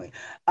shit personally.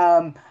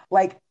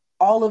 Like,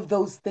 all of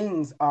those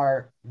things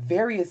are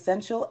very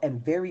essential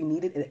and very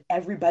needed, and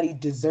everybody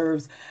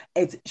deserves,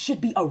 it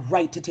should be a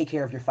right to take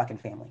care of your fucking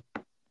family.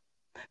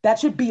 That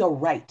should be a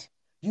right.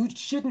 You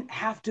shouldn't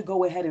have to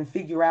go ahead and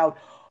figure out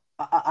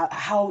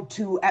how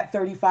to, at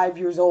 35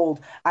 years old,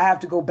 I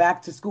have to go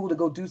back to school to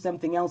go do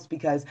something else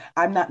because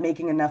I'm not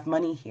making enough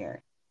money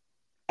here.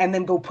 And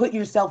then go put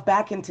yourself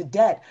back into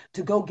debt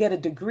to go get a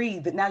degree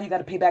that now you got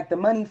to pay back the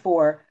money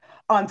for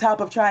on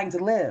top of trying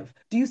to live.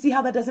 Do you see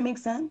how that doesn't make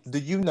sense? Do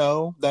you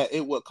know that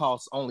it would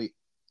cost $80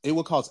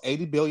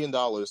 billion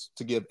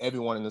to give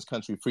everyone in this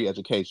country free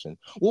education?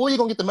 Well, where are you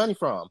going to get the money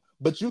from?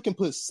 But you can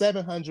put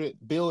 $700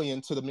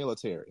 billion to the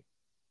military.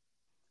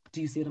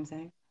 Do you see what I'm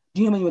saying?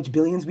 Do you know how much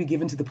billions we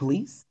give into the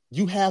police?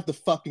 You have the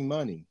fucking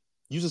money.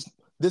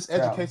 This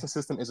education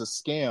system is a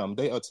scam.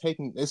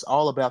 It's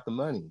all about the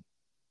money.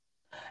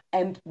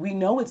 And we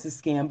know it's a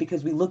scam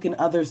because we look in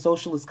other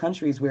socialist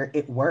countries where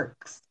it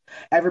works.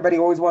 Everybody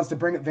always wants to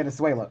bring up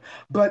Venezuela,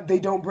 but they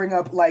don't bring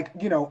up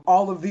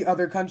all of the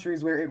other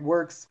countries where it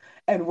works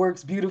and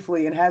works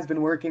beautifully and has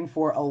been working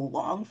for a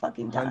long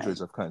fucking time.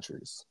 Hundreds of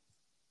countries.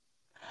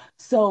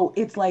 So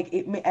it's like,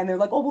 and they're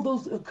like, oh, well,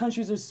 those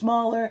countries are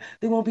smaller.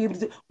 They won't be able to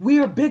do. We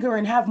are bigger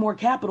and have more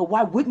capital.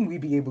 Why wouldn't we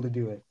be able to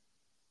do it?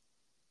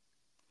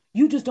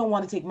 You just don't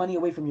want to take money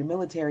away from your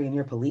military and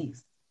your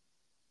police.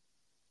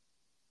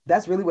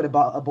 That's really what it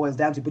boils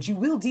down to. But you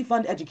will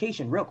defund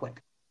education real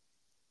quick.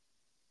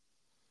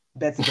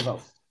 Betsy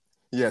DeVos.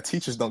 Yeah,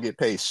 teachers don't get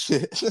paid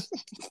shit.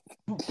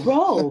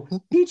 Bro,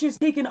 teachers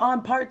taking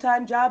on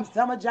part-time jobs,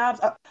 summer jobs.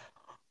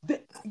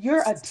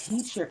 You're a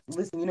teacher.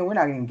 Listen, we're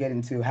not gonna get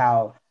into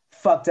how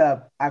fucked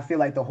up I feel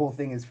like the whole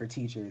thing is for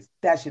teachers.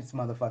 That shit's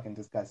motherfucking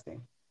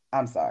disgusting.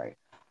 I'm sorry.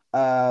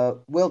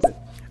 Wilton.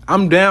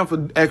 I'm down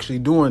for actually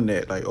doing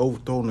that, like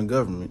overthrowing the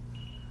government.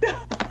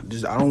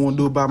 Just I don't want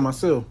to do it by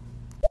myself.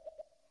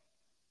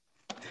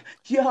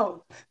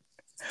 Yo,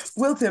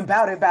 Wilton,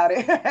 about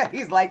it.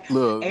 He's like,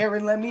 Look,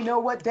 Aaron, let me know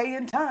what day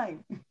and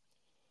time.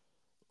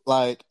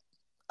 like,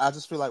 I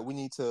just feel like we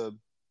need to.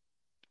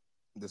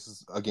 This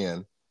is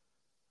again,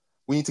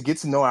 we need to get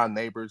to know our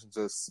neighbors and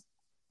just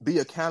be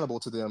accountable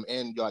to them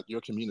and like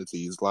your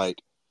communities.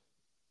 Like,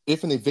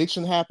 if an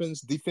eviction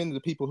happens, defend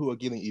the people who are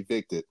getting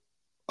evicted.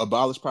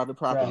 Abolish private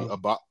property.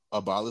 Bro,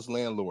 Abolish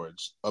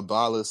landlords.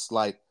 Abolish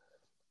like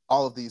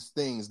all of these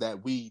things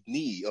that we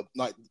need.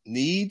 Like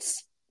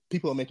needs,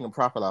 people are making a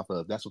profit off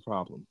of. That's a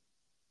problem.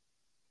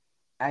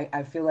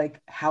 I feel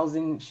like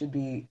housing should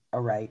be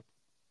a right.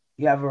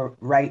 You have a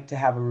right to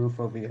have a roof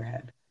over your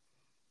head.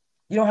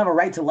 You don't have a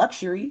right to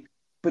luxury,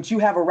 but you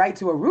have a right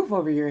to a roof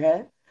over your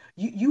head.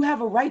 You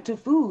have a right to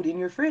food in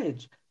your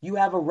fridge. You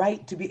have a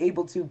right to be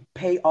able to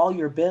pay all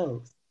your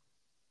bills.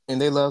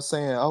 And they love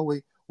saying, "Oh,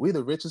 we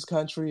the richest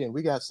country and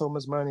we got so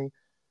much money."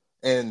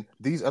 And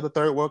these other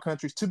third world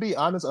countries, to be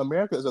honest,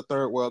 America is a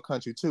third world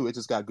country too. It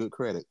just got good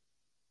credit.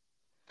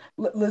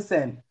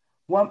 Listen,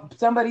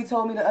 somebody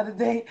told me the other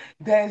day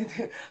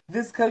that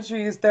this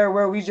country is third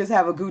world. We just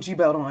have a Gucci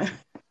belt on.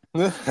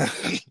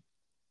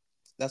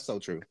 That's so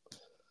true.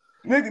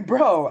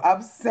 Bro,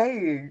 I'm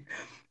saying,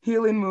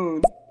 Healing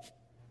Moon.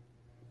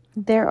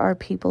 There are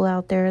people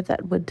out there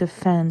that would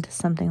defend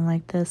something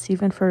like this,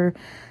 even for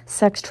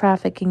sex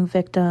trafficking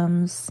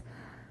victims.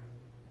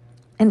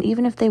 And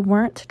even if they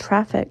weren't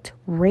trafficked,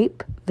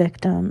 rape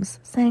victims,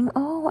 saying,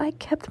 oh, I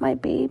kept my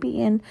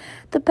baby and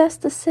the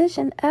best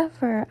decision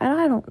ever. And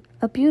I don't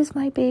abuse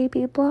my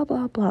baby, blah,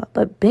 blah, blah.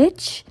 But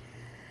bitch,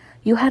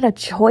 you had a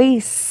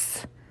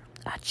choice.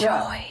 A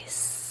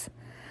choice.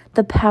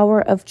 The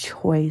power of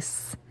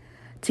choice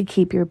to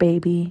keep your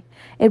baby.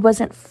 It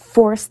wasn't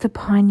forced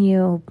upon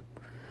you.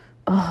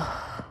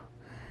 Oh,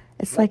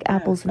 it's like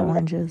apples and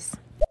oranges.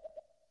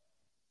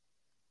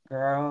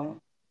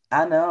 Girl,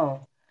 I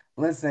know.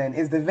 Listen,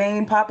 is the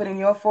vein popping in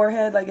your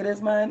forehead like it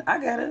is mine? I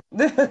get it.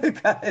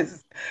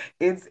 Because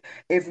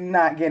it's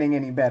not getting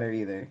any better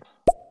either.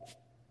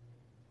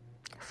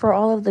 For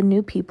all of the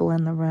new people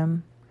in the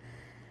room,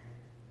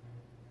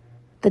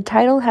 the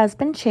title has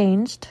been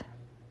changed,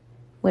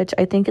 which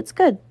I think it's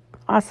good.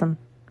 Awesome.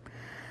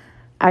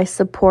 I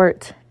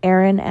support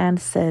Aaron and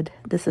Sid.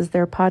 This is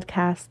their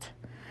podcast.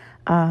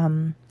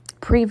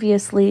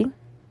 Previously,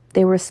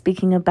 they were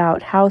speaking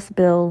about House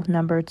Bill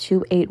number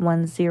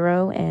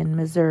 2810 in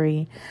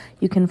Missouri.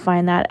 You can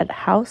find that at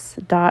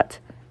house.mo.gov.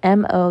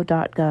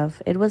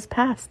 It was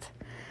passed.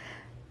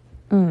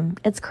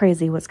 It's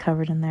crazy what's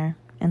covered in there,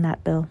 in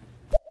that bill.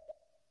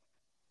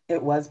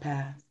 It was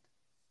passed.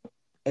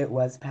 It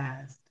was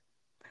passed.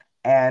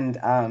 And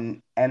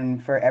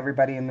for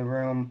everybody in the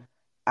room,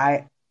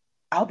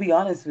 I'll be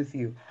honest with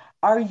you.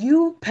 Are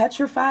you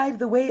petrified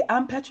the way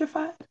I'm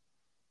petrified?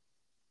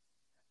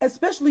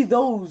 Especially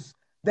those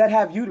that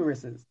have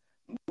uteruses.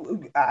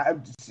 That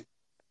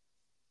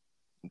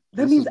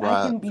means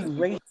I can be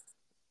raped.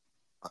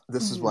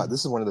 This is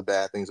one of the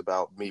bad things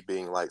about me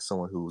being like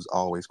someone who's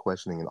always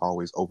questioning and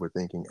always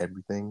overthinking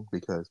everything,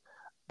 because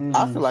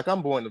I feel like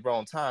I'm born in the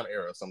wrong time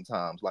era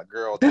sometimes. Like,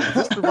 girl, is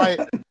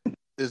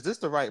this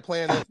the right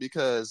planet?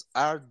 Because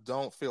I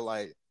don't feel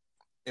like,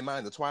 am I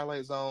in the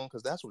Twilight Zone?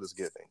 Because that's what it's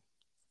giving.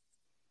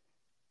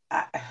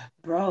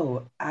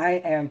 Bro,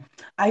 I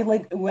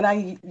like when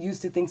I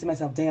used to think to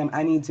myself, damn,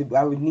 I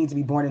would need to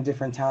be born in a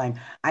different time.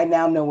 I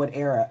now know what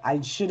era. I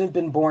should have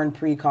been born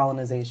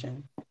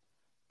pre-colonization.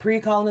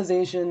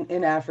 Pre-colonization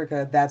in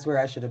Africa, that's where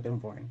I should have been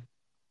born.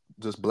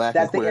 Just black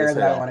That's and the queer era as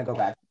that I hell. want to go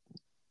back.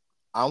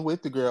 I'm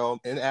with the girl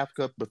in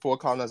Africa before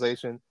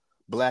colonization,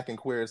 black and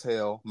queer as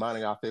hell,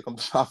 minding our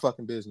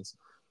fucking business.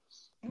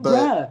 But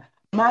Bruh,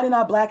 minding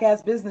our black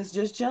ass business,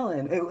 just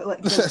chilling.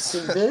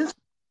 Because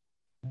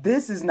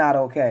this is not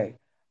okay.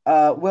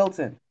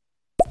 Wilton.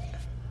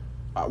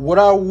 What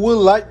I would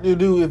like to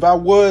do if I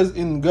was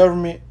in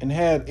government and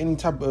had any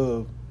type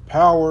of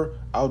power,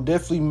 I would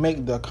definitely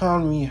make the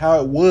economy how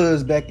it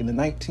was back in the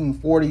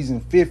 1940s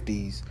and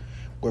 50s,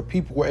 where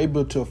people were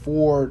able to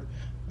afford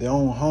their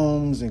own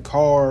homes and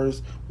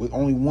cars with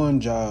only one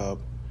job,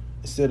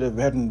 instead of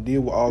having to deal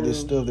with all this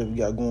stuff that we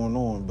got going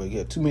on. But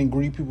yeah, too many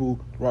greedy people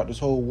throughout this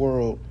whole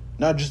world,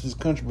 not just this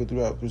country, but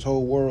throughout this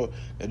whole world,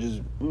 that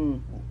just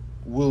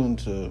willing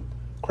to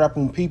crap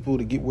on people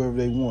to get wherever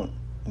they want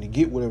and to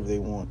get whatever they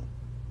want.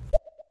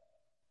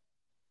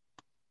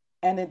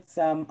 And it's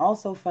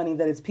also funny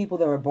that it's people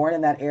that were born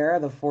in that era,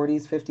 the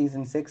 40s, 50s,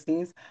 and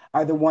 60s,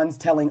 are the ones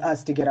telling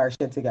us to get our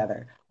shit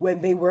together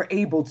when they were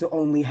able to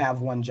only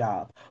have one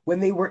job, when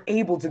they were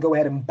able to go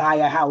ahead and buy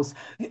a house.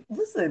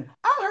 Listen,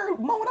 I heard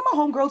one of my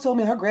homegirls told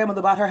me her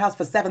grandmother bought her house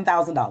for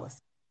 $7,000.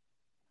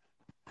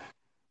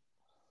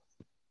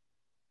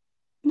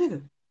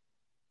 Nigga.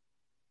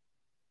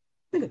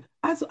 Nigga,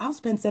 I'll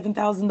spend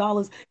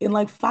 $7,000 in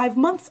like 5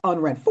 months on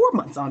rent, 4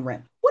 months on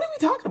rent. What are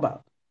we talking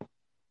about?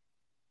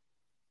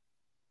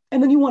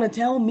 And then you want to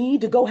tell me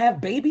to go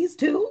have babies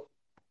too?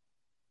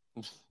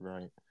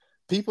 Right.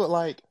 People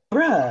like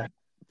Bruh.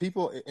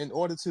 people in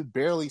order to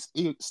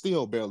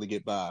still barely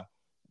get by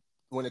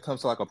when it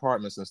comes to like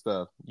apartments and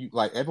stuff. You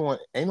like everyone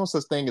ain't no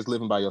such thing as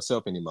living by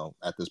yourself anymore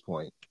at this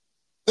point.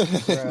 You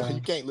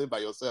Bruh. can't live by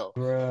yourself.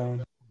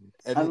 Bruh.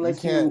 And you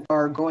Unless can't you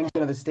are going to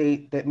another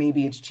state that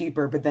maybe it's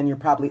cheaper, but then you're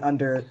probably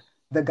under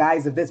the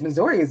guise of this.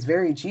 Missouri is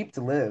very cheap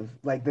to live.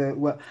 But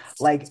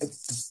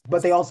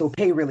they also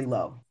pay really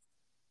low,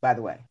 by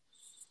the way.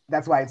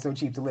 That's why it's so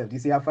cheap to live. Do you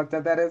see how fucked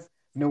up that is?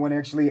 No one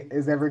actually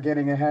is ever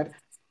getting ahead.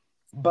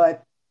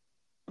 But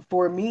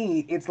for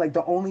me, it's like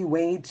the only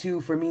way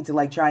for me to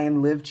like try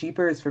and live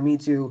cheaper is for me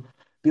to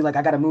be like,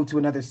 I got to move to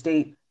another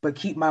state, but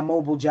keep my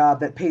mobile job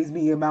that pays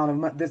me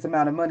this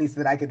amount of money so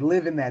that I could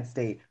live in that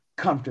state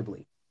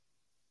comfortably.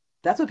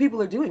 That's what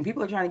people are doing.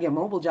 People are trying to get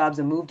mobile jobs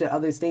and move to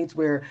other states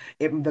where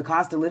the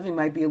cost of living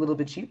might be a little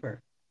bit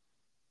cheaper.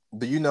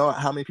 do you know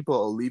how many people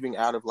are leaving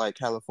out of like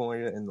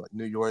California and like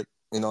New York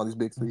and all these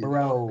big cities?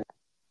 Bro,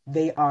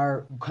 they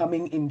are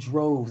coming in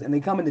droves and they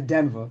come into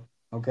Denver,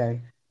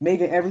 okay,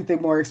 making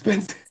everything more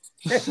expensive.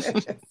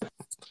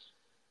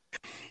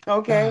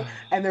 Okay,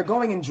 and they're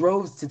going in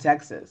droves to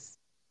Texas,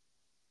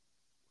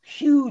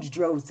 huge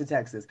droves to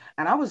Texas.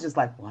 And I was just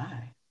like,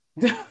 why?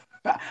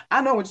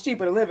 I know it's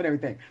cheaper to live and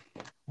everything,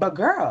 but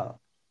girl,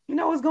 you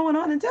know what's going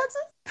on in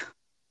Texas?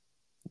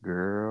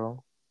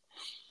 Girl.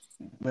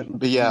 But,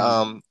 But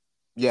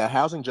yeah,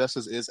 housing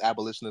justice is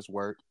abolitionist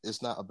work.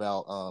 It's not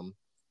about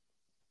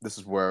this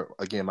is where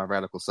again my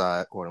radical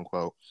side, quote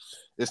unquote.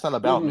 It's not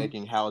about mhm.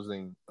 making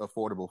housing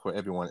affordable for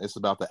everyone. It's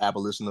about the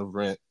abolition of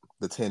rent,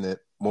 the tenant,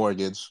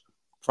 mortgage,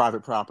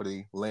 private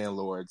property,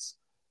 landlords,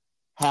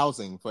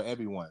 housing for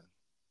everyone.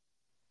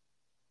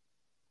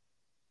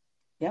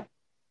 Yep.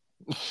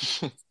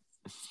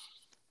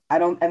 I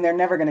don't, and they're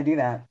never going to do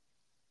that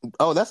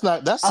Oh, that's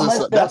unless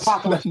the that's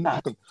apocalypse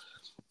comes.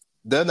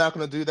 they're not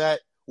going to do that.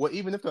 Well,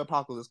 even if the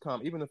apocalypse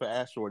comes, even if an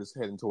asteroid is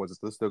heading towards us,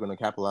 they're still going to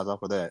capitalize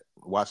off of that.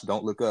 Watch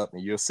Don't Look Up,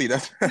 and you'll see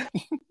that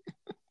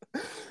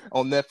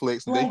on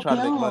Netflix. They Like, try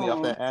to make money off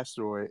yo, that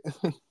asteroid.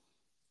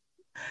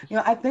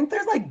 I think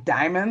there's like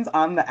diamonds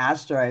on the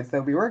asteroid,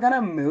 so we were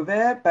gonna move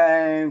it,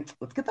 but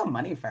let's get the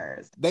money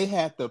first. They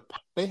had the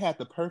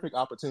perfect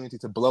opportunity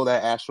to blow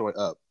that asteroid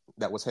up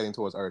that was heading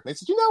towards Earth. They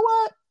said, you know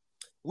what?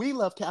 We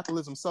love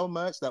capitalism so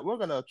much that we're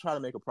gonna try to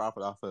make a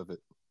profit off of it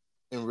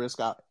and risk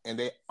out.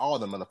 And all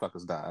the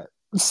motherfuckers died.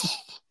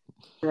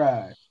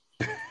 Right.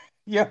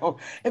 Yo,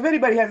 if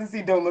anybody hasn't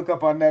seen Don't Look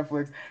Up on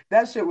Netflix,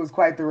 that shit was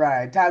quite the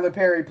ride. Tyler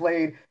Perry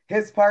played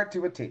his part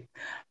to a T.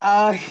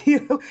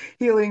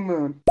 Healing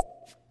Moon.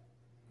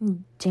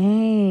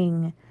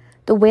 Dang.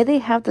 The way they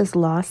have this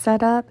law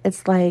set up,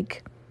 it's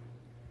like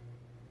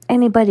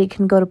anybody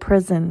can go to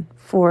prison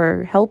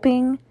for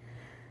helping,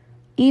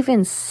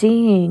 even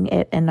seeing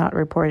it and not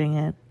reporting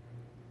it.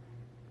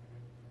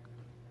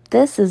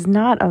 This is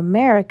not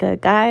America,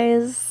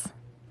 guys.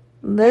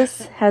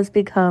 This has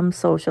become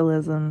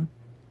socialism.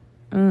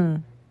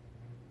 And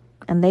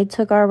they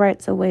took our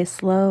rights away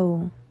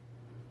slow,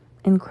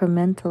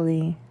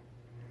 incrementally.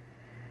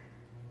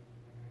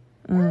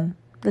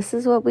 This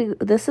is what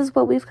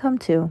we've come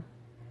to.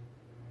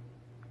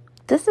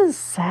 This is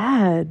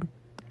sad.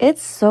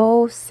 It's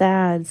so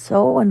sad,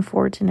 so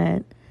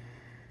unfortunate.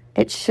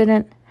 It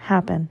shouldn't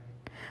happen.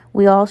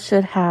 We all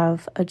should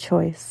have a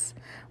choice.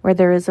 Where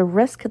there is a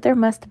risk, there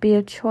must be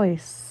a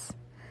choice.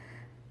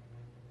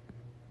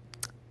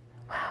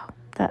 Wow.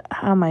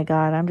 Oh my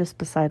God, I'm just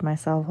beside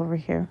myself over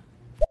here.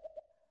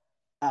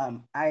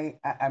 And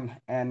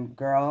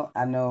girl,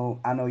 I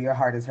know your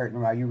heart is hurting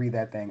while you read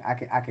that thing. I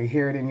can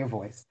hear it in your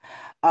voice.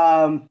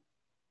 But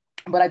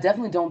I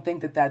definitely don't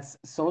think that that's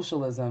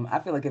socialism. I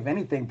feel like if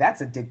anything,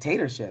 that's a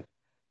dictatorship.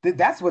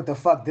 That's what the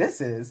fuck this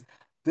is.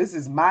 This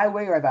is my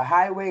way or the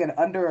highway, and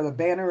under the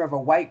banner of a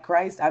white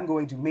Christ, I'm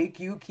going to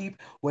make you keep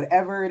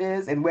whatever it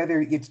is, and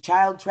whether it's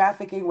child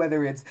trafficking,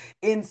 whether it's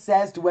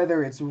incest,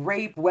 whether it's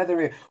rape,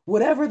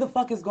 whatever the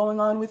fuck is going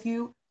on with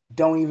you,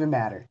 don't even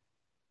matter.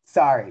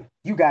 Sorry,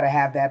 you gotta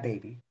have that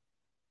baby.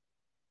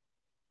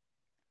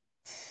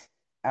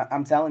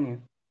 I'm telling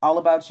you, all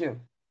about you.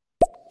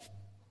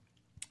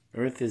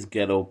 Earth is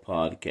Ghetto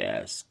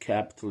Podcast.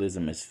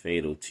 Capitalism is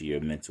fatal to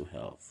your mental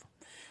health.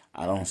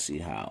 I don't see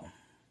how.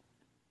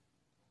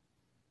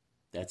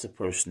 That's a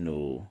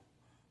personal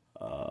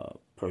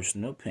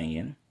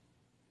opinion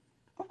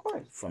Of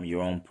course. from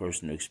your own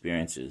personal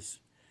experiences.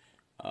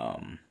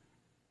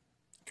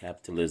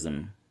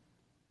 Capitalism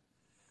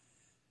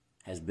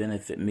has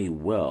benefited me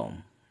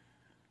well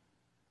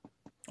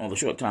on the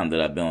short time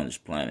that I've been on this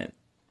planet,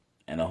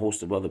 and a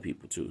host of other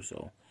people too.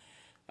 So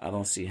I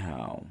don't see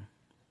how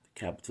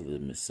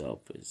capitalism itself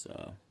is.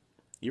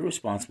 You're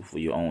responsible for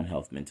your own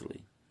health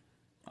mentally.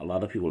 A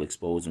lot of people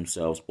expose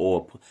themselves,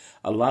 or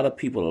a lot of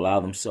people allow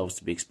themselves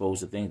to be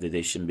exposed to things that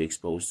they shouldn't be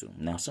exposed to.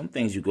 Now, some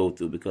things you go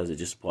through because it's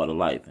just part of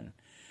life, and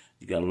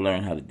you got to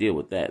learn how to deal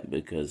with that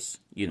because,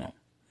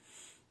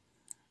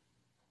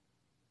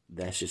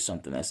 that's just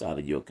something that's out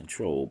of your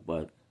control.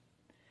 But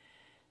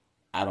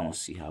I don't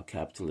see how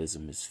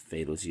capitalism is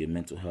fatal to your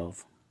mental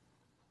health.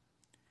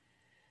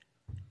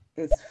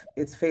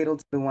 It's fatal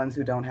to the ones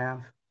who don't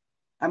have.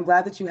 I'm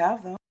glad that you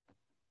have though,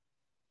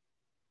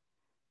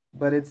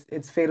 but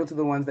it's fatal to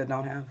the ones that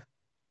don't have.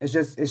 It's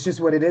just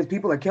what it is.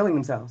 People are killing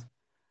themselves.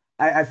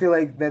 I feel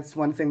like that's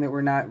one thing that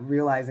we're not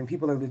realizing.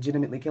 People are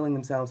legitimately killing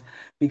themselves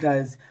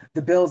because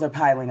the bills are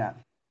piling up,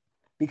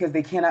 because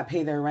they cannot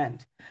pay their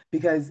rent,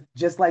 because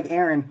just like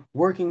Aaron,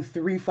 working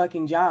 3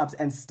 fucking jobs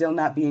and still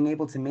not being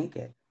able to make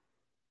it.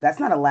 That's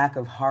not a lack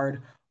of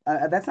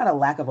that's not a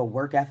lack of a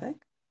work ethic.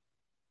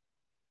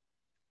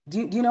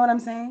 Do you know what I'm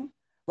saying?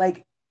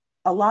 Like,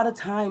 a lot of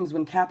times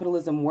when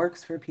capitalism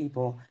works for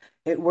people,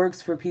 it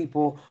works for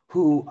people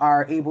who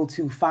are able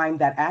to find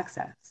that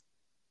access.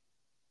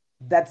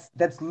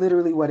 That's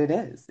literally what it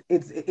is.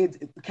 It's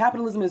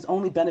capitalism is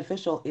only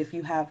beneficial if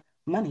you have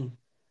money.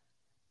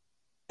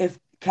 If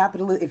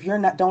you're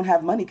not don't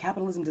have money,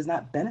 capitalism does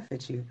not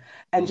benefit you.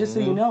 And just so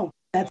you Mm-hmm. know,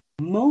 that's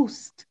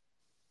most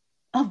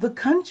of the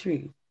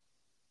country.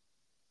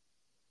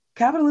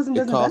 Capitalism It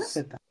doesn't costs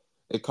benefit them.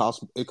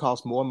 it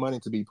costs more money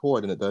to be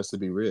poor than it does to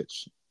be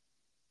rich.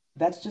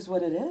 That's just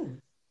what it is.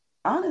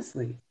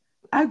 Honestly,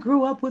 I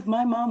grew up with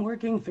my mom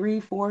working 3,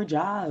 4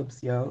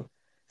 jobs, yo,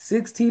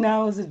 16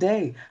 hours a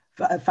day,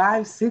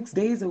 5, 6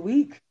 days a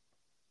week.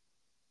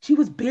 She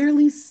was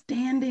barely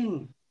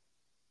standing.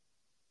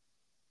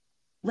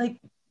 Like,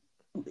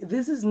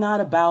 this is not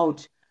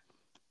about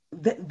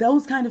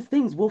those kind of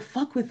things will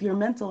fuck with your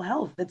mental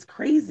health. That's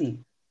crazy.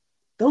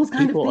 Those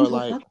kind of People are things will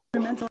like, fuck with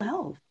your mental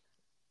health.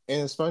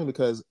 and it's funny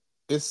because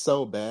it's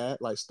so bad.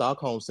 Like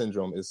Stockholm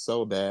syndrome is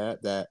so bad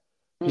that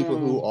Mm, people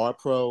who are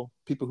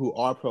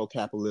pro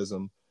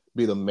capitalism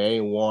be the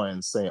main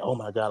ones saying, "Oh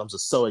my God, I'm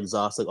just so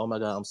exhausted. Oh my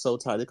God, I'm so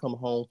tired." They come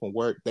home from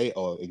work, they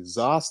are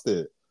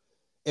exhausted,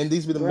 and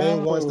these be the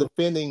main ones bro,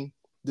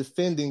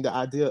 defending the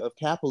idea of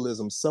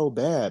capitalism so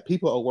bad.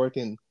 People are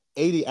working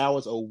 80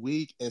 hours a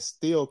week and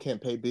still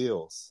can't pay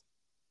bills.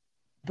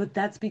 but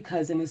that's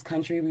because in this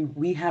country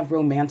we have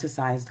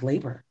romanticized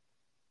labor.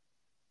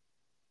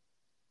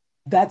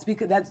 That's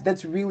because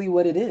that's really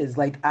what it is.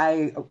 Like,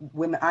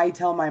 when I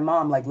tell my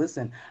mom, like,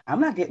 listen, I'm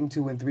not getting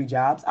 2 and 3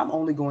 jobs. I'm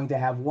only going to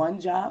have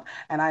one job,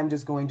 and I'm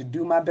just going to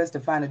do my best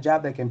to find a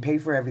job that can pay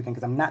for everything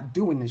because I'm not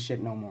doing this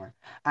shit no more.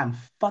 I'm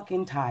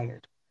fucking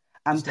tired.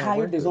 I'm It's not tired.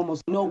 worth There's it.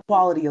 almost no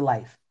quality of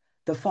life.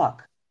 The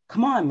fuck?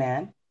 Come on,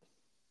 man.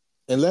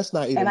 And let's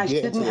not And even I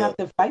get into shouldn't have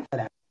the to fight for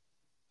that.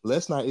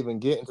 let's not even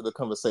get into the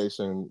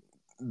conversation.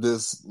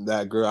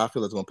 That girl, I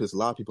feel it's going to piss a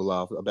lot of people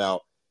off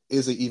about,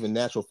 is it even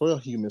natural for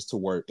humans to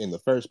work in the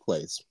first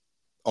place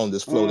on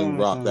this floating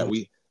rock Mm,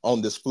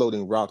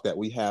 that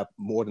we have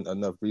more than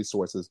enough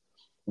resources?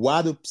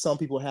 Why do some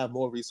people have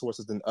more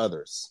resources than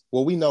others?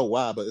 Well, we know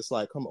why, but it's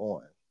like, come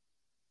on.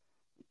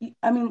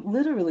 I mean,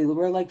 literally,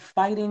 we're like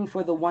fighting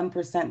for the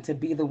 1% to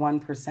be the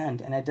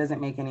 1%, and it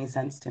doesn't make any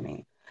sense to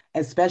me,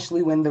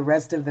 especially when the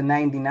rest of the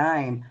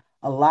 99,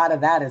 a lot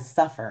of that is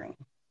suffering.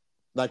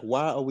 Like,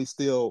 why are we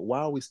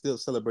still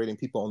celebrating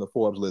people on the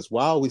Forbes list?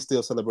 Why are we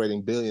still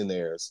celebrating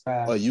billionaires?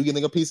 Uh, Are you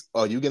getting a piece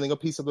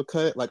of the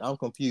cut? Like, I'm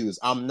confused.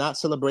 I'm not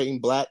celebrating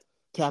black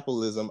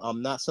capitalism.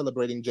 I'm not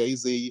celebrating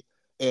Jay-Z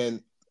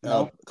and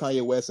no,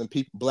 Kanye West and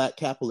black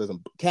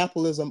capitalism.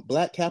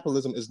 Black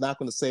capitalism is not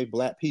going to save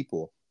black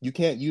people. You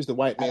can't use the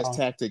white at man's all.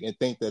 tactic and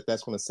think that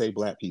that's going to save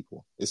black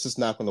people. It's just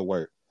not going to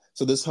work.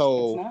 So this It's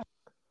whole not.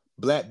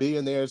 black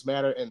billionaires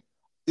matter, and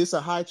it's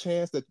a high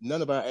chance that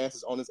none of our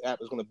asses on this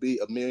app is going to be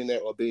a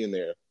millionaire or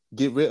billionaire.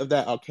 Get rid of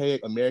that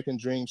archaic American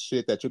dream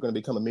shit that you're going to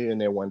become a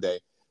millionaire one day.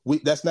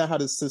 That's not how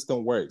this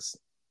system works.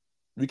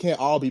 We can't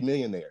all be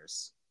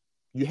millionaires.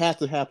 You have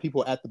to have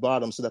people at the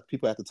bottom so that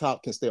people at the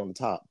top can stay on the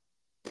top.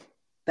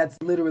 That's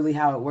literally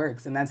how it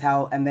works, and that's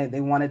how, and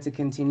they wanted to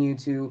continue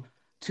to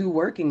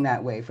working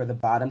that way for the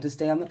bottom to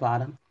stay on the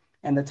bottom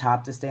and the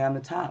top to stay on the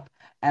top.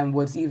 And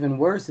what's even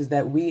worse is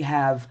that we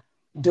have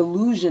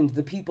delusioned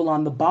the people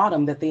on the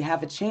bottom that they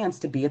have a chance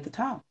to be at the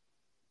top.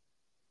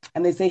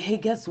 And they say, hey,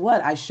 guess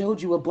what? I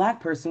showed you a black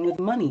person with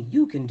money.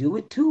 You can do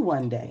it too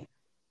one day.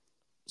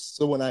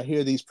 So when I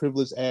hear these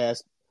privileged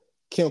ass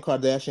Kim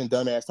Kardashian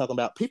dumbass talking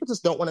about people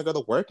just don't want to go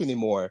to work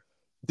anymore,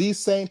 these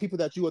same people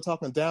that you were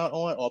talking down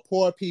on are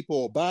poor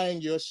people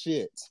buying your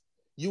shit.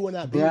 You would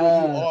not be where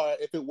you Bruh, are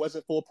if it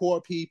wasn't for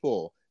poor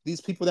people.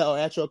 These people that are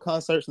at your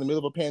concerts in the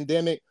middle of a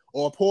pandemic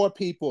are poor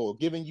people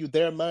giving you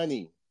their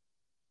money.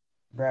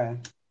 bruh,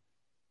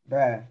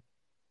 bruh.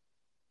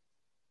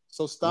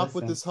 So stop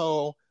with Listen,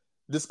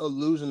 this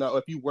illusion that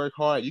if you work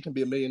hard, you can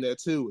be a millionaire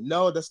too.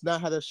 No, that's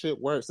not how that shit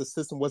works. The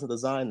system wasn't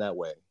designed that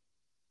way.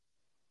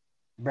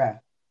 bruh.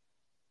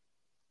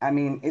 I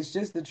mean, it's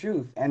just the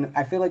truth. And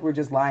I feel like we're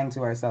just lying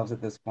to ourselves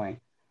at this point.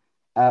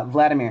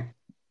 Vladimir.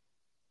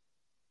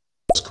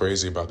 What's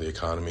crazy about the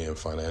economy and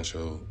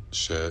financial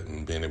shit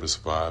and being able to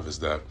survive is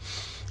that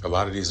a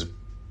lot of these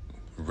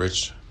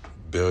rich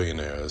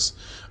billionaires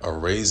are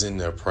raising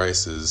their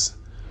prices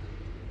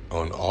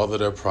on all of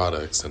their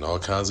products and all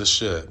kinds of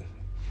shit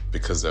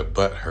because their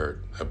butt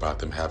hurt about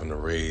them having to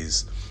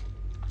raise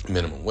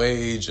minimum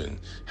wage and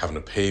having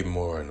to pay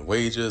more in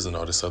wages and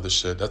all this other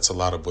shit. That's a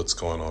lot of what's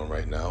going on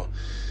right now.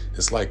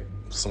 It's like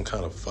some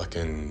kind of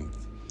fucking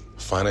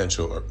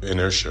financial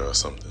inertia or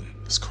something.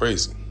 It's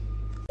crazy.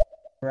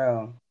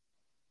 Bro,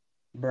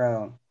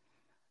 bro.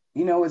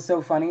 You know what's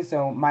so funny?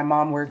 So my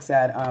mom works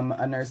at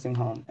a nursing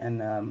home,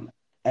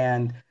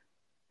 and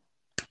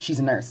she's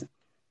a nurse.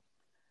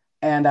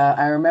 And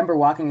I remember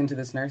walking into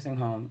this nursing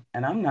home,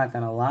 and I'm not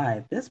gonna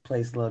lie, this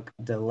place looked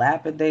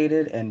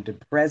dilapidated and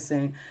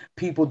depressing.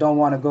 People don't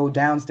want to go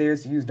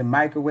downstairs to use the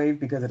microwave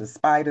because of the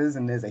spiders,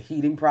 and there's a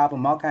heating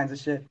problem, all kinds of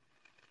shit.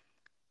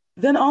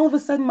 Then all of a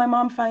sudden, my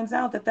mom finds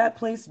out that that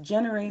place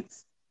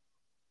generates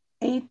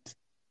eight,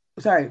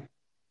 sorry,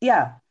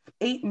 yeah,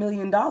 $8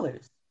 million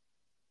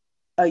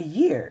a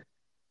year,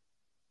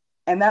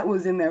 and that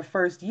was in their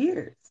first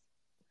years.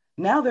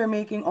 Now they're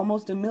making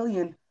almost $1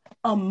 million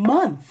a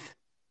month.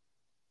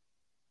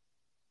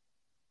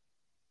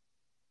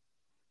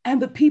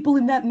 And the people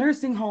in that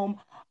nursing home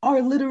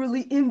are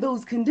literally in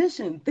those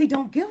conditions. They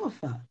don't give a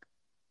fuck.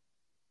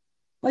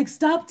 Like,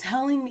 stop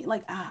telling me,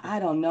 like, I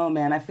don't know,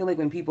 man. I feel like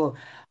when people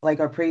like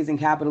are praising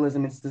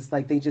capitalism, it's just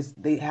like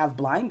they have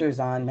blinders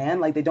on, man.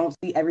 Like they don't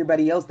see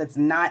everybody else that's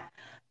not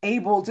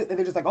able to,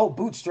 they're just like, oh,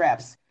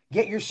 bootstraps,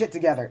 get your shit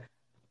together.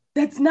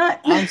 That's not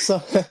I'm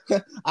so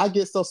I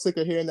get so sick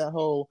of hearing that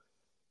whole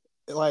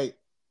like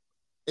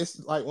it's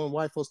like when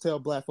white folks tell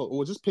black folks,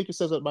 well, just pick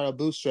yourselves up by your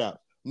bootstrap.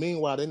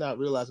 Meanwhile, they're not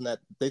realizing that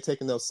they're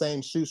taking those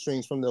same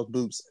shoestrings from those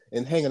boots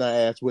and hanging our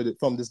ass with it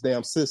from this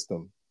damn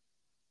system.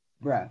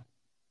 bruh.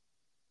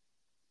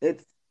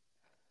 It's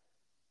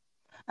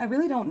I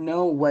really don't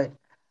know what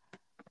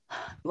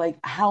like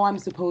how I'm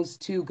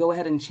supposed to go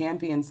ahead and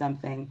champion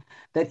something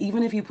that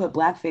even if you put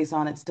blackface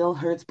on, it still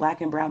hurts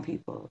black and brown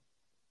people.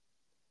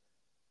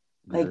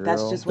 Like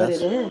that's Girl, just what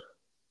it is.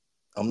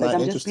 I'm Like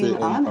not I'm just being interested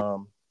in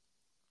honest.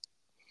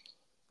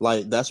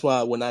 like that's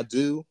why when I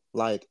do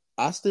like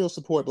I still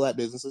support black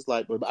businesses,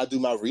 like but I do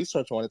my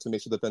research on it to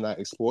make sure that they're not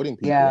exploiting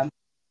people. Yeah.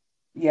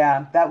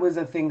 Yeah, that was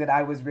a thing that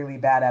I was really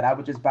bad at. I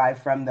would just buy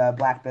from the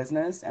black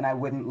business and I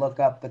wouldn't look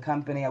up the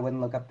company, I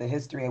wouldn't look up the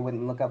history, I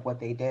wouldn't look up what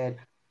they did.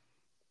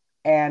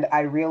 And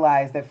I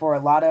realized that for a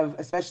lot of,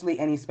 especially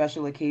any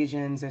special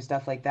occasions or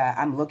stuff like that,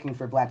 I'm looking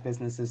for black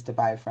businesses to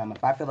buy from.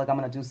 If I feel like I'm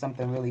going to do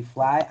something really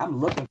fly, I'm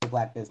looking for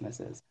black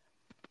businesses.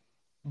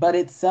 But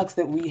it sucks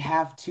that we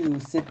have to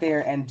sit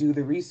there and do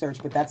the research,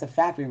 but that's a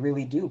fact. We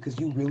really do, because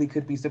you really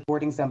could be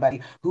supporting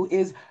somebody who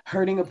is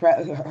hurting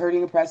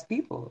oppressed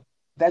people.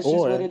 That's just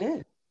what Or it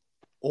is.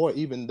 or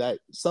even that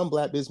some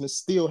black business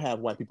still have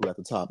white people at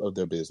the top of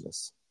their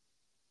business.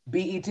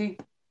 BET.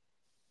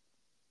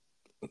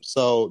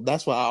 So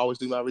that's why I always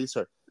do my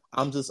research.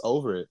 I'm just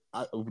over it.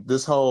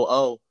 This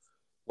whole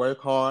work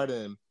hard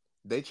and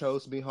they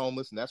chose to be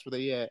homeless and that's where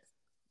they at.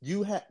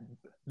 You had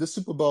the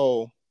Super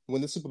Bowl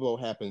when the Super Bowl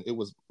happened. It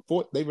was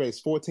they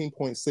raised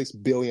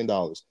 $14.6 billion.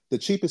 The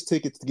cheapest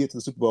ticket to get to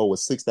the Super Bowl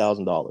was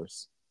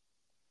 $6,000.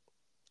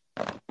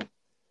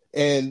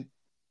 And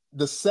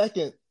the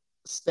second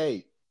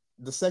state,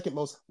 the second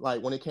most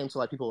like when it came to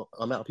like people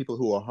amount of people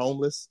who are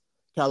homeless,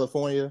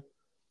 California.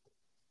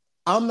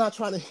 I'm not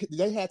trying to.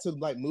 They had to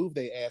like move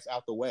their ass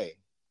out the way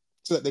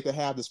so that they could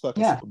have this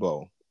fucking Yeah. Super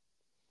Bowl.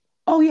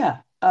 Oh yeah,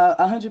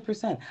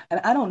 100%. And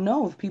I don't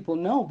know if people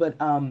know, but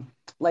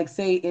like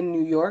say in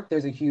New York,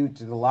 there's a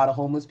lot of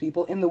homeless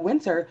people. In the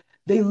winter,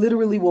 they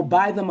literally will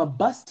buy them a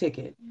bus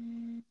ticket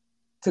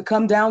to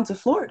come down to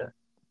Florida.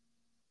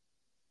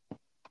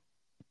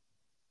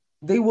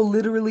 They will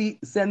literally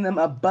send them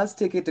a bus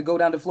ticket to go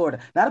down to Florida.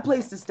 Not a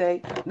place to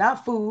stay,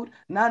 not food,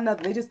 not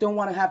nothing. They just don't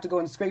want to have to go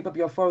and scrape up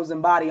your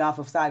frozen body off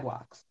of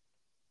sidewalks.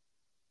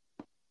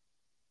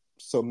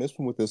 So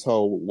missing with this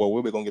whole, well,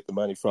 where we gonna get the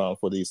money from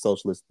for these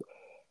socialists?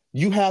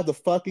 You have the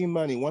fucking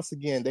money. Once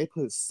again, they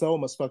put so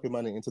much fucking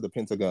money into the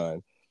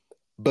Pentagon,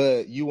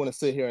 but you want to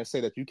sit here and say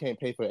that you can't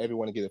pay for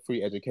everyone to get a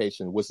free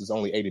education, which is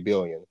only 80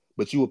 billion,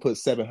 but you will put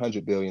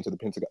 700 billion to the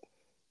Pentagon.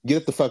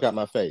 Get the fuck out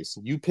my face.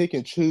 You pick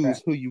and choose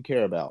Right. who you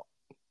care about.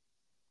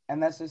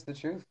 And that's just the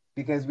truth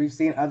because we've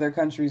seen other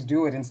countries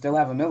do it and still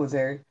have a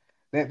military.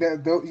 Like,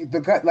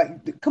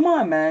 come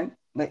on, man.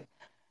 Like,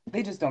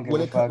 they just don't give When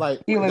a it comes, fuck.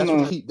 like, Healing that's what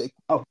Moon. keep.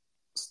 Oh,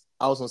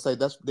 I was gonna say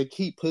they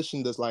keep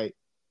pushing this like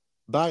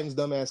Biden's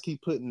dumbass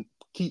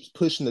keeps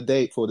pushing the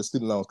date for the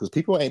student loans because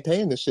people ain't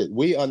paying this shit.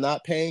 We are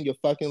not paying your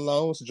fucking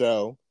loans,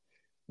 Joe,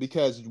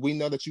 because we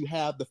know that you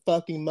have the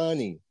fucking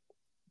money.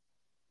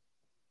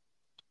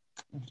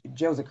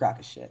 Joe's a crock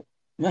of shit.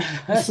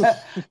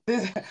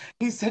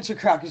 He's such a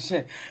crock of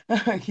shit.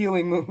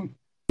 Healing Moon.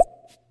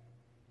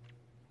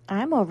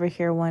 I'm over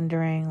here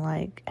wondering,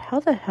 like,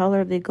 how the hell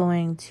are they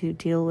going to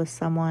deal with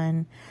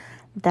someone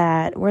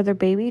where their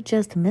baby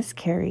just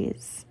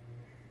miscarries?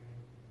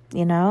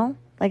 You know?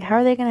 Like, how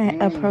are they going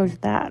to approach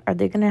that? Are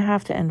they going to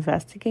have to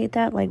investigate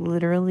that? Like,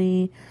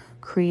 literally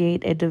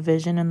create a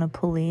division in the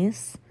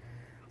police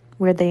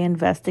where they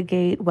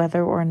investigate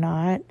whether or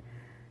not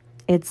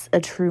it's a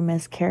true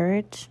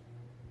miscarriage?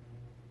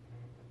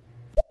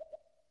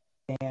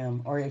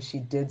 Damn. Or if she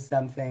did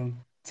something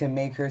to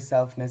make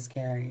herself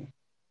miscarry.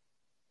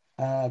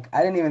 I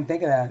didn't even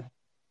think of that.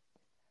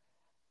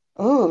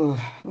 Ooh,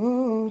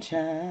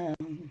 child.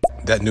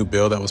 That new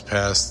bill that was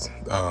passed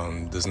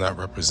does not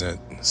represent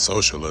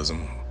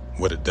socialism.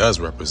 What it does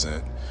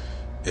represent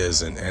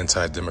is an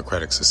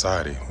anti-democratic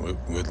society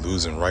with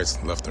losing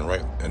rights left and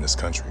right in this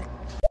country.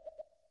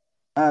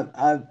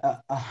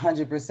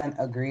 100%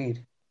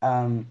 agreed.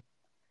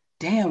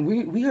 Damn,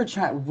 we are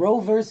trying Roe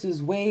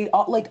versus Wade,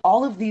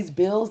 all of these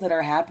bills that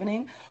are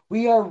happening,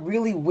 we are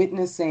really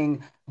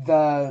witnessing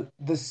the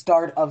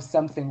start of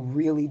something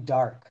really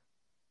dark,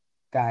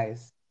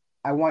 guys.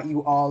 I want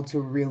you all to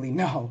really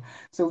know.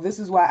 So this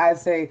is why I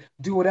say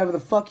do whatever the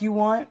fuck you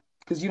want,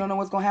 because you don't know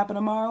what's gonna happen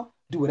tomorrow.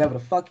 Do whatever the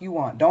fuck you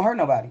want. Don't hurt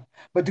nobody,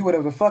 but do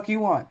whatever the fuck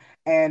you want.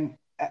 And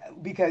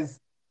because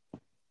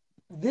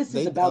this is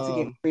They about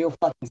to get real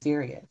fucking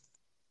serious.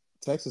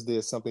 Texas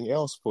did something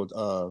else for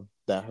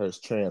that hurts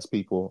trans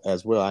people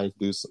as well. I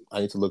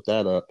need to look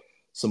that up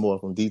some more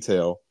from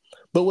detail.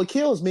 But what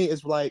kills me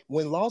is like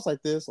when laws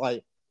like this,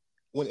 like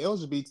when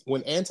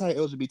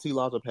anti-LGBT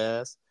laws are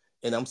passed,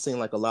 and I'm seeing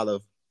like a lot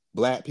of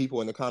black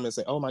people in the comments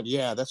say, "Oh my,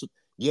 that's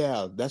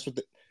what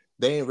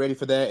they ain't ready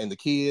for that," and the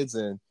kids,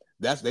 and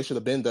they should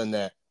have been done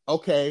that.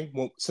 Okay,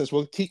 well, since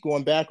we'll keep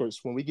going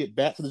backwards, when we get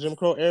back to the Jim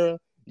Crow era,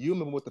 you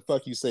remember what the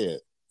fuck you said,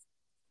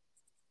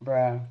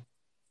 Bruh.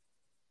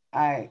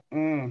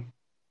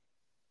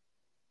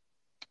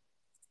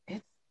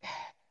 It's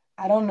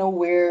I don't know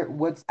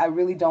I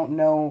really don't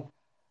know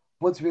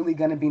what's really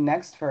going to be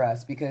next for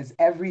us because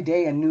every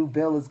day a new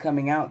bill is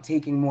coming out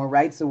taking more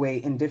rights away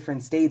in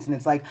different states, and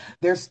it's like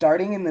they're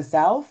starting in the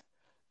South.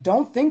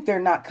 Don't think they're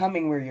not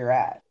coming where you're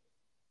at.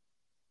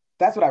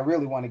 That's what I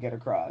really want to get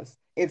across.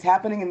 It's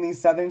happening in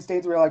these southern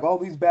states where like all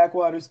these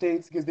backwater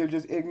states because they're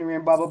just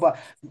ignorant, blah blah blah.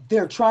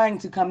 They're trying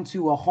to come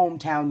to a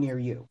hometown near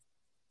you.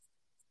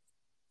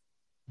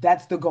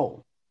 That's the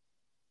goal.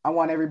 I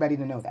want everybody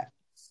to know that.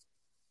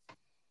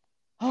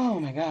 Oh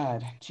my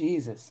God,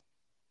 Jesus.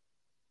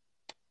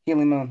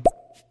 Healing Moon.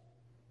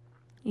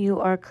 You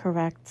are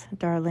correct,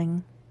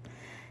 darling.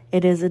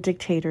 It is a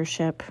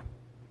dictatorship.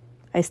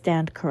 I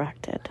stand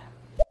corrected.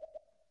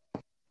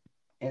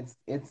 It's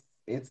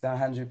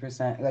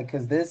 100% like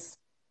because this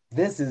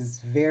is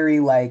very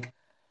like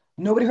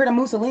nobody heard of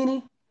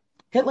Mussolini,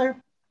 Hitler.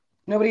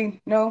 Nobody,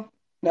 no.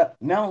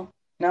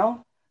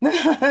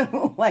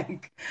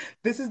 Like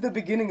this is the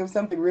beginning of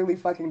something really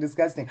fucking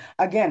disgusting.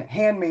 Again,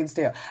 Handmaid's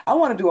Tale. I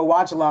want to do a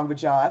watch along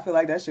with y'all. I feel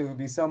like that shit would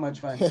be so much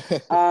fun.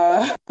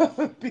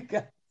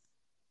 Because,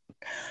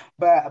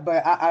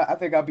 but I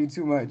think I'll be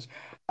too much.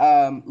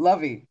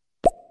 Lovey.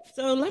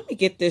 So let me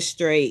get this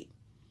straight.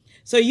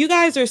 So you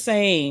guys are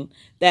saying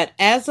that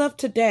as of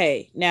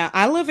today, now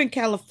I live in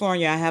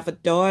California. I have a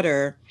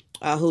daughter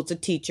who's a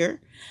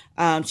teacher.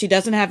 She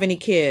doesn't have any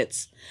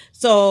kids.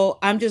 So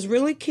I'm just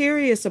really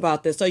curious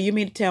about this. So you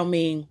mean to tell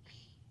me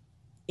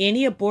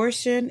any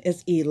abortion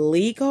is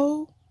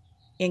illegal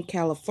in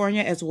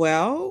California as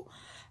well?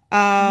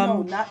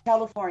 No, not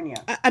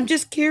California. I'm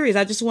just curious.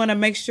 I just want to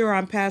make sure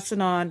I'm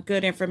passing on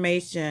good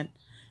information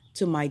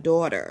to my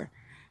daughter.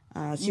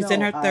 She's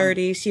in her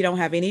 30s. She don't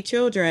have any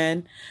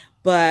children,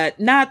 but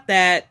not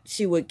that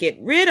she would get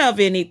rid of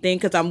anything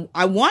because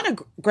I want a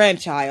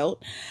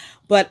grandchild.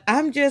 But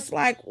I'm just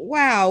like,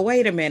 wow,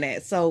 wait a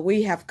minute. So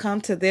we have come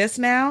to this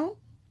now?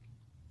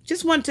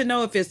 Just want to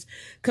know if it's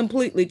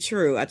completely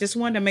true. I just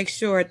want to make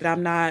sure that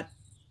I'm not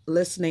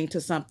listening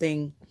to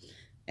something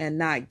and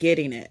not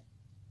getting it.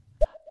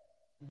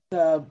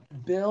 The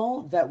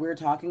bill that we're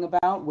talking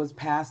about was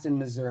passed in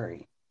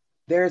Missouri.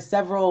 There are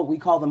several, we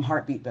call them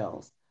heartbeat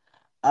bills,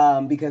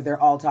 because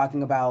they're all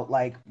talking about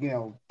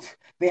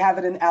they have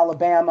it in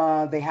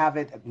Alabama, they have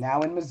it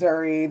now in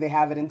Missouri, they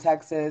have it in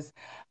Texas.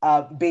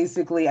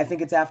 Basically, I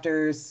think it's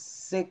after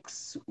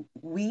 6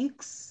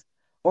 weeks,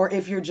 or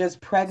if you're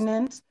just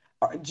pregnant,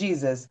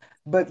 Jesus,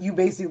 but you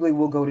basically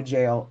will go to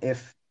jail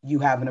if you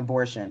have an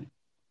abortion.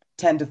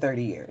 10 to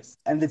 30 years.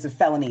 And it's a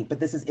felony, but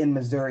this is in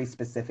Missouri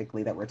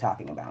specifically that we're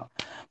talking about.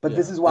 But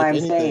this is why I'm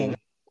saying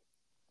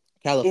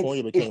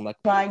California became like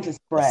trying to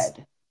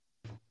spread.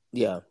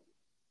 Yeah.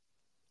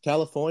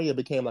 California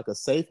became like a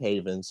safe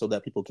haven so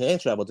that people can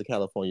travel to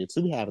California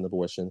to have an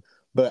abortion.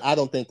 But I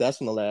don't think that's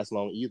going to last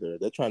long either.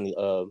 They're trying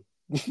to,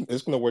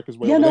 it's going to work as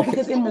well. Yeah, no,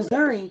 because in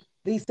Missouri,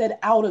 they said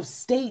out of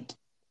state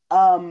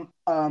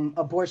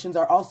abortions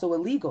are also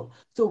illegal.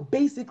 So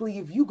basically,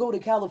 if you go to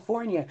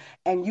California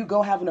and you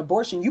go have an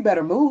abortion, you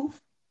better move.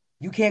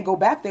 You can't go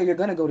back there. You're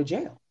going to go to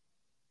jail.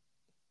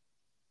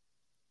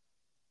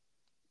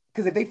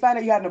 Because if they find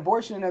out you had an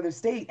abortion in another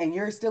state and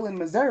you're still in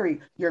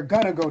Missouri, you're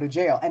going to go to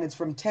jail. And it's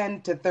from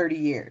 10 to 30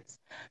 years.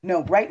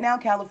 No, right now,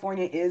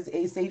 California is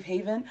a safe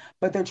haven,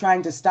 but they're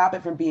trying to stop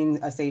it from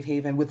being a safe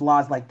haven with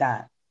laws like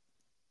that.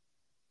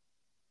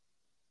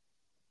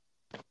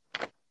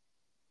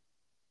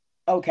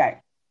 Okay.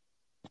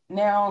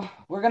 Now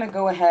we're going to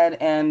go ahead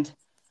and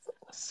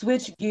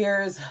switch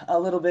gears a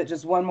little bit,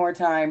 just one more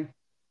time.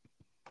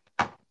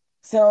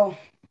 So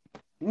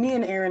me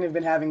and Aaron have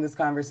been having this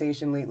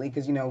conversation lately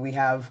because, we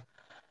have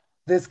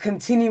this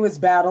continuous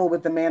battle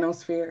with the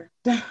manosphere.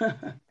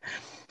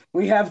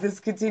 We have this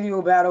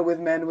continual battle with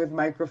men with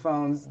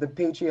microphones, the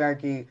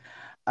patriarchy,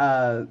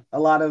 a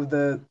lot of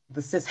the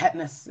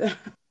cishetness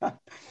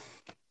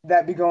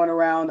that be going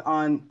around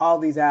on all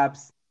these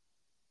apps.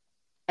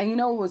 And you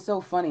know what was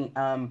so funny?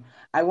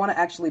 I want to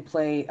actually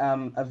play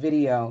a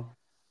video,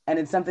 and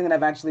it's something that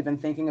I've actually been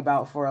thinking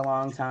about for a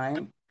long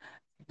time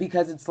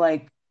because it's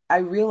like I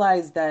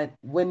realize that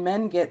when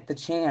men get the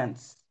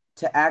chance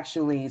to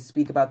actually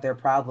speak about their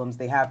problems,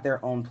 they have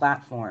their own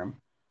platform.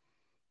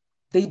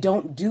 They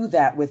don't do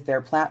that with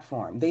their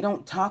platform. They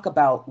don't talk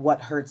about what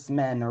hurts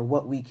men or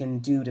what we can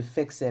do to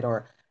fix it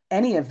or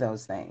any of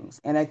those things.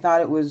 And I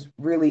thought it was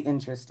really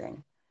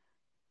interesting.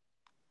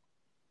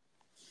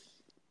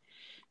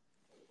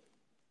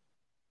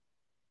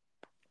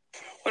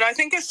 What I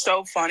think is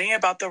so funny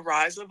about the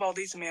rise of all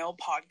these male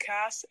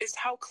podcasts is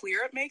how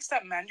clear it makes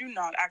that men do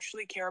not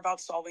actually care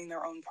about solving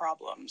their own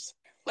problems.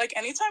 Like,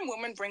 anytime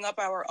women bring up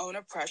our own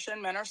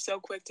oppression, men are so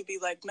quick to be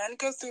like, men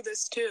go through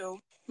this too.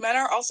 Men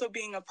are also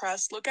being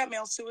oppressed. Look at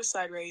male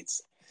suicide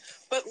rates.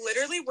 But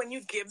literally, when you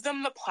give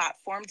them the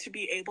platform to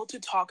be able to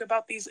talk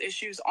about these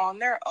issues on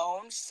their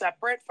own,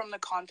 separate from the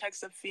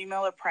context of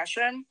female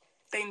oppression,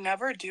 they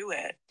never do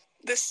it.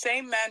 The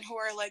same men who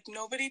are like,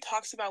 nobody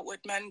talks about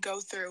what men go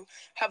through,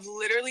 have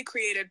literally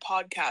created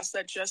podcasts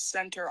that just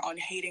center on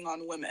hating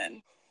on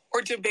women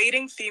or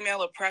debating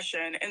female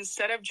oppression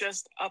instead of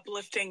just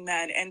uplifting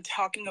men and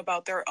talking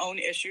about their own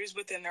issues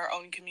within their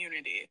own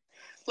community.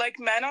 Like,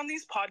 men on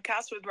these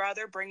podcasts would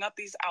rather bring up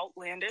these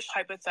outlandish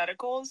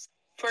hypotheticals.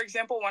 For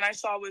example, one I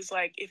saw was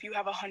like, if you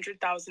have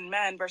 100,000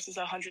 men versus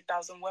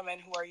 100,000 women,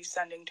 who are you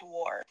sending to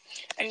war?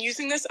 And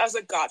using this as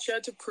a gotcha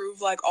to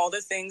prove like all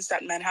the things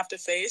that men have to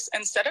face,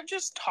 instead of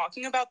just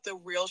talking about the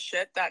real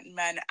shit that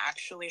men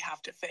actually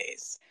have to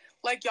face.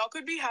 Like, y'all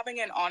could be having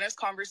an honest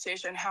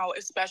conversation how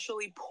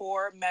especially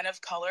poor men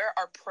of color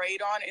are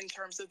preyed on in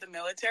terms of the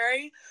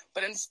military,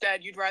 but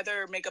instead you'd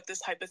rather make up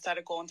this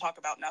hypothetical and talk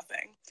about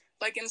nothing.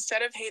 Like,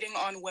 instead of hating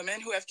on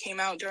women who have came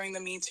out during the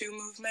Me Too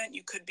movement,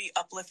 you could be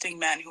uplifting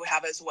men who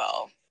have as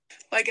well.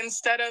 Like,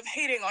 instead of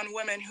hating on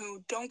women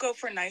who don't go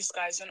for nice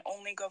guys and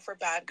only go for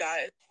bad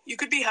guys, you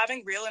could be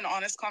having real and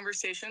honest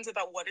conversations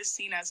about what is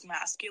seen as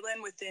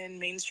masculine within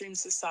mainstream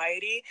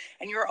society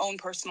and your own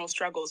personal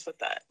struggles with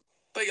that.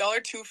 But y'all are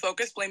too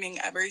focused blaming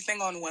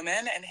everything on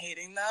women and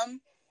hating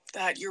them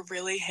that you're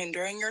really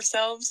hindering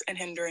yourselves and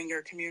hindering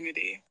your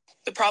community.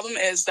 The problem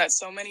is that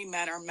so many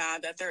men are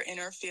mad that their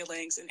inner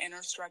feelings and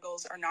inner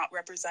struggles are not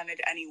represented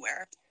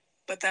anywhere,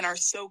 but then are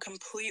so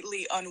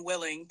completely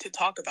unwilling to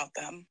talk about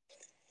them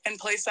and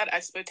place that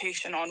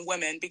expectation on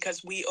women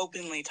because we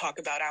openly talk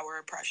about our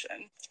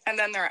oppression. And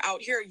then they're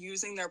out here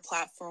using their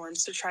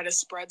platforms to try to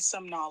spread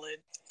some knowledge,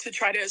 to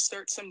try to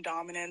assert some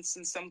dominance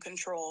and some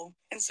control,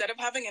 instead of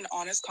having an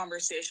honest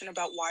conversation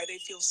about why they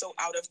feel so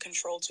out of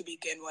control to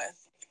begin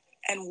with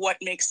and what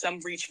makes them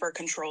reach for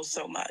control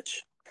so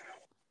much.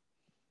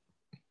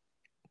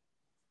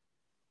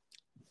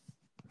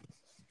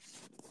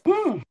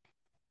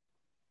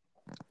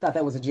 Thought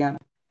that was a gem.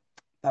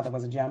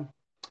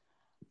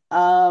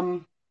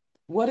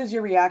 What is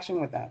your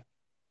reaction with that?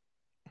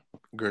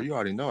 Girl, you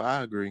already know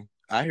I agree.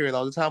 I hear it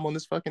all the time on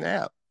this fucking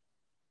app.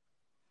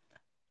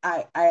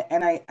 I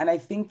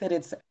think that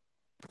it's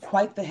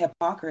quite the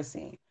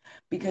hypocrisy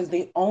because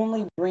they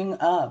only bring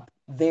up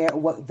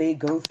what they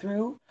go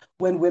through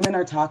when women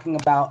are talking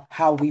about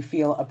how we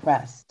feel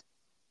oppressed.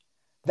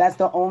 That's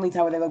the only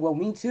time where they're like, well,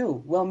 me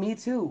too. Well, me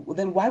too. Well,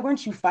 then why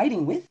weren't you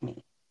fighting with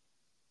me?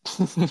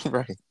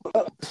 Right.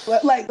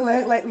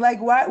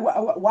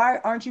 Why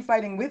aren't you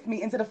fighting with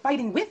me instead of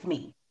fighting with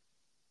me?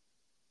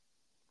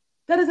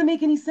 That doesn't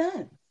make any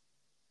sense.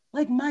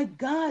 Like, my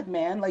God,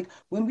 man, like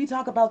when we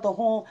talk about the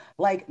whole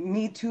like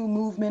Me Too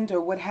movement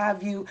or what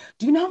have you,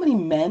 do you know how many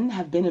men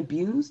have been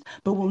abused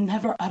but will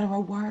never utter a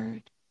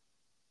word?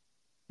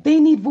 They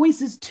need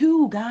voices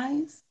too,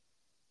 guys.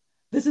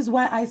 This is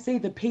why I say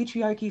the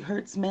patriarchy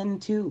hurts men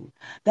too.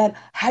 That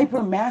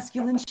hyper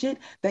masculine shit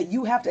that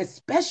you have to,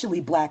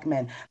 especially black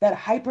men, that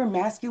hyper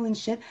masculine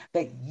shit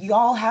that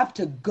y'all have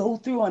to go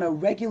through on a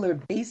regular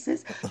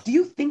basis. Do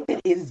you think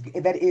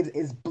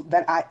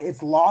that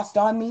it's lost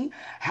on me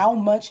how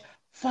much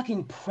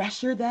fucking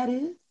pressure that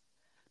is?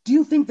 Do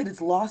you think that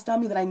it's lost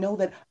on me that I know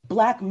that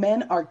black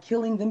men are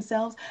killing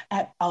themselves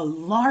at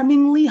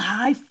alarmingly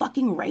high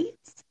fucking rates?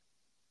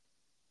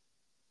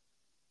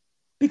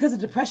 Because of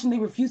depression they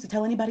refuse to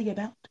tell anybody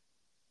about?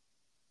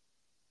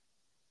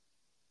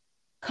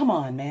 Come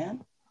on,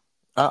 man.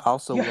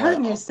 You're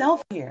hurting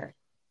yourself here.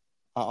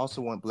 I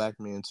also want black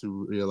men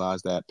to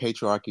realize that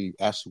patriarchy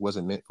actually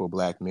wasn't meant for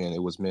black men.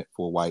 It was meant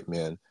for white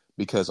men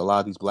because a lot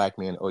of these black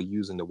men are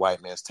using the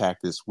white man's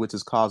tactics, which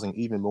is causing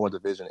even more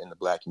division in the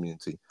black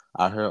community.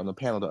 I heard on the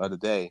panel the other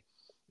day,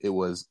 it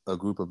was a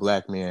group of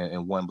black men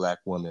and one black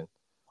woman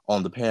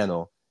on the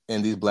panel.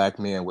 And these black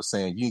men were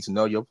saying, you need to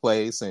know your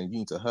place and you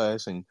need to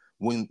hush and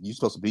when you're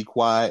supposed to be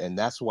quiet. And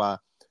that's why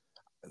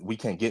we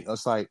can't get,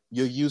 it's like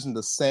you're using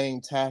the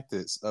same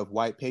tactics of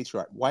white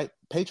patriarchy. White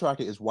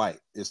patriarchy is white.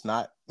 It's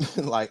not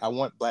like, I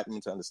want black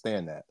men to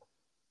understand that.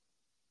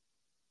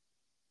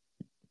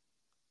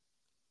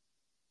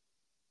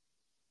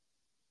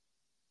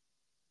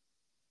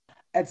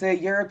 It's a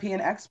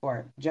European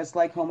export, just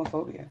like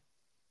homophobia.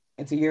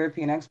 It's a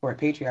European export,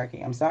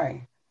 patriarchy. I'm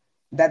sorry.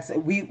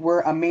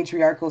 We're a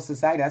matriarchal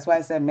society. That's why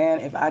I said, man,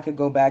 if I could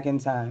go back in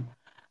time,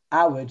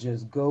 I would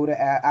just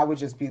I would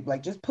just be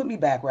like, just put me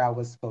back where I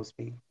was supposed to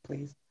be,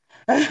 please.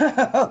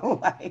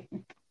 Like,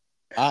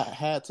 I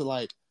had to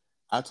like,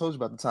 I told you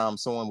about the time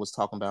someone was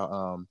talking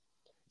about,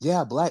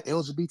 yeah, black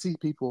LGBT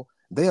people,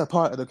 they are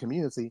part of the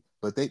community,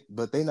 but they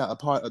not a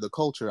part of the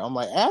culture. I'm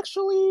like,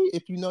 actually,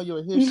 if you know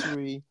your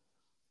history,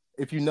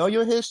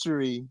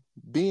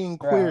 being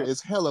queer bro.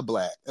 is hella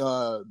black.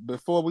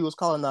 Before we was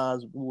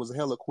colonized, we was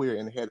hella queer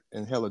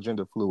and hella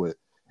gender fluid.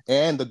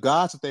 And the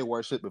gods that they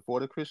worship before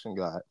the Christian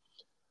God,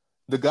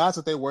 the gods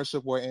that they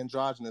worship were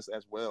androgynous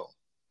as well.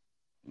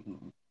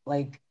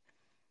 Like,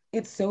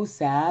 it's so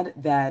sad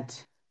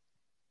that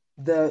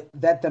the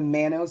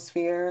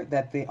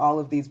manosphere, all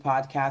of these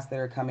podcasts that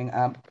are coming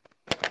up,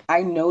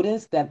 I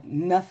noticed that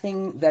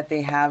nothing that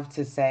they have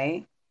to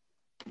say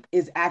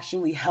is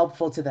actually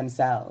helpful to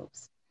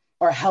themselves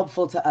or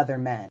helpful to other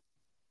men.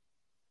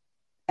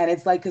 And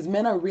it's like, because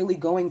men are really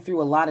going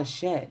through a lot of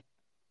shit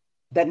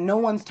that no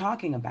one's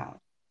talking about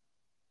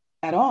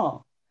at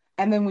all.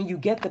 And then when you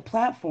get the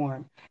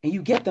platform and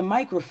you get the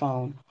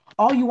microphone,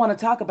 all you want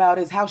to talk about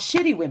is how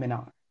shitty women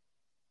are.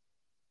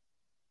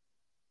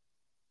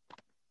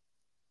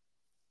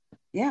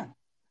 Yeah.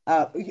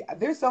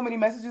 There's so many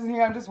messages in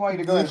here. I'm just wanting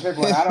to go and pick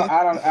one.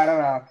 I don't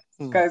know.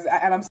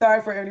 And I'm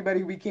sorry for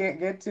anybody we can't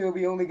get to.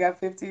 We only got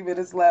 15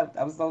 minutes left.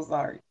 I'm so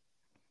sorry.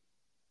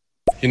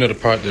 You know, the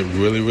part that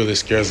really, really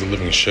scares the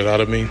living shit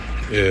out of me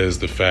is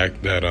the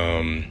fact that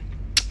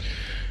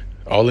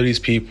all of these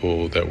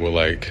people that were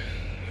like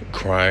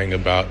crying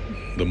about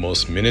the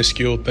most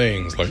minuscule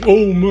things, like,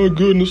 oh my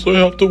goodness, I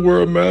have to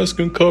wear a mask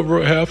and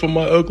cover half of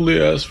my ugly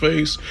ass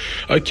face.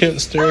 I can't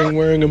stand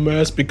wearing a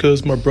mask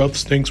because my breath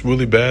stinks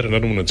really bad, and I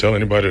don't want to tell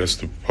anybody. That's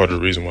part of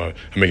the reason why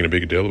I'm making a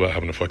big deal about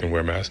having to fucking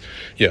wear a mask.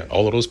 Yeah,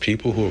 all of those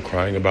people who are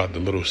crying about the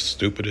little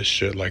stupidest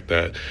shit like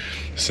that,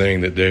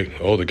 saying that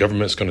the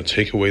government's going to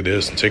take away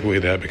this and take away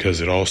that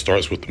because it all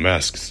starts with the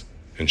masks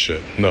and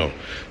shit. No,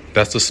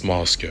 that's the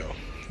small scale.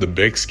 The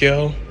big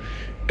scale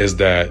is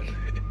that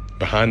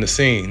behind the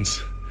scenes,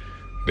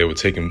 they were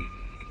changing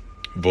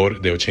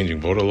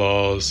voter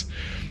laws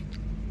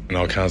and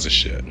all kinds of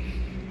shit.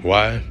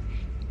 Why?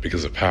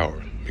 Because of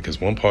power. Because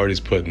one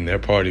party's putting their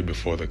party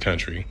before the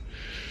country.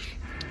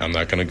 I'm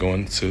not going to go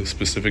into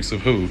specifics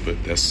of who,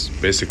 but that's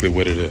basically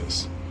what it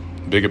is.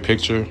 Bigger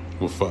picture,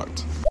 we're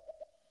fucked.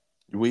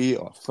 We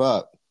are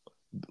fucked.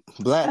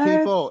 Black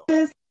people.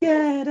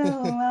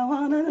 I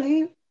wanna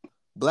leave.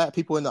 Black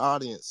people in the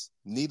audience,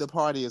 neither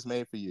party is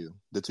made for you.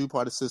 The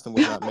two-party system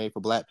was not made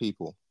for black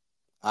people.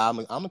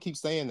 I'm gonna keep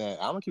saying that.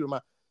 I'm gonna keep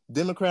reminding,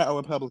 Democrat or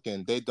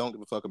Republican, they don't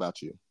give a fuck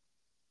about you.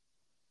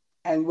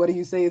 And what do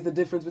you say is the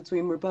difference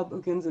between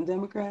Republicans and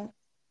Democrats?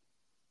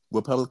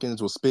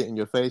 Republicans will spit in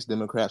your face.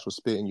 Democrats will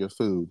spit in your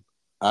food.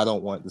 I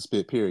don't want the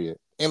spit, period.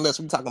 Unless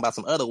we're talking about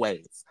some other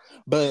ways.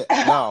 But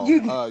no,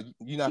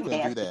 you're not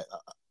gonna do that.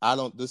 I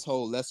don't. This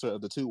whole lesser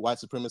of the two, white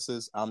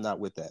supremacists, I'm not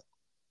with that.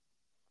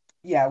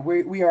 Yeah,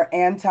 we are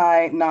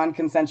anti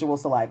non-consensual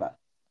saliva.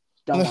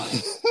 Don't want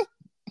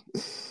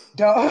it.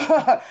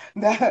 Don't.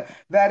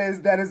 That is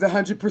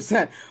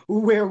 100%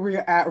 where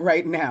we're at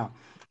right now.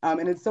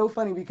 And it's so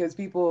funny because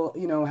people,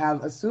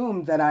 have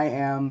assumed that I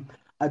am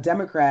a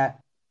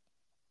Democrat,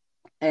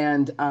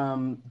 and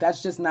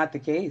that's just not the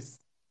case.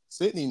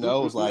 Sydney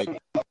knows, like,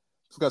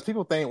 because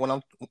people think when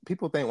I'm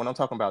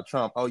talking about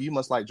Trump, oh, you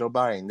must like Joe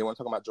Biden. They want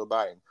to talk about Joe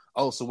Biden.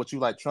 Oh, so what, you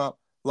like Trump?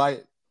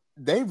 Like,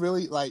 they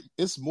really, like,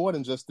 it's more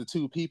than just the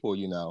two people,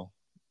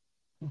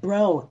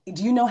 Bro,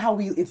 do you know how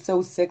it's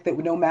so sick that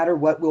no matter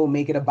what, we'll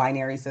make it a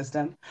binary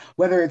system?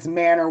 Whether it's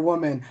man or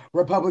woman,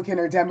 Republican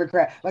or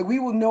Democrat, like we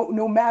will know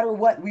no matter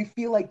what, we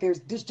feel like there's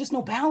just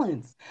no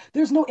balance.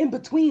 There's no in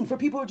between. For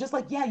people who are just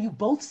like, yeah, you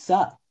both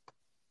suck.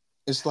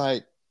 It's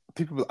like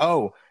people,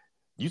 oh,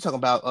 you talking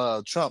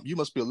about Trump, you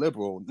must be a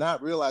liberal,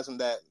 not realizing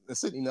that, and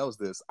Sydney knows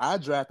this, I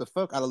draft the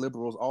fuck out of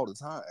liberals all the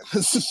time.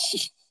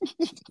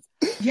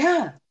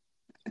 Yeah.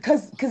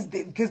 Because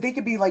they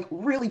could be like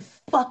really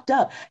fucked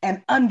up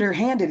and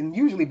underhanded and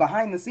usually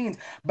behind the scenes.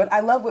 But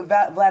I love what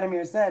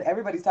Vladimir said.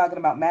 Everybody's talking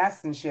about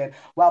masks and shit,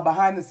 while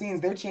behind the scenes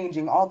they're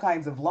changing all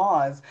kinds of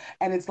laws.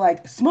 And it's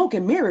like smoke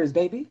and mirrors,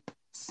 baby.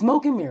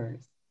 Smoke and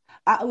mirrors.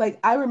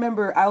 I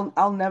remember.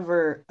 I'll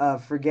never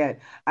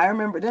forget. I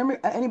remember.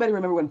 Anybody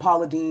remember when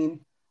Paula Deen,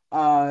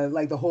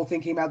 like the whole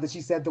thing came out that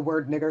she said the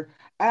word nigger?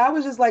 And I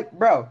was just like,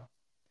 bro,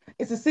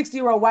 it's a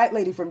 60-year-old white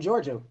lady from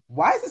Georgia.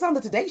 Why is this on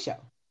the Today Show?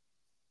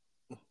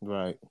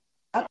 Right.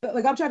 I'm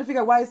trying to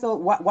figure out why is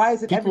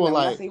it People everywhere?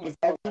 like, When I say it was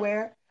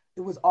everywhere,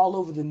 it was all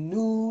over the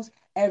news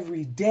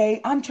every day.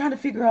 I'm trying to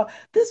figure out,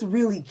 this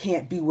really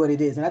can't be what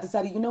it is. And I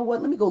decided, you know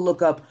what? Let me go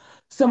look up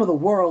some of the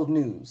world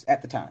news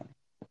at the time.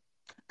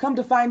 Come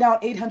to find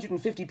out,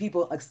 850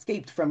 people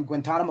escaped from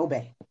Guantanamo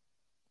Bay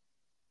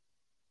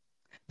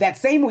that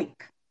same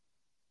week.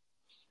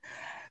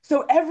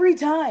 So every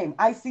time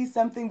I see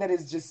something that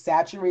is just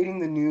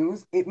saturating the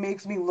news, it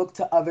makes me look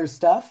to other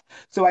stuff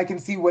so I can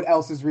see what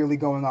else is really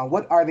going on.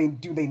 What are they,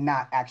 do they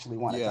not actually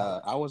want to tell Yeah,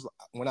 us? I was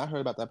when I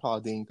heard about that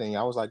Paula Dean thing,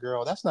 I was like,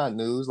 girl, that's not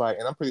news. Like,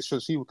 and I'm pretty sure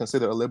she would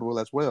consider a liberal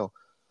as well.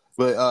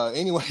 But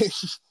anyway,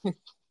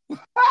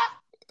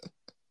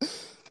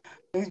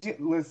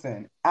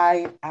 Listen,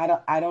 I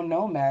don't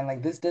know, man.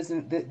 Like this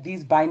doesn't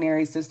these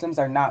binary systems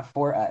are not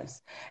for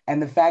us.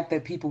 And the fact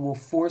that people will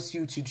force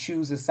you to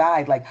choose a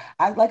side, like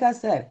I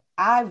said,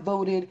 I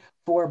voted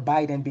for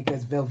Biden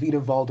because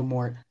Velveeta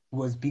Voldemort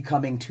was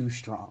becoming too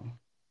strong.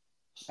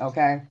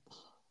 Okay?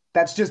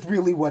 That's just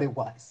really what it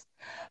was.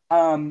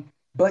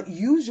 But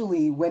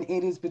usually when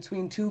it is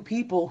between two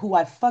people who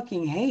I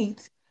fucking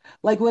hate,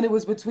 like when it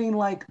was between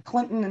like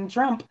Clinton and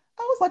Trump,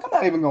 I was like, I'm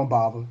not even gonna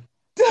bother.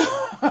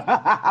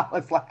 I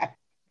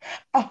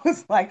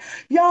was like,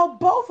 y'all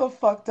both are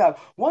fucked up.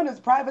 One is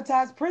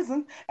privatized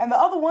prison, and the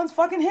other one's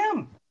fucking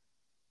him.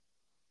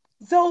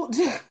 So,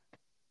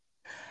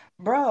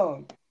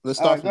 bro, let's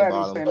start from go the ahead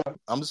and bottom. stand up.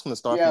 I'm just gonna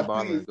start from Yeah, the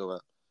bottom please. and go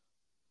up.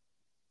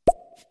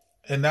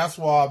 And that's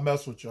why I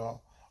mess with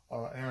y'all.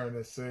 Aaron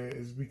has said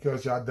is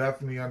because y'all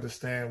definitely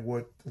understand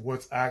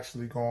what's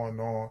actually going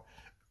on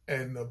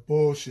and the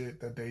bullshit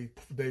that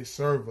they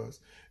serve us.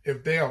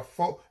 If they are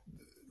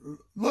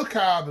look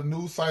how the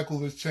news cycle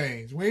has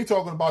changed. We ain't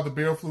talking about the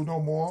bear flu no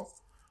more.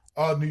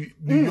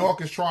 New York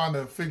is trying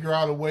to figure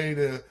out a way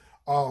to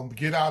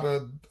get out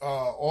of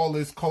all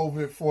this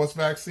COVID forced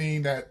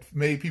vaccine that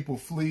made people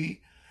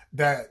flee,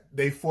 that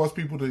they force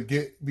people to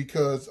get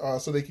because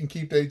so they can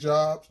keep their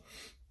jobs.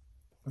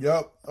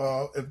 Yep.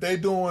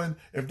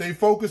 If they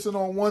focusing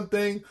on one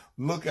thing,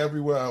 look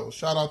everywhere else.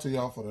 Shout out to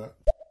y'all for that.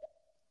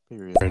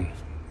 Period.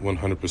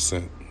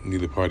 100%.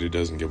 Neither party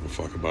doesn't give a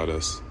fuck about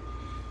us.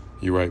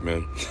 You're right,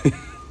 man.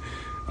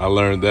 I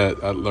learned that.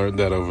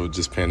 Over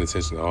just paying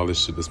attention to all this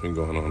shit that's been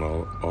going on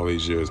all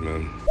these years,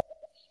 man.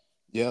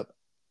 Yep.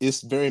 It's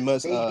very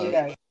much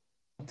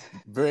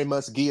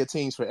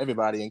guillotines for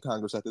everybody in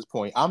Congress at this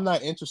point. I'm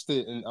not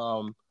interested in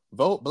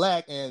vote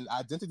black and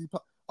identity.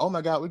 Oh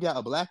my God, we got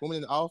a black woman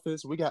in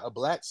office. We got a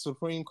black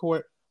Supreme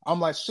Court. I'm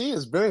like, she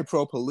is very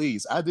pro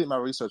police. I did my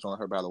research on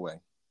her, by the way.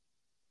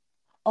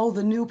 Oh,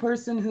 the new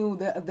person who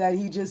that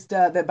he just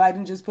that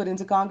Biden just put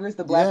into Congress,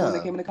 the black one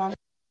that came into Congress.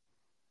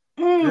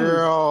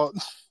 Girl,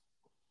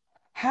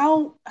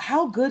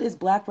 how good is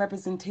black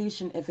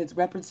representation if it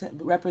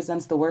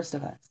represents the worst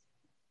of us?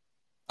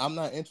 I'm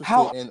not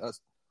interested in us.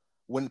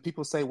 When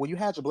people say, well, you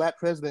had your black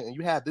president and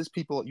you have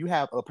you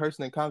have a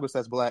person in Congress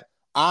that's black.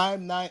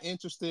 I'm not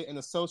interested in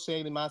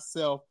associating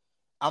myself.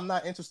 I'm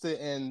not interested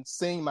in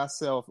seeing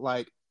myself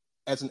like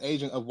as an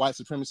agent of white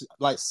supremacy,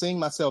 like seeing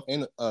myself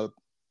in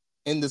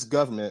this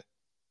government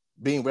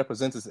being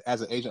represented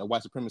as an agent of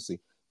white supremacy.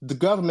 The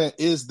government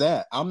is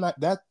that.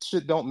 That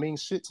shit don't mean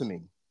shit to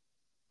me.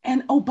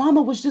 And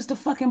Obama was just a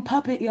fucking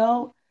puppet,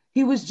 yo.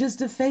 He was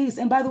just a face.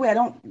 And by the way, I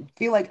don't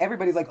feel like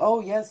everybody's like, oh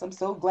yes, I'm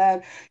so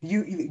glad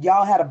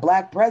y'all had a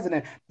black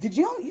president.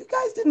 You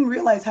guys didn't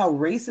realize how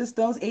racist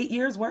those 8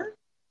 years were?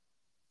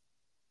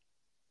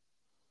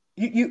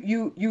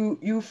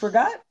 You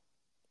forgot?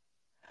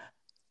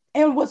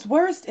 And what's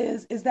worst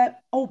is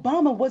that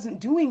Obama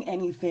wasn't doing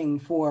anything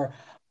for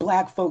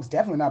black folks,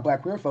 definitely not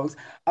black queer folks,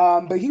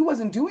 but he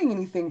wasn't doing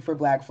anything for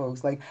black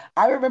folks. Like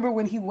I remember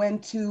when he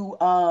went to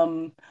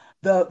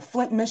the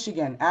Flint,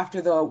 Michigan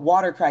after the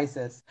water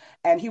crisis,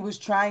 and he was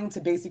trying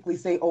to basically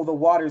say, oh, the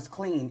water's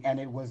clean, and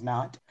it was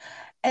not.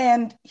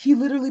 And he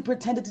literally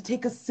pretended to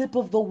take a sip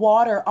of the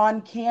water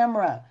on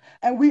camera.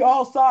 And we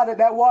all saw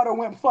that water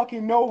went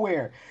fucking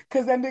nowhere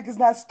because that nigga's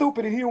not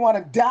stupid and he don't want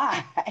to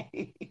die.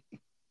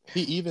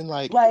 He even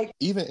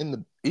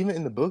even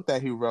in the book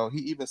that he wrote, he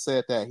even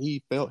said that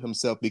he felt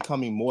himself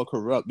becoming more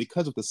corrupt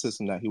because of the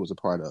system that he was a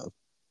part of.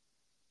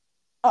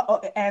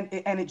 And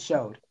it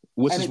showed.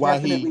 Which and is it why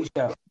definitely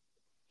showed.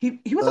 He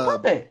was a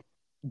puppet.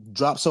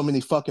 Dropped so many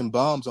fucking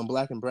bombs on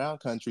black and brown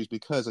countries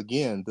because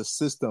again, the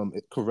system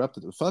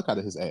corrupted the fuck out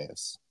of his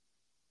ass.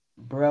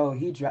 Bro,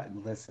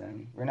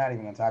 listen, we're not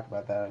even gonna talk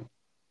about that.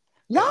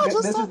 Y'all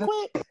just so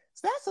quick.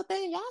 That's the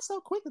thing. Y'all so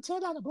quick to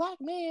turn down a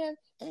black man,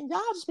 and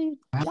y'all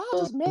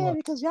just mad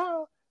because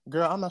y'all.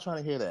 Girl, I'm not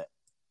trying to hear that.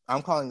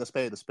 I'm calling a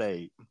spade a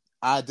spade.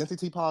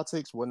 Identity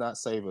politics will not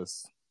save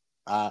us.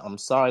 I'm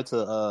sorry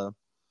to.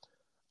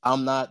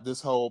 I'm not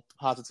this whole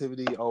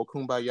positivity. Oh,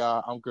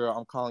 kumbaya.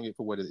 I'm calling it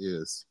for what it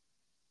is.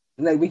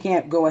 Like we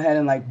can't go ahead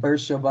and like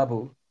burst your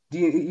bubble. Do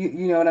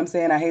you know what I'm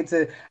saying? I hate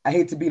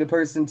to be the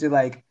person to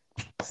like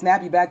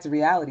snap you back to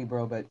reality,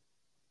 bro, but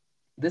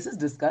this is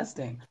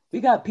disgusting. We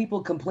got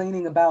people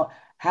complaining about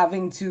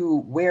having to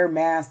wear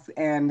masks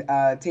and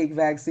take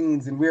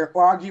vaccines, and we're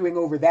arguing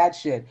over that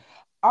shit.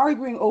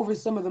 Arguing over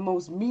some of the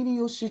most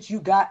menial shit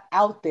you got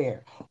out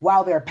there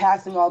while they're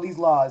passing all these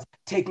laws,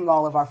 taking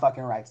all of our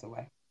fucking rights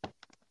away.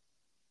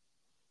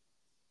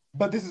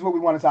 But this is what we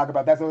want to talk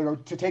about. That's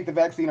to take the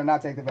vaccine or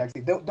not take the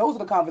vaccine. Those are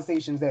the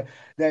conversations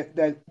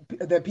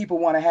that people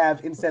want to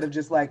have instead of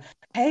just like,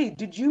 hey,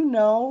 did you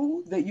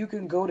know that you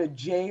can go to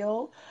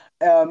jail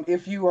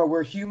if you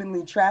were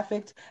humanly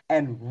trafficked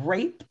and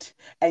raped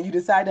and you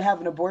decide to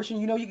have an abortion,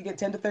 you know you can get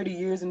 10 to 30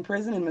 years in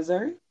prison in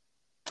Missouri.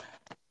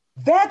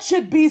 That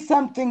should be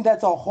something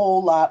that's a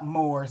whole lot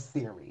more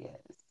serious.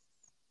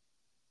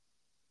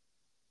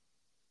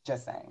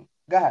 Just saying.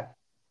 Go ahead.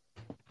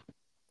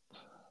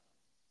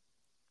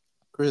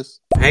 Chris.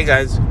 Hey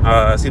guys,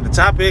 see the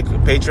topic,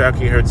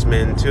 patriarchy hurts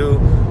men too.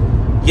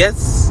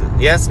 Yes,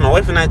 my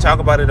wife and I talk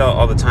about it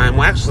all the time.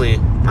 Well, actually,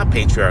 not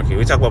patriarchy,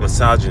 we talk about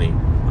misogyny.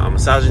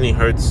 Misogyny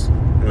hurts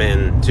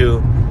men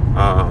too.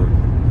 I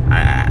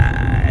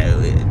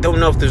don't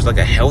know if there's like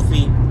a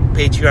healthy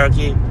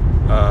patriarchy.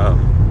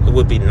 It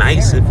would be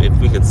nice if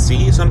we could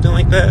see something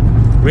like that.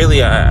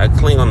 Really, I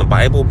cling on the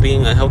Bible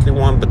being a healthy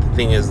one, but the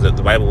thing is that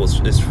the Bible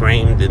is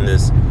framed in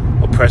this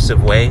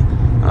oppressive way.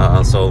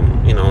 So,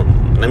 you know,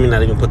 let me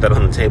not even put that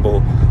on the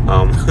table.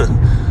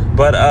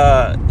 But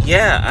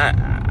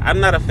I'm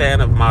not a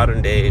fan of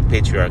modern day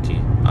patriarchy.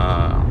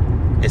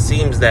 It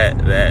seems that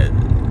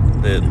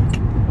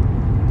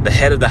the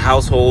head of the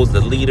households,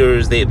 the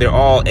leaders, they're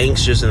all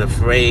anxious and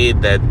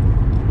afraid that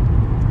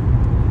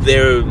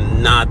they're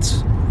not,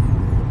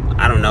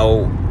 I don't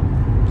know,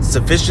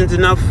 sufficient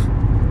enough,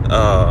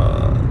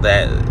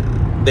 that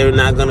they're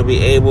not going to be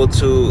able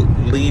to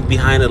leave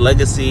behind a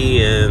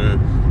legacy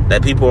and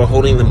that people are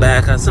holding them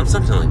back,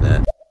 something like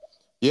that.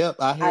 Yep,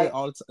 I hear it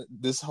all the time.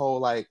 This whole,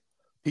 like,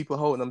 people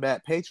holding them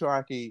back.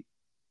 Patriarchy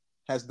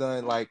has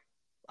done, like,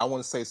 I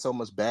want to say so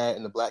much bad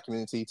in the black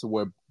community to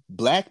where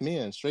black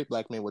men, straight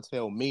black men, would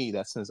tell me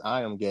that since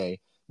I am gay,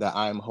 that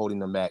I am holding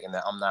them back and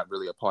that I'm not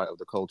really a part of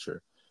the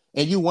culture.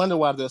 And you wonder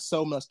why there's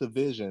so much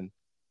division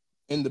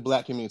in the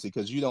black community,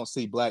 because you don't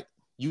see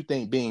you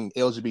think being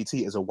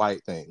LGBT is a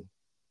white thing.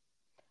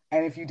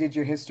 And if you did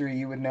your history,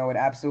 you would know it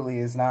absolutely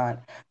is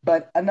not.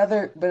 But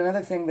another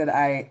thing that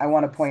I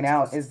want to point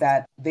out is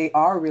that they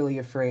are really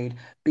afraid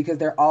because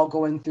they're all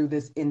going through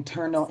this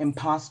internal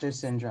imposter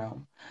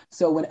syndrome.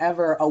 So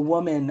whenever a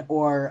woman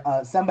or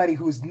somebody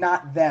who's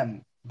not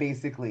them,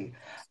 basically,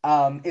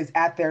 is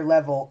at their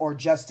level or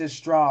just as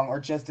strong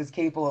or just as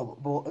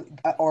capable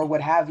or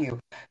what have you,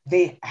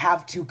 they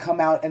have to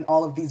come out in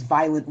all of these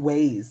violent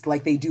ways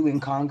like they do in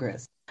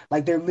Congress.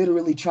 Like they're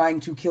literally trying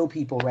to kill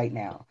people right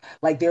now.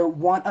 Like they're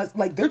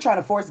trying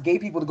to force gay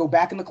people to go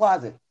back in the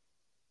closet.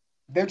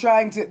 They're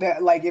trying to,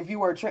 like, if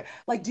you are,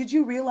 like, did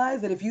you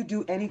realize that if you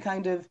do any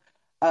kind of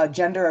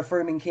gender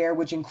affirming care,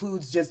 which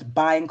includes just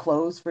buying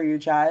clothes for your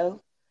child,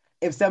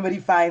 if somebody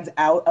finds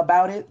out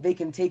about it, they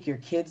can take your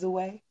kids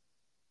away.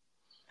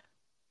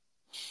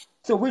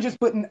 So we're just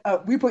putting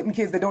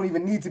kids that don't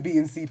even need to be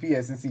in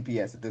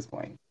CPS at this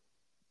point.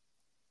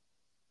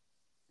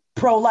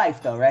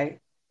 Pro-life though, right?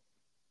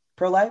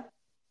 Pro-life?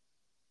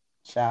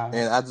 Child.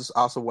 And I just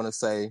also want to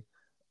say,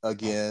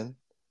 again,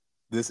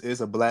 this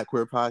is a Black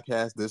queer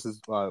podcast. This is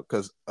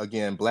because,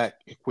 again, Black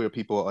queer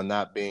people are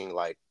not being,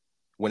 like,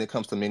 when it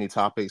comes to many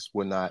topics,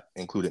 we're not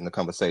included in the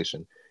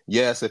conversation.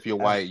 Yes, if you're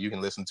white, you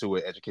can listen to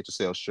it, educate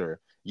yourself, sure.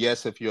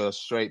 Yes, if you're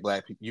straight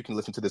Black, you can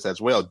listen to this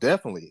as well,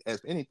 definitely,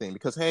 as anything,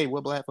 because, hey,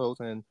 we're Black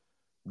folks and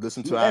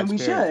listen to our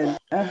experience.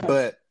 We should.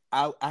 But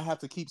I have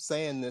to keep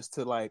saying this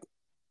to, like,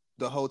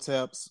 the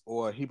Hoteps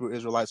or Hebrew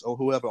Israelites or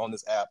whoever on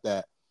this app,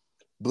 that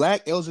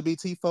Black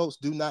LGBT folks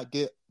do not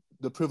get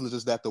the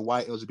privileges that the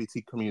white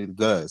LGBT community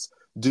does.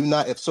 Do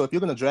not, if you're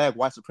going to drag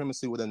white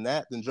supremacy within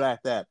that, then drag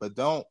that, but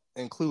don't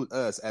include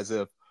us as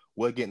if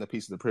we're getting a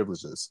piece of the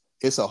privileges.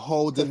 It's a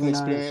whole different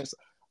experience,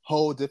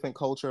 whole different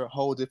culture,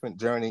 whole different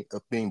journey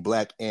of being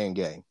Black and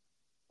gay.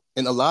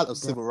 And a lot of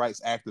civil rights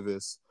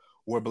activists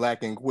were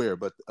Black and queer,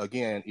 but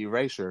again,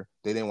 erasure,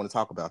 they didn't want to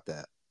talk about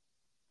that.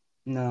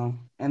 No,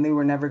 and they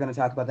were never going to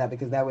talk about that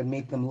because that would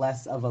make them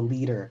less of a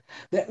leader.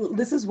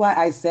 This is why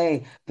I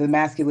say the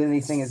masculinity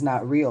thing is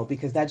not real,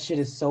 because that shit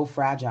is so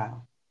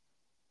fragile.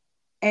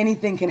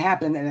 Anything can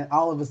happen and then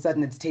all of a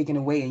sudden it's taken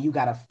away and you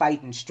got to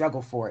fight and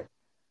struggle for it.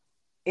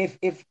 If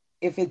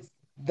it's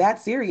that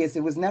serious,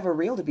 it was never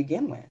real to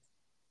begin with.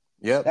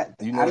 Yep.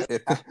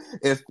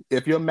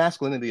 If your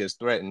masculinity is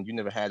threatened, you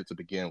never had it to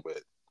begin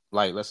with.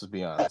 Like, let's just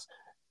be honest.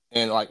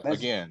 And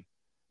again,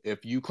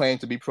 if you claim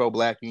to be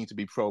pro-Black, you need to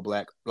be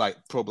pro-Black, like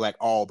pro-Black,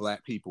 all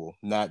Black people,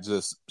 not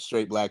just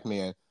straight Black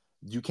men.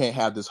 You can't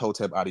have this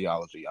Hotep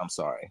ideology. I'm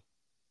sorry.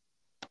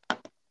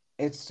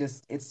 It's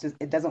just,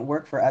 it doesn't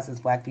work for us as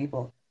Black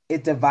people.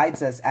 It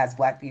divides us as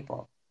Black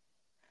people.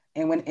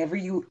 And whenever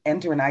you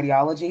enter an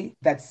ideology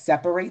that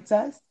separates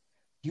us,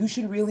 you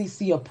should really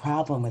see a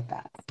problem with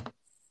that.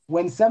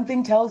 When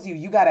something tells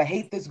you got to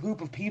hate this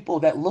group of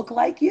people that look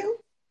like you.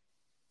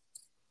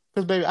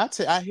 Because, baby,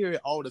 I hear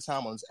it all the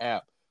time on this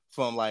app.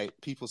 From, like,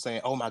 people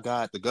saying, oh my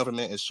God, the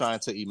government is trying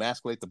to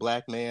emasculate the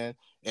Black man,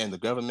 and the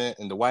government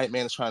and the white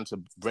man is trying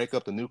to break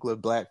up the nuclear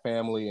Black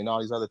family and all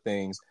these other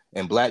things,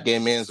 and Black gay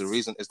men is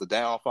the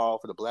downfall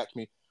for the Black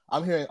community.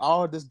 I'm hearing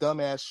all this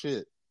dumbass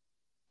shit.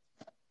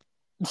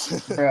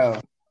 Bro,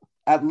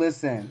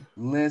 listen.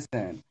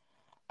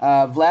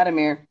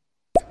 Vladimir.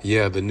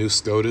 Yeah, the new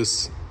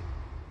SCOTUS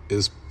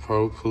is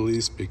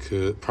pro-police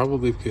because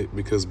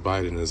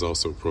Biden is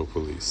also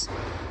pro-police.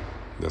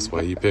 That's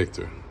why he picked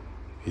her.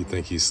 He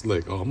think he's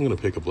slick. Oh, I'm gonna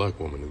pick a black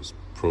woman who's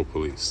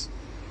pro-police.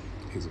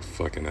 He's a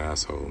fucking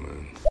asshole,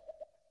 man.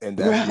 And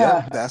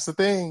that's the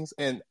things.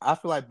 And I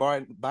feel like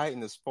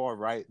Biden is more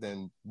right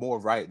than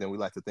we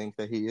like to think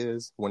that he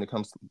is when it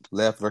comes to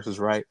left versus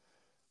right.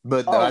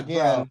 But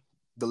again,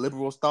 the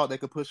liberals thought they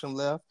could push him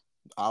left.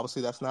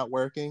 Obviously, that's not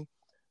working.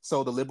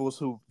 So the liberals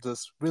who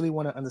just really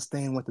want to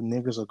understand what the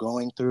niggers are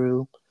going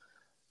through,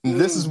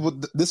 this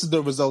is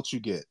the results you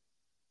get.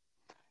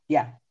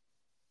 Yeah,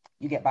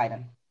 you get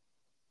Biden.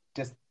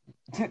 Just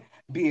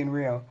being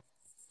real.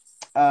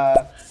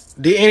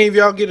 Did any of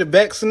y'all get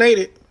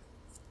vaccinated?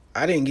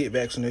 I didn't get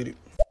vaccinated.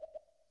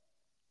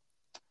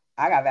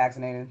 I got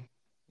vaccinated.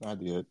 I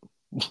did.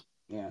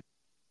 Yeah,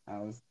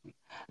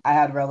 I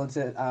had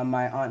relatives.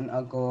 My aunt and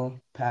uncle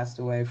passed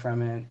away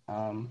from it.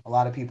 A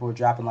lot of people were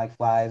dropping like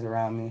flies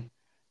around me.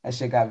 That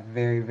shit got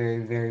very, very,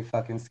 very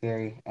fucking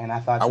scary. And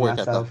I thought to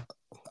myself,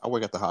 I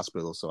work at the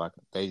hospital, so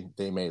they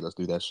made us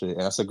do that shit.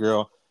 And I said,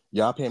 girl,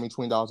 y'all paying me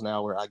 $20 an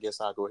hour. I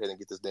guess I'll go ahead and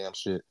get this damn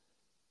shit.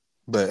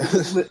 But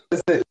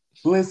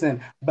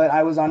listen, but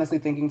I was honestly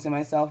thinking to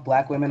myself,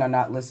 black women are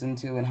not listened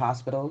to in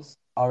hospitals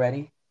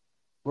already.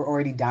 We're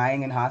already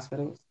dying in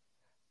hospitals.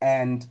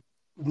 And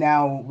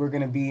now we're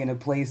going to be in a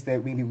place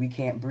that maybe we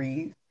can't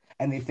breathe.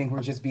 And they think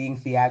we're just being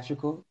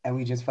theatrical and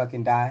we just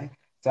fucking die.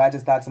 So I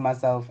just thought to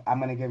myself, I'm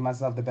going to give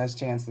myself the best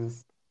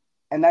chances.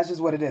 And that's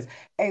just what it is.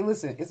 Hey,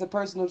 listen, it's a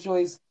personal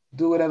choice.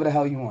 Do whatever the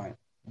hell you want.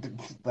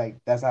 Like,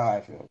 that's how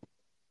I feel.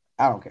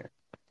 I don't care.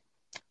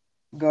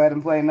 Go ahead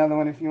and play another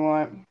one if you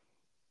want.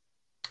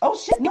 Oh,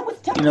 shit. No,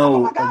 it's 10 o'clock. Oh,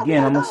 my God.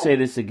 Again, I'm going to say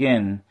this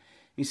again.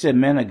 He said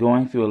men are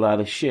going through a lot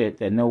of shit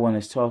that no one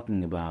is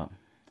talking about.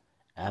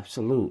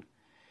 Absolute.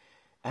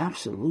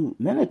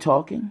 Men are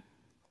talking.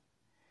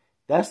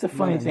 That's the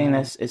funny thing.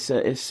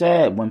 It's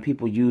sad when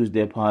people use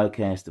their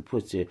podcast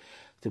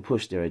to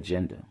push their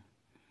agenda.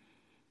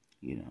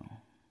 You know,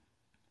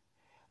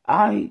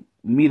 I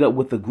meet up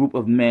with a group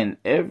of men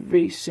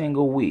every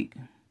single week.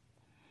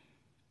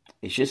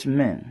 It's just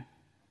men.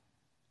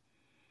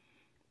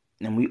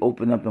 And we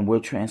open up and we're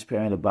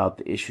transparent about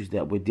the issues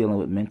that we're dealing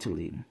with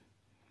mentally.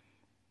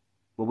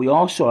 But we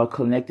also are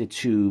connected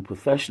to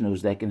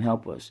professionals that can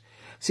help us.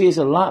 See, there's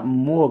a lot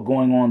more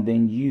going on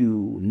than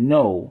you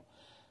know.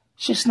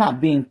 It's just not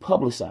being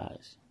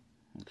publicized.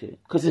 Okay?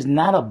 Because it's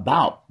not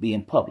about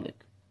being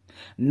public.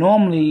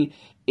 Normally,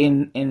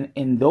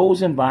 in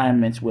those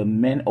environments where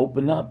men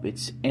open up,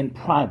 it's in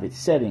private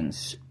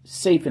settings,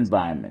 safe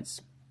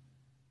environments.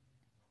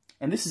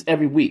 And this is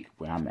every week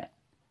where I'm at.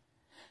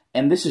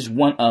 And this is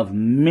one of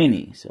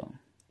many. So,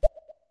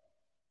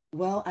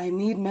 well, I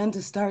need men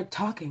to start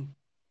talking.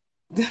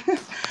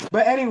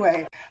 But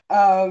anyway,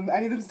 I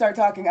need them to start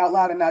talking out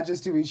loud and not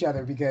just to each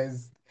other,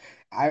 because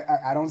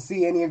I don't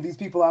see any of these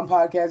people on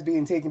podcasts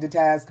being taken to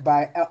task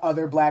by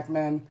other black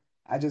men.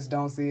 I just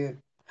don't see it.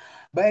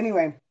 But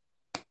anyway,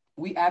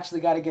 we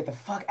actually got to get the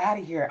fuck out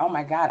of here. Oh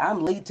my God,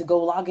 I'm late to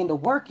go log into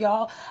work,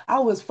 y'all. I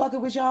was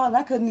fucking with y'all and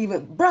I couldn't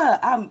even,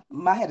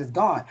 my head is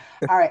gone.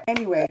 All right,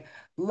 anyway,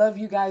 love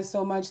you guys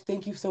so much.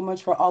 Thank you so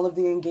much for all of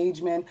the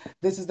engagement.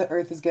 This is the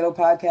Earth is Ghetto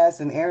podcast,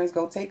 and Aaron's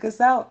going to take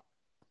us out.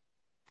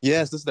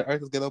 Yes, this is the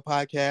Earth is Ghetto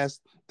podcast.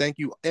 Thank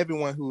you,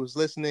 everyone who is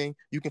listening.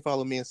 You can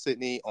follow me and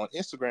Sydney on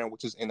Instagram,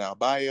 which is in our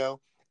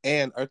bio.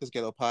 And Earth is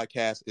Ghetto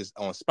podcast is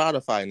on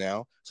Spotify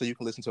now, so you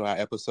can listen to our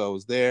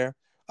episodes there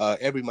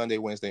every Monday,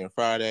 Wednesday, and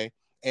Friday.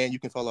 And you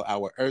can follow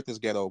our Earth is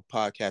Ghetto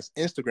podcast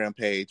Instagram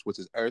page, which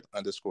is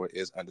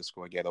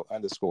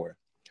Earth_is_ghetto_.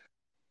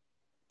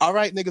 All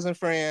right, niggas and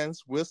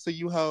friends, we'll see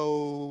you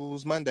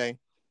hoes Monday.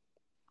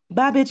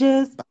 Bye,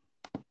 bitches.